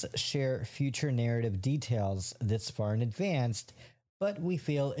always share future narrative details this far in advance, but we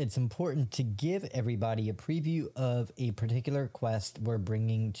feel it's important to give everybody a preview of a particular quest we're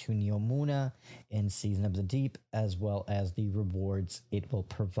bringing to Neomuna in Season of the Deep, as well as the rewards it will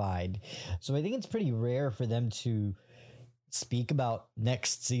provide. So I think it's pretty rare for them to speak about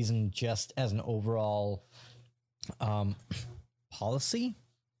next season just as an overall um, policy.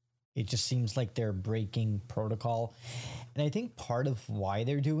 It just seems like they're breaking protocol. And I think part of why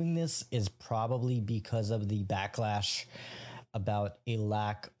they're doing this is probably because of the backlash about a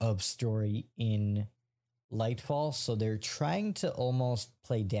lack of story in Lightfall. So they're trying to almost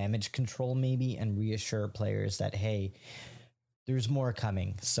play damage control maybe and reassure players that, hey, there's more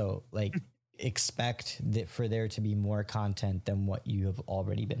coming. So like expect that for there to be more content than what you have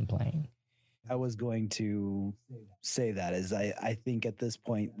already been playing. I was going to say that is I think at this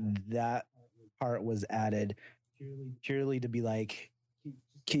point that part was added purely to be like,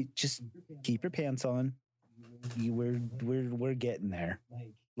 just keep your pants on. We're getting there.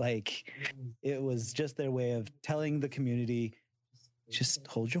 Like it was just their way of telling the community, just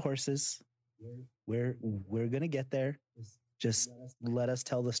hold your horses. We're gonna get there. Just let us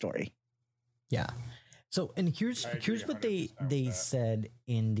tell the story. Yeah. So, and here's what they said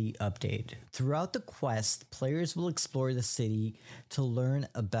in the update. Throughout the quest, players will explore the city to learn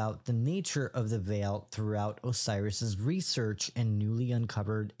about the nature of the Veil throughout Osiris's research and newly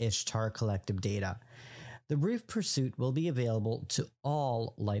uncovered Ishtar collective data. The brief pursuit will be available to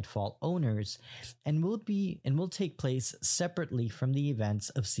all Lightfall owners and will take place separately from the events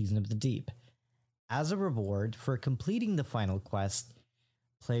of Season of the Deep. As a reward for completing the final quest,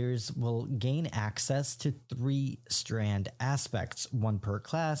 players will gain access to 3 strand aspects, 1 per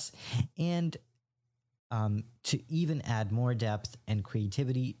class, and to even add more depth and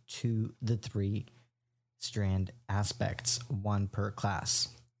creativity to the 3 strand aspects, 1 per class.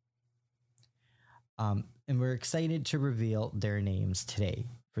 And we're excited to reveal their names today.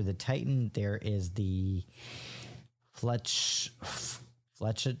 For the Titan, there is the Fletched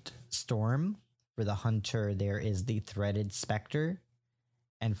Storm. For the Hunter, there is the Threaded Spectre.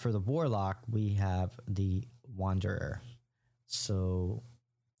 And for the Warlock, we have the Wanderer. So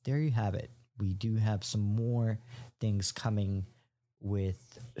there you have it. We do have some more things coming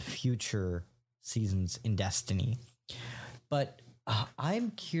with future seasons in Destiny. But I'm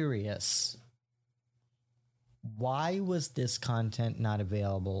curious, why was this content not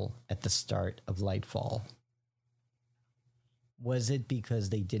available at the start of Lightfall? Was it because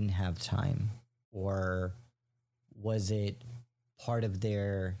they didn't have time? Or was it part of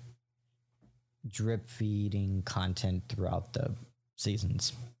their drip feeding content throughout the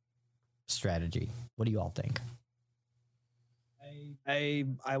season's strategy? What do you all think? I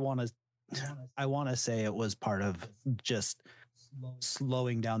want to say it was part of just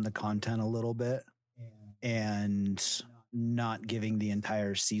slowing down the content a little bit and not giving the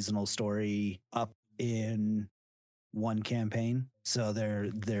entire seasonal story up in one campaign. So they're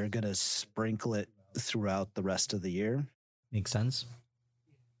going to sprinkle it throughout the rest of the year. Makes sense.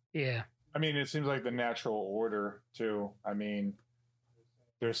 Yeah. I mean, it seems like the natural order too. I mean,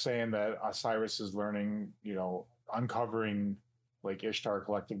 they're saying that Osiris is learning, uncovering like Ishtar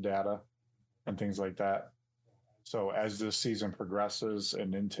collective data and things like that. So as this season progresses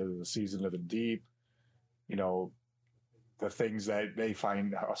and into the Season of the Deep, the things that they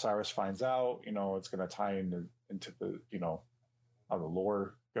find, Osiris finds out, it's going to tie into the, how the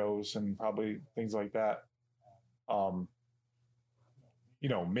lore goes and probably things like that.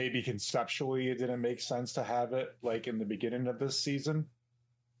 Maybe conceptually it didn't make sense to have it like in the beginning of this season,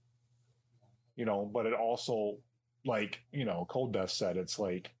 but it also like, Kolddeth said, it's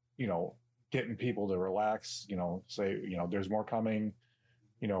like, getting people to relax, say, there's more coming.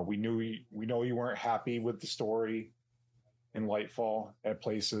 We know you weren't happy with the story in Lightfall at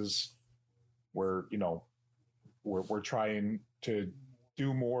places where, we're trying to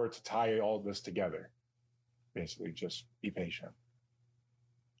do more to tie all this together. Basically, just be patient.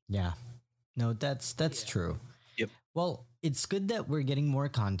 Yeah. No, that's true. Yep. Well, it's good that we're getting more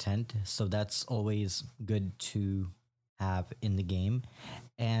content, so that's always good to have in the game.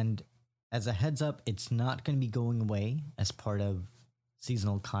 And as a heads up, it's not going to be going away as part of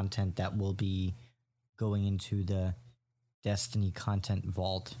seasonal content that will be going into the Destiny content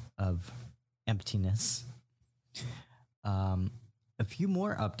vault of emptiness. A few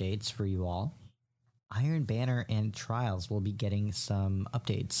more updates for you all. Iron Banner and Trials will be getting some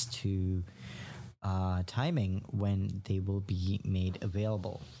updates to timing when they will be made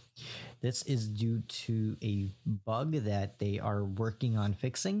available. This is due to a bug that they are working on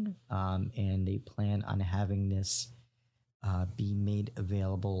fixing, and they plan on having this be made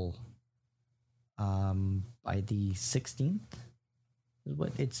available by the 16th, is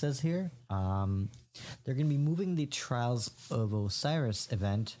what it says here. They're going to be moving the Trials of Osiris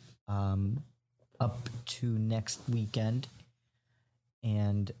event up to next weekend,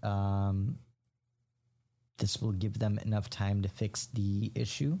 and this will give them enough time to fix the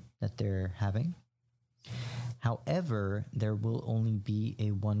issue that they're having. However, there will only be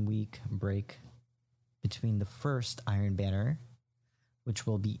a 1-week break between the first Iron Banner, which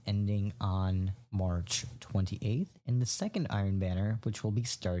will be ending on March 28th, and the second Iron Banner, which will be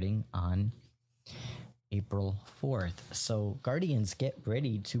starting on April 4th. So, Guardians, get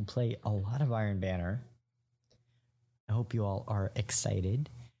ready to play a lot of Iron Banner. I hope you all are excited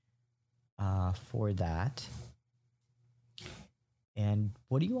for that. And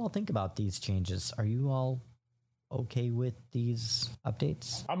what do you all think about these changes? Are you all okay with these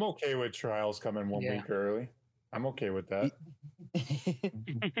updates? I'm okay with trials coming 1 week early. I'm okay with that.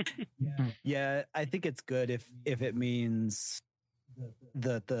 Yeah, I think it's good if it means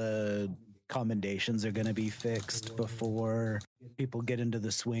that the commendations are going to be fixed before people get into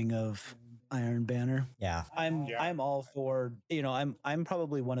the swing of Iron Banner. Yeah. I'm all for, I'm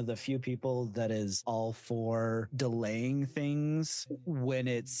probably one of the few people that is all for delaying things when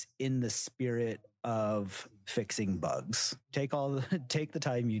it's in the spirit of fixing bugs. Take the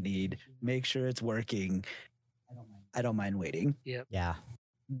time you need, make sure it's working. I don't mind waiting. Yep. Yeah.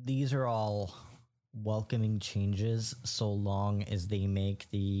 These are all welcoming changes so long as they make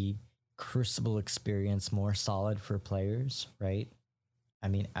the Crucible experience more solid for players, right? I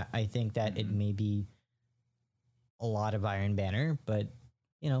mean, I think that it may be a lot of Iron Banner, but,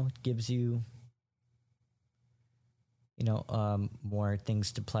 it gives you, more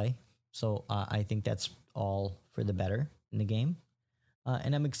things to play. So I think that's all for the better in the game.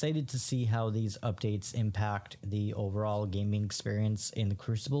 And I'm excited to see how these updates impact the overall gaming experience in the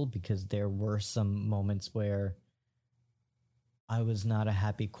Crucible, because there were some moments where I was not a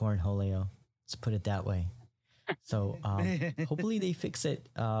happy cornholio. Let's put it that way. So hopefully they fix it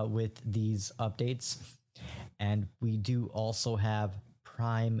with these updates. And we do also have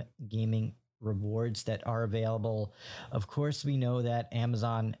Prime Gaming rewards that are available. Of course, we know that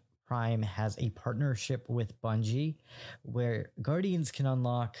Amazon Prime has a partnership with Bungie where Guardians can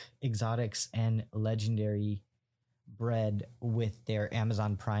unlock exotics and legendary bread with their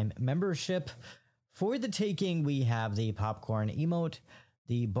Amazon Prime membership. For the taking, we have the popcorn emote,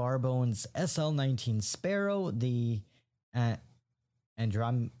 the Barbones SL-19 Sparrow, the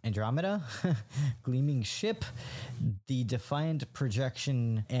Andromeda Gleaming Ship, the Defiant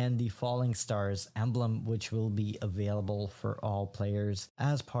Projection, and the Falling Stars emblem, which will be available for all players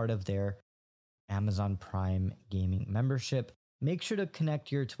as part of their Amazon Prime Gaming membership. Make sure to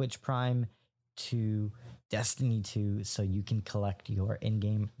connect your Twitch Prime to Destiny 2 so you can collect your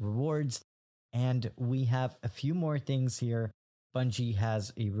in-game rewards. And we have a few more things here. Bungie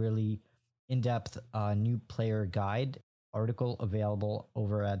has a really in-depth new player guide article available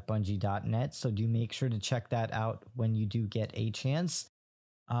over at bungie.net, so do make sure to check that out when you do get a chance.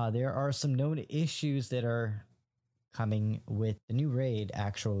 There are some known issues that are coming with the new raid,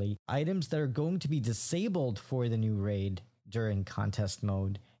 actually. Items that are going to be disabled for the new raid during contest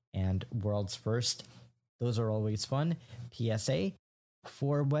mode and world's first. Those are always fun. PSA.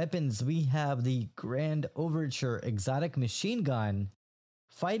 For weapons, we have the Grand Overture exotic machine gun,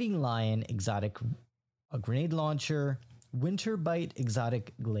 Fighting Lion exotic a grenade launcher, Winter Bite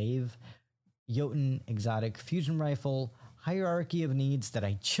exotic glaive, Jotun exotic fusion rifle, Hierarchy of Needs that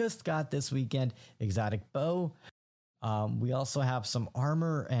I just got this weekend, exotic bow. We also have some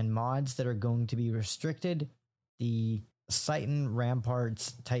armor and mods that are going to be restricted. The Titan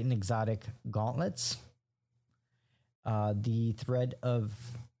Ramparts Titan exotic gauntlets. The Thread of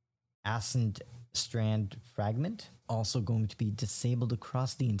Ascent Strand Fragment, also going to be disabled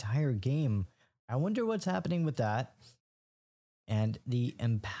across the entire game. I wonder what's happening with that. And the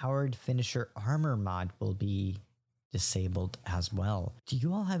Empowered Finisher Armor mod will be disabled as well. Do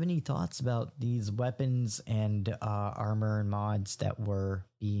you all have any thoughts about these weapons and armor and mods that were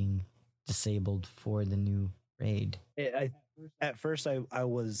being disabled for the new raid? At first, I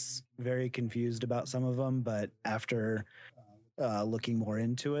was very confused about some of them, but after looking more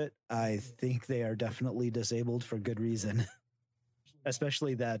into it, I think they are definitely disabled for good reason.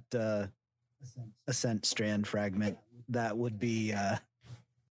 Especially that Ascent Strand Fragment. That would be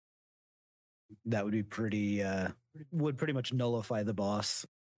pretty would pretty much nullify the boss.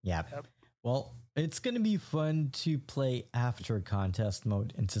 Yeah. Well, it's going to be fun to play after contest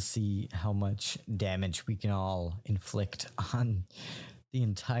mode and to see how much damage we can all inflict on the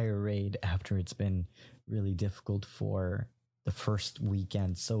entire raid after it's been really difficult for the first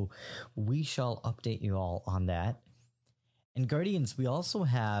weekend. So we shall update you all on that. And Guardians, we also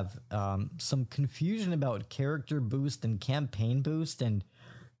have some confusion about character boost and campaign boost, and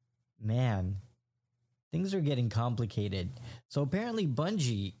man, things are getting complicated. So apparently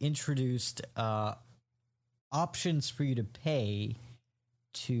Bungie introduced options for you to pay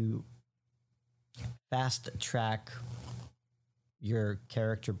to fast track your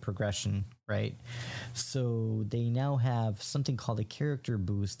character progression, right? So they now have something called a character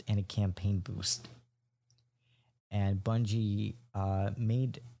boost and a campaign boost. And Bungie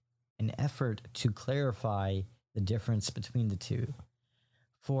made an effort to clarify the difference between the two.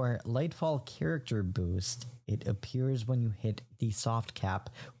 For Lightfall character boost, it appears when you hit the soft cap,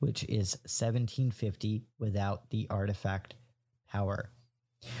 which is 1750 without the artifact power,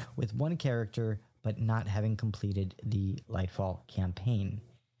 with one character but not having completed the Lightfall campaign.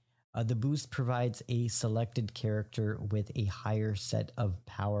 The boost provides a selected character with a higher set of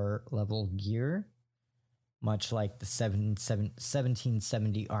power level gear, much like the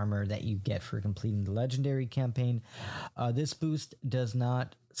 1770 armor that you get for completing the legendary campaign. This boost does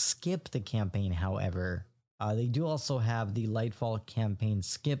not skip the campaign, however. They do also have the Lightfall campaign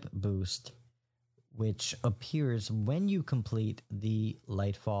skip boost, which appears when you complete the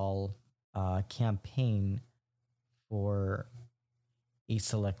Lightfall campaign for a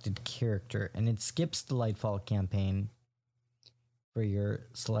selected character, and it skips the Lightfall campaign for your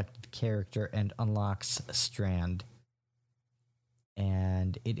selected character and unlocks Strand.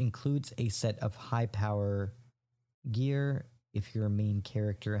 And it includes a set of high power gear if your main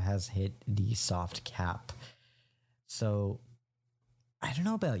character has hit the soft cap. So I don't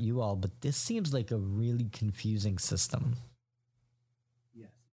know about you all, but this seems like a really confusing system.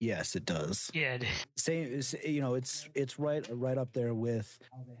 Yes, it does. Yeah. Same, it's right up there with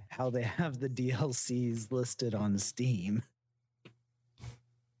how they have the DLCs listed on Steam.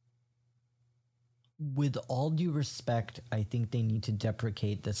 With all due respect, I think they need to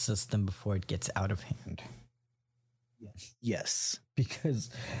deprecate the system before it gets out of hand. Yes. Because,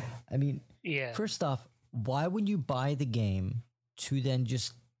 I mean, Yeah. first off, why would you buy the game to then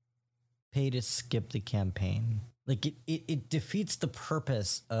just pay to skip the campaign? Like, it defeats the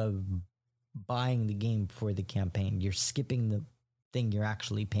purpose of buying the game for the campaign. You're skipping the thing you're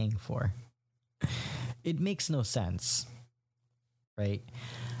actually paying for. It makes no sense, right?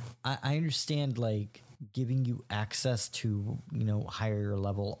 I understand, like, giving you access to, higher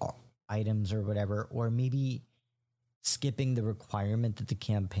level items or whatever, or maybe skipping the requirement that the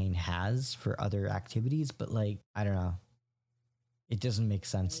campaign has for other activities, but, like, I don't know. It doesn't make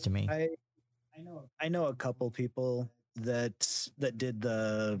sense to me. I know a couple people that did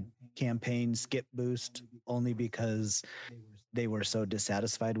the campaign skip boost only because they were so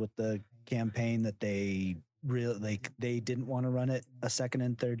dissatisfied with the campaign that they didn't want to run it a second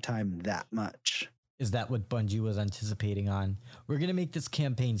and third time that much. Is that what Bungie was anticipating on? We're going to make this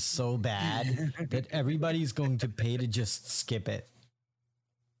campaign so bad that everybody's going to pay to just skip it.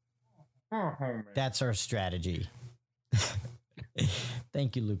 Oh, man. That's our strategy.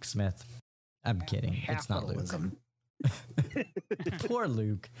 Thank you, Luke Smith. I'm kidding. It's not Luke. Capitalism. Poor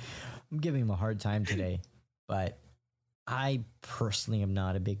Luke. I'm giving him a hard time today. But I personally am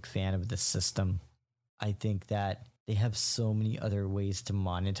not a big fan of this system. I think that they have so many other ways to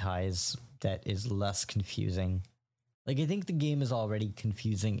monetize that is less confusing. Like, I think the game is already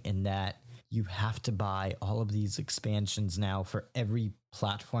confusing in that you have to buy all of these expansions now for every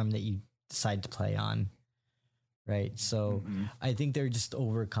platform that you decide to play on. Right? So I think they're just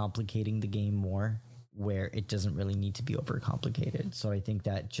overcomplicating the game more, where it doesn't really need to be overcomplicated. So I think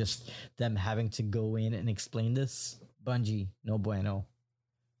that just them having to go in and explain this, Bungie, no bueno.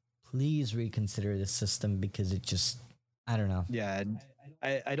 Please reconsider the system, because it just, I don't know. Yeah,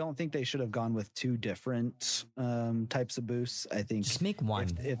 I don't think they should have gone with two different types of boosts. I think Just make one.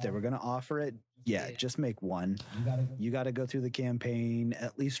 if they were going to offer it, just make one. You got to go through the campaign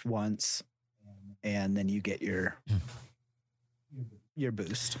at least once, and then you get your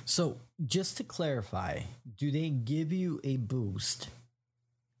boost. So just to clarify, do they give you a boost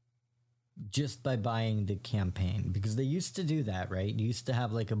just by buying the campaign? Because they used to do that, right? You used to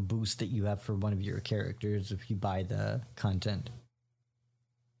have like a boost that you have for one of your characters if you buy the content.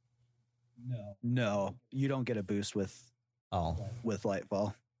 No, you don't get a boost with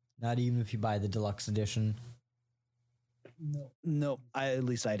Lightfall. Not even if you buy the deluxe edition. No, at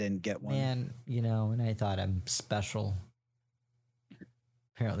least I didn't get one. Man, and I thought I'm special.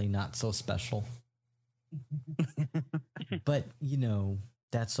 Apparently not so special. But,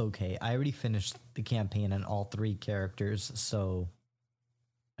 that's okay. I already finished the campaign on all three characters, so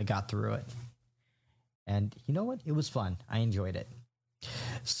I got through it. And you know what? It was fun. I enjoyed it.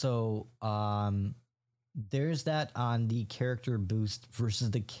 So, there's that on the character boost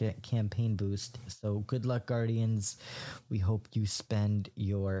versus the campaign boost. So good luck, Guardians. We hope you spend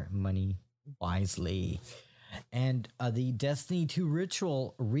your money wisely. And the Destiny 2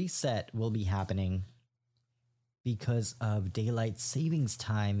 Ritual reset will be happening because of daylight savings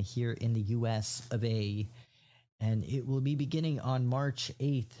time here in the US of A. And it will be beginning on March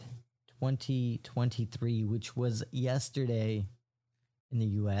 8th, 2023, which was yesterday in the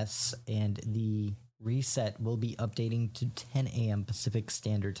US. And the reset will be updating to 10 a.m. Pacific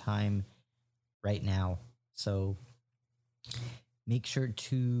Standard Time right now. So make sure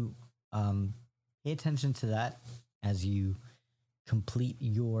to pay attention to that as you complete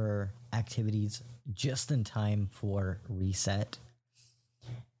your activities just in time for reset.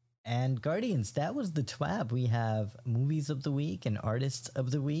 And Guardians, that was the TWAB. We have movies of the week and artists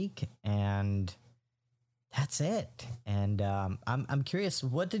of the week, and that's it. And I'm curious,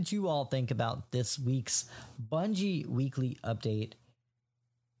 what did you all think about this week's Bungie Weekly Update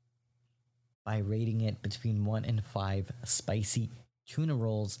by rating it between 1 and 5 spicy tuna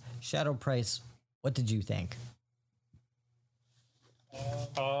rolls? Shadow Price, what did you think?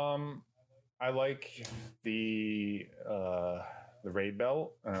 I like the raid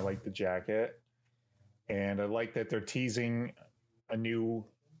belt, and I like the jacket, and I like that they're teasing a new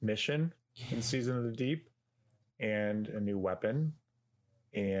mission in Season of the Deep and a new weapon.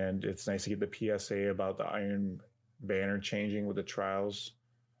 And it's nice to get the PSA about the Iron Banner changing with the trials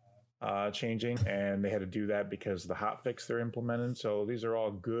changing, and they had to do that because of the hotfix they're implementing. So these are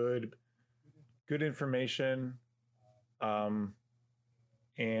all good information.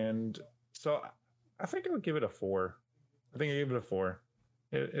 And so I think I would give it a 4. I think I gave it a 4.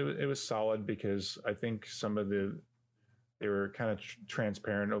 It was solid because I think some of they were kind of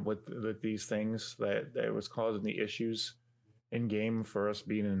transparent with these things that was causing the issues in game for us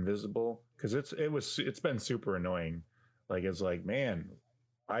being invisible, because it's been super annoying. Like, it's like, man,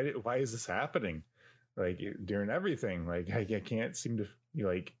 why is this happening? Like, during everything, like I can't seem to,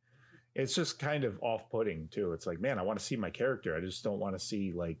 like, it's just kind of off-putting too. It's like, man, I want to see my character. I just don't want to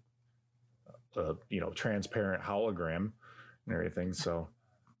see like a transparent hologram and everything. So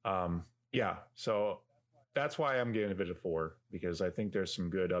yeah, so that's why I'm giving it a 4, because I think there's some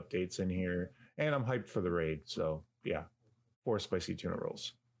good updates in here, and I'm hyped for the raid. So yeah, 4 spicy tuna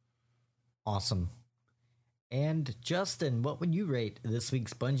rolls. Awesome. And Justin, what would you rate this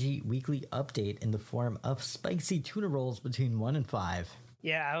week's Bungie Weekly Update in the form of spicy tuna rolls between 1 and 5?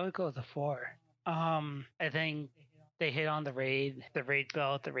 Yeah, I would go with a 4. I think they hit on the raid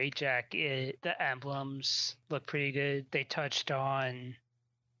belt, the raid jacket, the emblems look pretty good. They touched on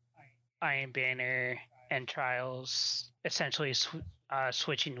Iron Banner and Trials, essentially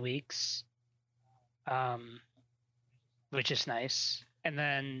switching weeks, which is nice. And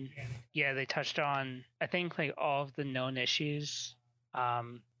then, yeah, they touched on, I think, like all of the known issues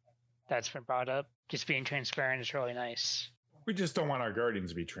that's been brought up. Just being transparent is really nice. We just don't want our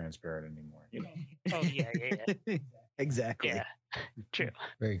Guardians to be transparent anymore, Oh, yeah. Exactly. Yeah, true.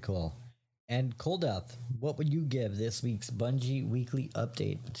 Very cool. And Kolddeth, what would you give this week's Bungie Weekly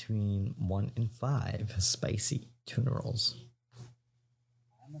Update between 1 and 5 spicy tuna rolls?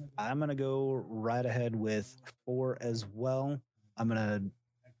 I'm going to go right ahead with 4 as well. I'm going to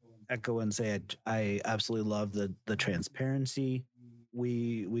echo and say I absolutely love the transparency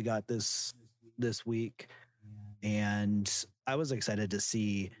we got this week. And I was excited to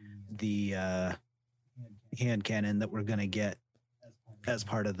see the hand cannon that we're going to get as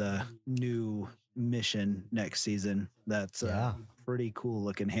part of the new mission next season. That's a pretty cool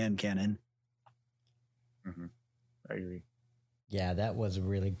looking hand cannon. Mm-hmm. I agree. Yeah, that was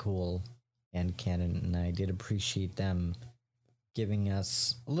really cool hand cannon, and I did appreciate them giving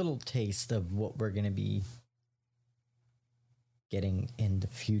us a little taste of what we're going to be getting in the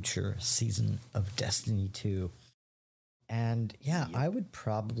future season of Destiny 2. And yeah, I would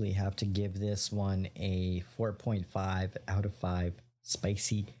probably have to give this one a 4.5 out of 5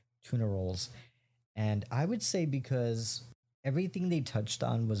 spicy tuna rolls. And I would say because everything they touched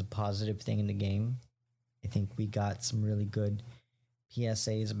on was a positive thing in the game. I think we got some really good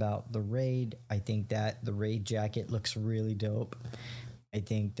PSAs about the raid. I think that the raid jacket looks really dope. I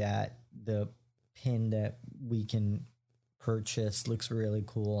think that the pin that we can purchase looks really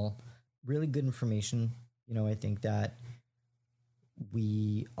cool. Really good information. I think that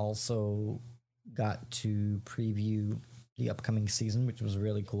we also got to preview the upcoming season, which was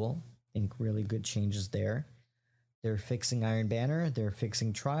really cool. I think really good changes there. They're fixing Iron Banner. They're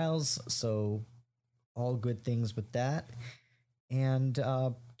fixing Trials. So all good things with that. And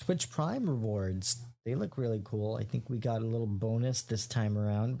Twitch Prime rewards, they look really cool. I think we got a little bonus this time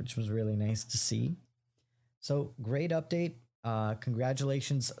around, which was really nice to see. So great update.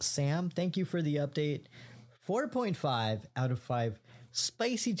 Congratulations, Sam. Thank you for the update. 4.5 out of 5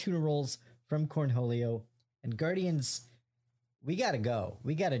 spicy tuna rolls from Cornholio. And Guardians, we got to go.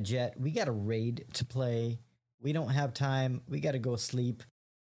 We got a jet. We got a raid to play. We don't have time. We got to go sleep.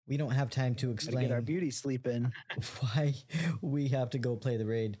 We don't have time to explain Get our beauty sleep in. why we have to go play the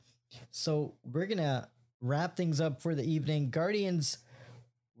raid. So we're going to wrap things up for the evening. Guardians,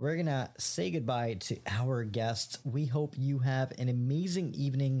 we're going to say goodbye to our guests. We hope you have an amazing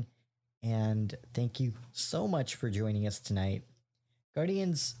evening, and thank you so much for joining us tonight.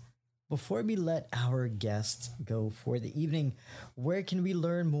 Guardians, before we let our guests go for the evening, where can we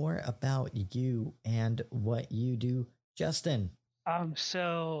learn more about you and what you do, Justin?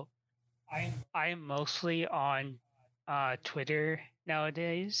 So I'm mostly on Twitter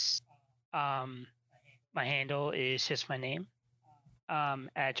nowadays. My handle is just my name,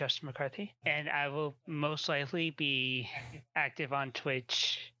 at Justin Maccarthy, and I will most likely be active on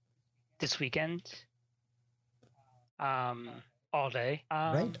Twitch this weekend. All day.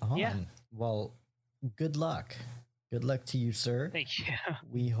 Right on. Yeah. Well, good luck. Good luck to you, sir. Thank you.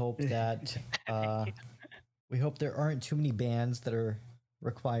 We hope that we hope there aren't too many bans that are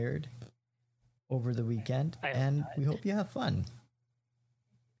required over the weekend, and we hope you have fun.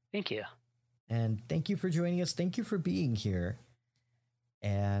 Thank you. And thank you for joining us. Thank you for being here.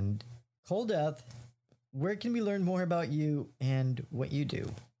 And Kolddeth, where can we learn more about you and what you do?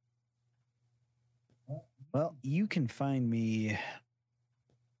 Well, you can find me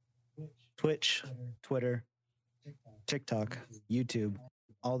Twitch, Twitter, TikTok, YouTube,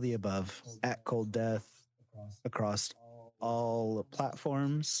 all the above, at Kolddeth, across all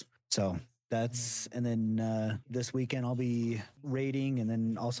platforms. So that's, and then this weekend I'll be raiding and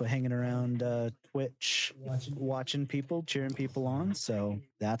then also hanging around Twitch, watching people, cheering people on. So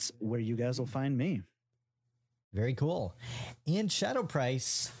that's where you guys will find me. Very cool. And Shadow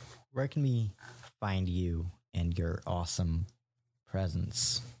Price, where can we find you and your awesome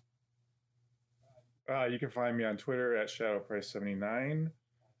presence? You can find me on Twitter at ShadowPrice79.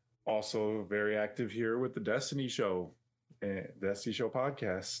 Also very active here with the Destiny Show, Destiny Show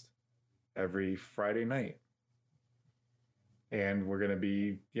podcast every Friday night. And we're going to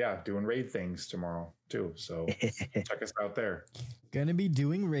be, doing raid things tomorrow too. So check us out there. Gonna be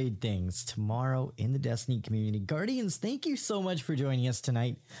doing raid things tomorrow in the Destiny community. Guardians, thank you so much for joining us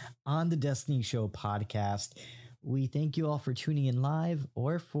tonight on the Destiny Show podcast. We thank you all for tuning in live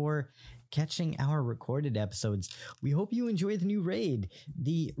or for catching our recorded episodes. We hope you enjoy the new raid.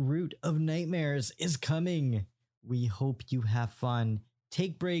 The Root of Nightmares is coming. We hope you have fun.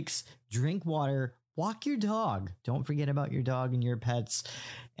 Take breaks, drink water, walk your dog. Don't forget about your dog and your pets,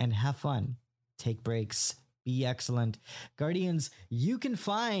 and have fun. Take breaks. Be excellent. Guardians, you can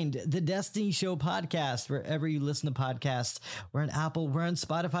find the Destiny Show podcast wherever you listen to podcasts. We're on Apple, we're on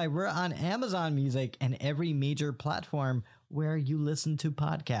Spotify, we're on Amazon Music, and every major platform where you listen to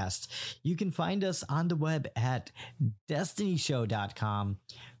podcasts. You can find us on the web at destinyshow.com,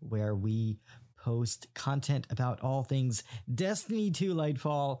 where we post content about all things Destiny 2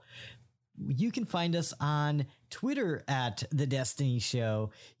 Lightfall. You can find us on Twitter at The Destiny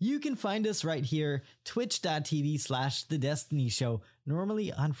Show. You can find us right here, twitch.tv/The Destiny Show,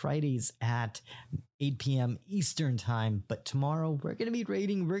 normally on Fridays at 8 p.m. Eastern Time. But tomorrow we're going to be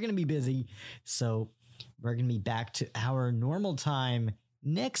raiding. We're going to be busy. So we're going to be back to our normal time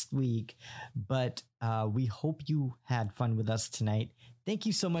next week. But we hope you had fun with us tonight. Thank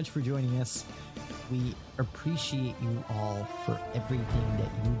you so much for joining us. We appreciate you all for everything that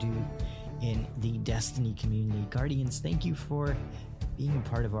you do in the Destiny community. Guardians, thank you for being a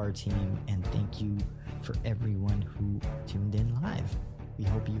part of our team, and thank you for everyone who tuned in live. We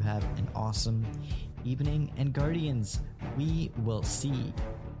hope you have an awesome evening, and Guardians, we will see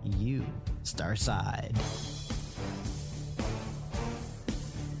you Starside.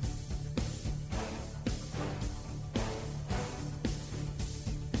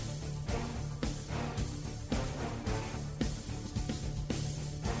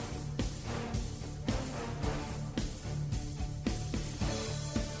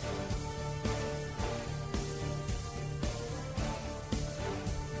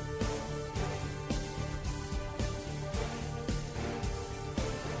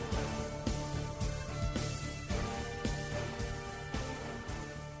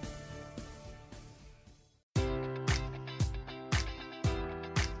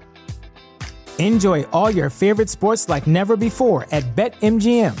 Enjoy all your favorite sports like never before at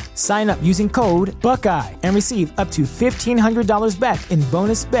BetMGM. Sign up using code Buckeye and receive up to $1,500 back in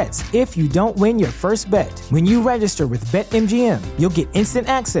bonus bets if you don't win your first bet. When you register with BetMGM, you'll get instant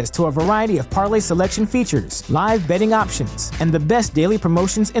access to a variety of parlay selection features, live betting options, and the best daily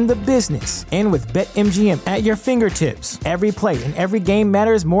promotions in the business. And with BetMGM at your fingertips, every play and every game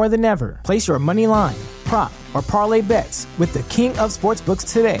matters more than ever. Place your money line, prop, or parlay bets with the king of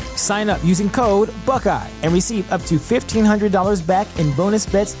sportsbooks today. Sign up using code Buckeye and receive up to $1,500 back in bonus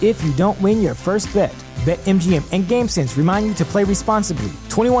bets if you don't win your first bet. BetMGM and GameSense remind you to play responsibly.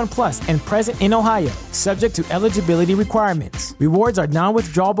 21 plus and present in Ohio, subject to eligibility requirements. Rewards are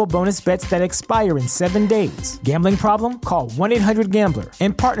non-withdrawable bonus bets that expire in 7 days. Gambling problem? Call 1-800-GAMBLER.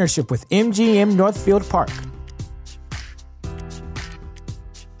 In partnership with MGM Northfield Park.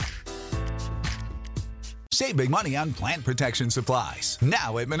 Save big money on plant protection supplies.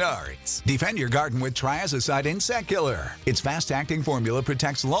 Now at Menards. Defend your garden with Triazicide Insect Killer. Its fast-acting formula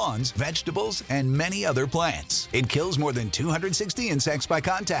protects lawns, vegetables, and many other plants. It kills more than 260 insects by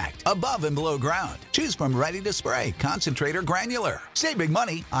contact, above and below ground. Choose from ready to spray, concentrate, or granular. Save big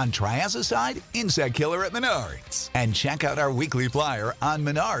money on Triazicide Insect Killer at Menards. And check out our weekly flyer on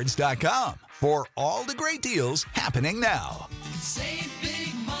Menards.com for all the great deals happening now. Save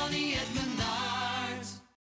big money at Menards.